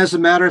as a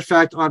matter of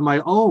fact, on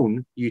my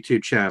own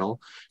YouTube channel,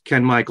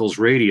 Ken Michaels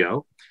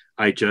Radio,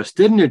 I just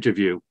did an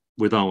interview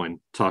with Owen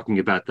talking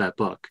about that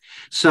book.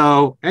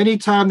 So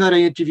anytime that I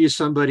interview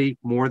somebody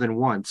more than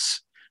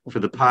once for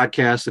the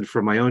podcast and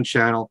for my own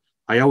channel,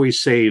 I always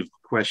save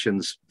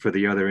questions for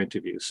the other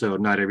interviews. So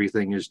not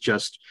everything is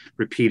just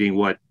repeating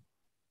what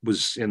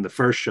was in the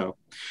first show.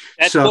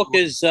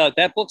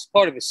 That book's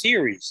part of a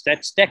series.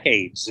 That's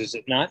decades, is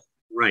it not?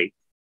 Right.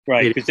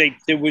 Right. Because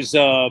there was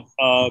a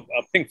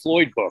Pink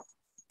Floyd book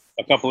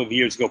a couple of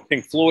years ago,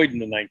 Pink Floyd in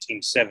the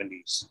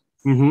 1970s.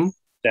 Mm-hmm.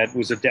 That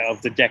was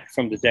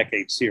from the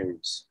Decade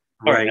series.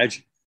 All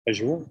right, as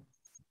you were.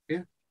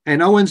 Yeah.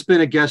 And Owen's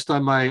been a guest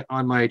on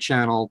my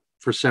channel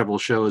for several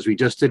shows. We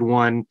just did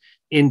one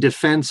in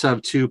defense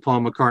of 2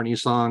 Paul McCartney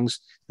songs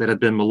that have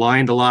been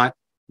maligned a lot,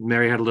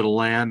 Mary Had a Little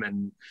Lamb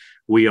and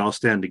We All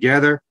Stand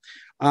Together.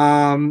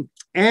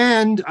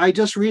 And I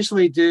just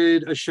recently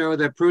did a show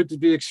that proved to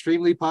be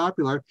extremely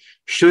popular,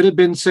 Should Have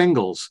Been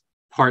Singles,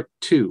 Part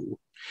 2.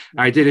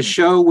 I did a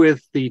show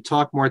with the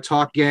Talk More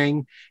Talk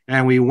gang,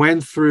 and we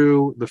went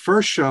through, the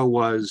first show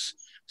was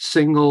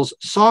singles,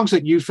 songs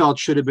that you felt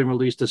should have been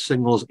released as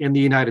singles in the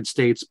United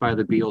States by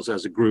the Beatles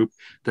as a group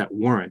that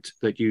weren't,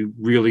 that you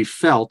really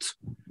felt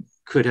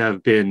could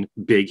have been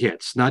big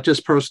hits, not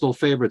just personal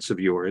favorites of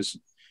yours.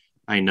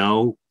 I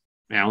know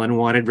Allan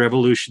wanted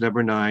Revolution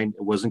 #9.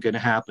 It wasn't going to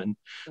happen,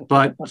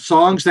 but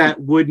songs that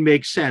would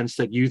make sense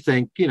that you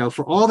think, you know,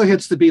 for all the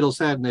hits the Beatles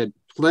had, and they had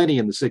plenty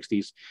in the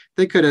 60s,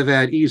 they could have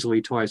had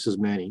easily twice as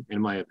many,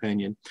 in my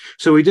opinion.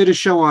 So we did a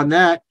show on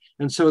that.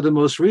 And so the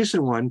most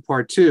recent one,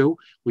 part 2,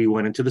 we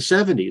went into the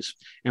 70s,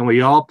 and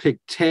we all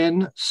picked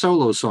 10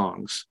 solo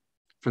songs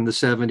from the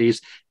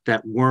 70s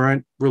that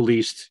weren't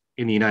released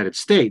in the United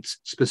States,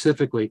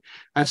 specifically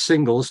as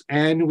singles.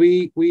 And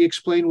we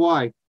explained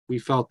why we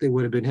felt they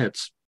would have been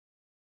hits.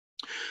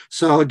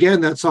 So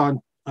again, that's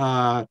on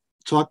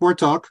Talk More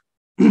Talk.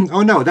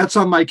 Oh no, that's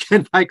on my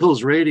Ken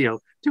Michaels Radio.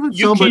 Doing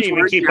you so can't much even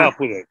work keep here. up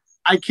with it.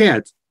 I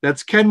can't.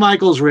 That's Ken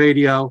Michaels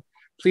Radio.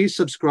 Please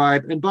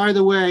subscribe. And by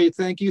the way,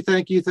 thank you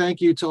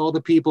to all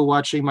the people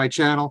watching my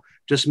channel.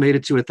 Just made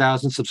it to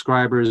 1,000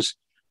 subscribers.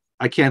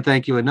 I can't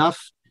thank you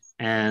enough.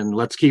 And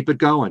let's keep it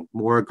going.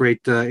 More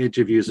great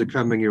interviews are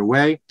coming your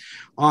way.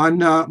 On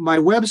my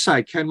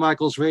website,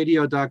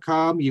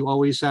 kenmichaelsradio.com, you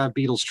always have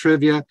Beatles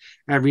trivia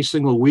every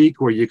single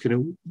week where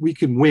we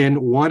can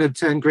win 1 of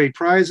 10 great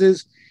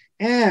prizes.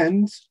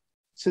 And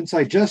since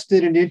I just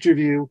did an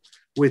interview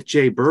with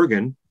Jay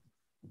Bergen,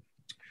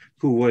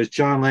 who was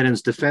John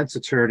Lennon's defense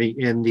attorney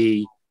in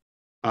the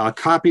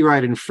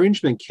copyright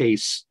infringement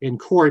case in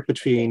court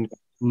between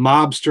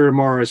mobster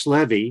Morris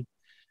Levy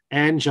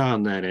and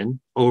John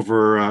Lennon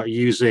over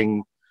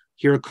using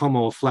Here Come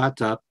a Flat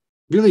Top.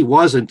 Really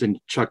wasn't in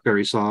Chuck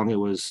Berry's song. It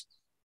was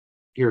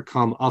Here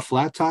Come a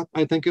Flat Top,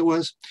 I think it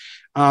was.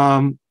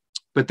 But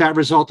that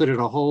resulted in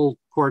a whole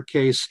court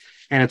case,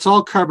 and it's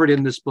all covered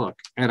in this book.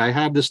 And I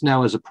have this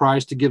now as a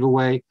prize to give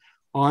away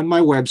on my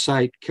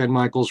website,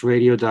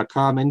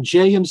 kenmichaelsradio.com. And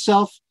Jay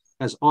himself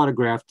has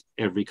autographed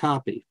every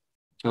copy.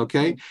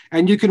 Okay.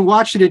 And you can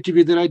watch an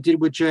interview that I did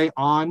with Jay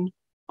on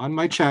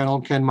my channel,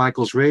 Ken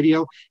Michaels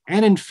Radio.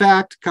 And in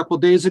fact, a couple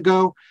of days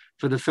ago,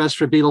 for the Fest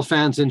for Beatle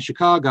fans in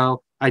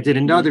Chicago, I did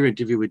another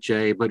interview with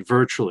Jay, but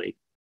virtually.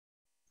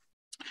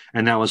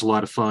 And that was a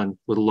lot of fun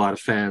with a lot of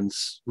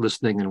fans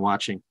listening and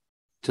watching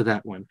to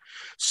that one.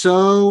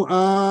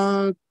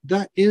 So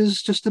that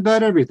is just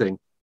about everything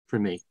for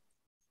me.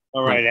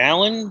 All right,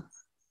 Allan,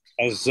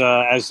 as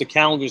the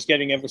calendar is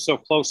getting ever so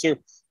closer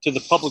to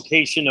the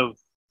publication of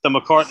the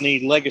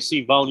McCartney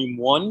Legacy Volume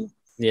 1.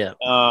 Yeah.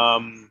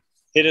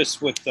 Hit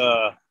us with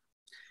I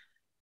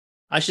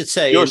should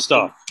say your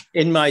stuff.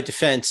 In my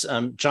defense,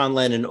 John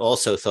Lennon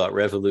also thought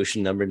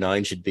Revolution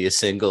 #9 should be a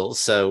single.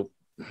 So,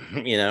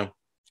 you know,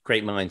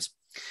 great minds.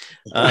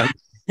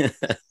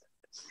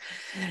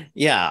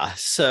 Yeah.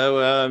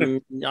 So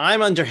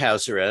I'm under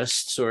house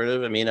arrest, sort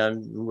of. I mean,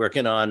 I'm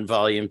working on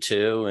Volume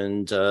 2,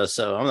 and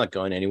so I'm not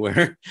going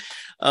anywhere.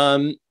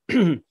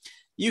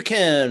 You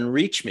can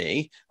reach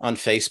me on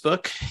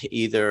Facebook,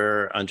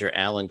 either under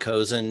Allan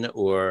Kozinn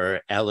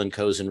or Allan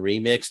Kozinn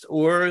Remixed,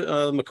 or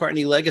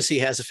McCartney Legacy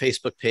has a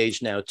Facebook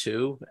page now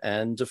too,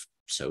 and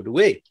so do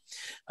we.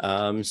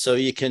 So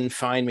you can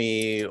find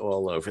me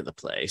all over the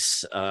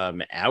place.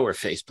 Our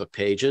Facebook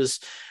pages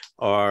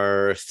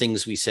are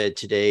Things We Said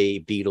Today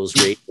Beatles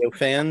Radio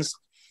fans.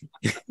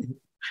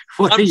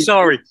 I'm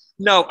sorry.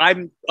 No,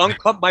 my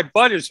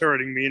butt is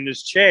hurting me in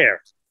this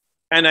chair.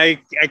 And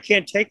I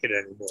can't take it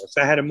anymore,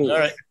 so I had to move. All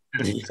right.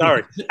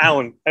 Sorry,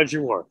 Allan, as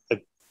you were.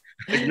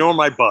 Ignore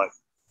my butt.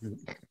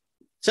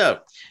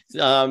 So,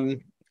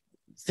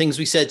 Things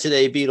We Said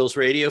Today, Beatles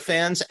radio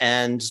fans,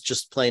 and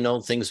just plain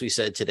old Things We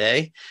Said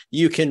Today.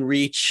 You can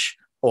reach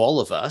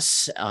all of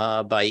us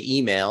by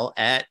email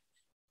at,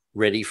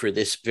 ready for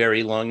this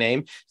very long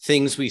name,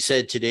 Things We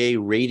Said Today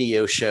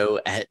radio show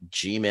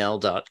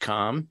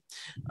 @gmail.com.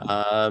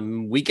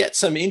 We get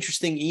some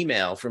interesting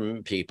email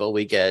from people.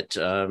 We get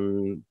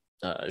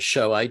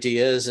show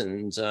ideas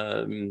and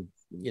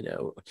you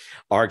know,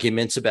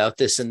 arguments about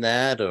this and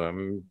that,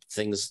 or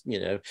things, you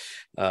know,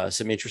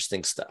 some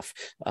interesting stuff.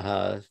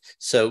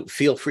 So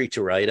feel free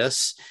to write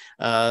us.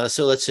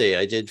 So let's see,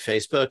 I did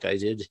Facebook.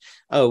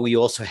 We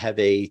also have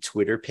a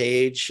Twitter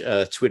page,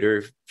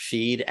 Twitter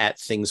feed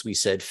 @Things We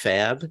Said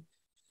Fab.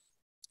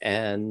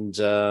 And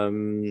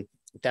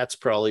that's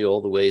probably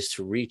all the ways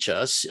to reach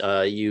us.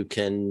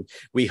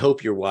 We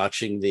hope you're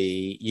watching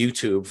the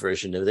YouTube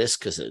version of this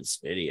because it's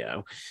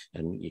video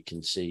and you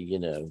can see, you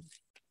know,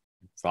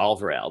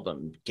 Revolver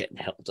album getting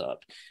held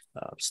up,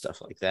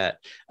 stuff like that.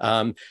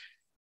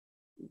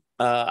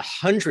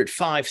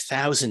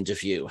 105,000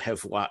 of you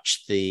have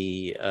watched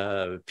the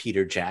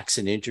Peter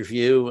Jackson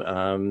interview.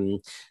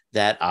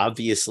 That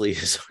obviously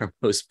is our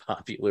most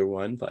popular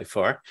one by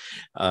far.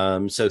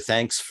 So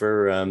thanks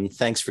for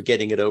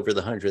getting it over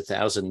the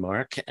 100,000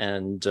 mark.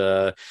 And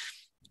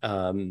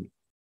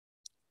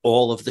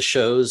all of the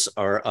shows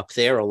are up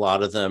there. A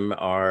lot of them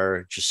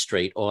are just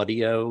straight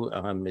audio.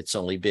 It's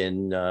only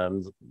been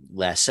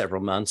last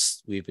several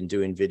months we've been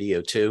doing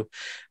video too,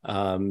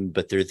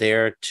 but they're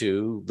there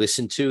to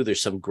listen to.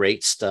 There's some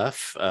great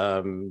stuff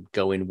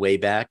going way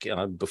back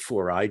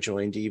before I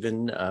joined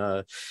even,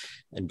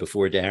 and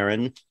before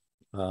Darren.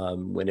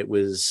 When it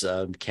was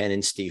Ken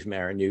and Steve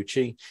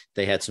Marinucci.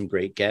 They had some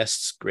great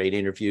guests, great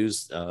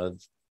interviews.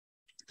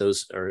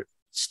 Those are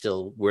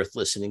still worth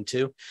listening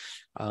to.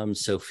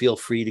 So feel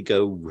free to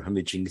go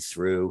rummaging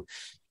through.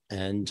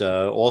 And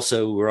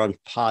also we're on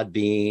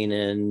Podbean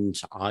and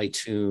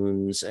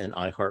iTunes and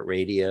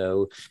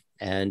iHeartRadio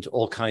and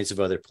all kinds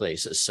of other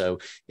places. So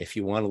if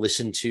you want to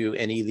listen to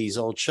any of these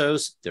old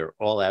shows, they're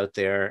all out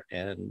there.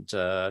 And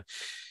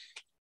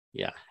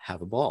yeah,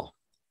 have a ball.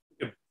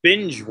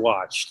 Binge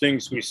watch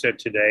things we said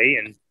today,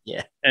 and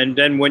yeah, and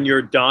then when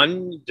you're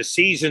done, the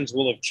seasons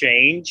will have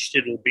changed.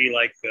 It'll be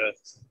like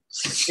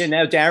yeah,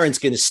 now Darren's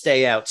going to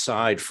stay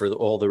outside for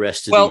all the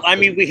rest of well, I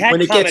mean, we had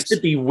when comments, it gets to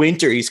be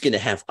winter, he's going to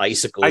have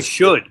icicles. I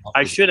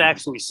should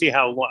actually see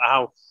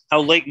how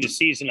late in the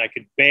season I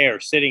could bear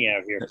sitting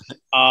out here.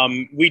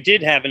 We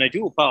did have, and I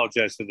do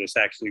apologize for this,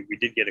 actually, we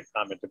did get a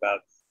comment about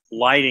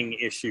lighting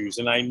issues,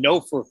 and I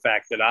know for a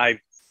fact that I've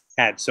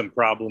had some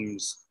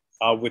problems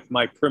with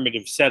my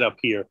primitive setup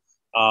here,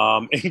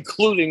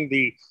 including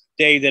the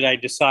day that I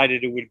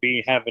decided it would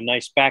have a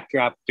nice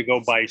backdrop to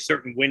go by a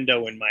certain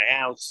window in my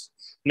house,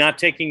 not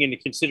taking into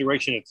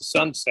consideration if the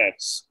sun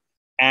sets.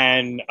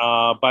 And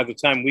by the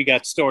time we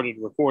got started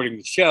recording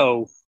the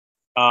show,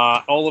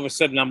 all of a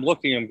sudden I'm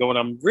going,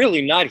 I'm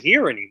really not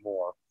here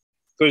anymore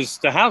because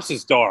the house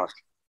is dark.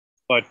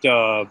 But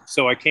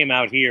so I came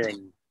out here,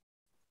 and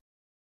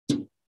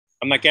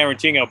I'm not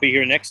guaranteeing I'll be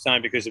here next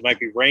time because it might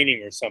be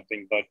raining or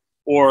something,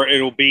 or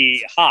it'll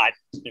be hot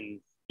and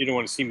you don't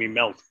want to see me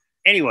melt.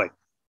 Anyway,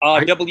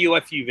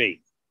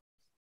 WFUV.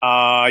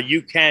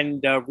 You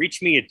can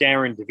reach me at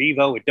Darren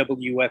DeVivo at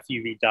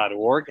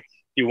WFUV.org if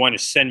you want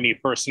to send me a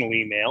personal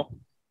email.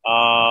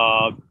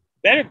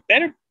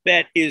 Better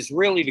bet is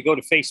really to go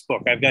to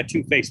Facebook. I've got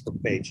 2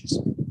 Facebook pages,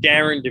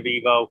 Darren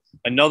DeVivo,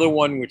 another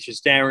one which is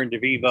Darren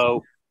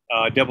DeVivo,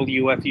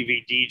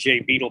 WFUV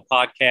DJ, Beatle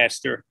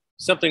podcaster,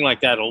 something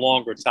like that, a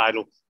longer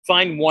title.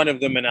 Find one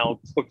of them and I'll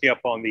hook you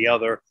up on the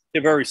other.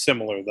 They're very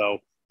similar, though.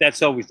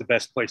 That's always the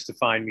best place to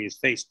find me is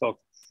Facebook.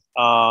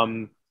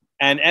 And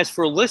as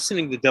for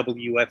listening to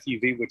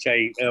WFUV, which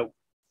I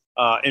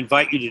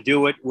invite you to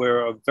do it,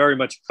 we're a very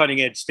much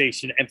cutting-edge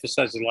station,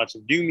 emphasizing lots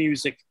of new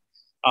music.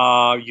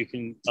 You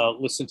can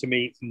listen to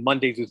me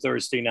Monday through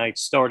Thursday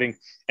nights, starting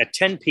at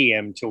 10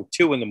 p.m. till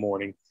 2 in the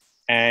morning,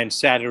 and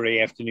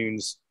Saturday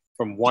afternoons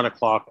from 1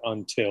 o'clock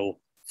until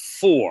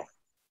 4.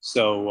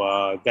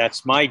 So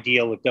that's my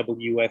deal at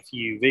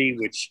WFUV,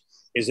 which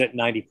is at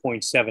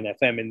 90.7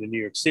 FM in the New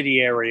York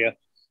City area.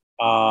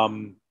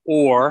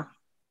 Or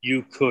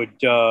you could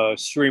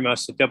stream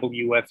us at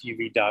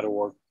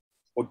WFUV.org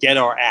or get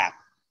our app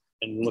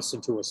and listen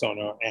to us on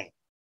our app.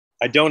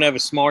 I don't have a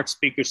smart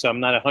speaker, so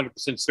I'm not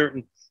 100%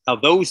 certain how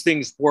those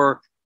things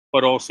work,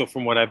 but also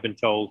from what I've been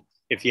told,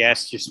 if you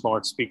asked your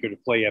smart speaker to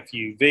play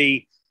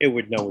FUV, it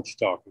would know what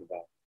you're talking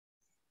about.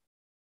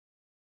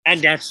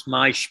 And that's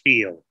my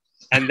spiel.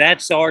 And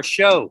that's our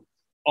show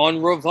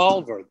on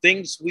Revolver,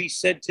 Things We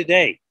Said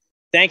Today.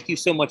 Thank you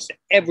so much to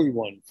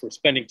everyone for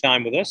spending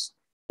time with us.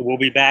 We'll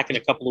be back in a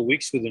couple of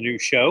weeks with a new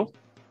show.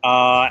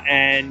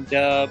 And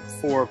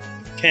for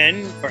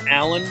Ken, for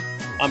Allan,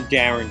 I'm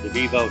Darren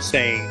DeVivo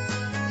saying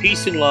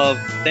peace and love.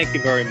 Thank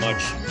you very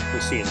much.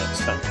 We'll see you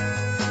next time.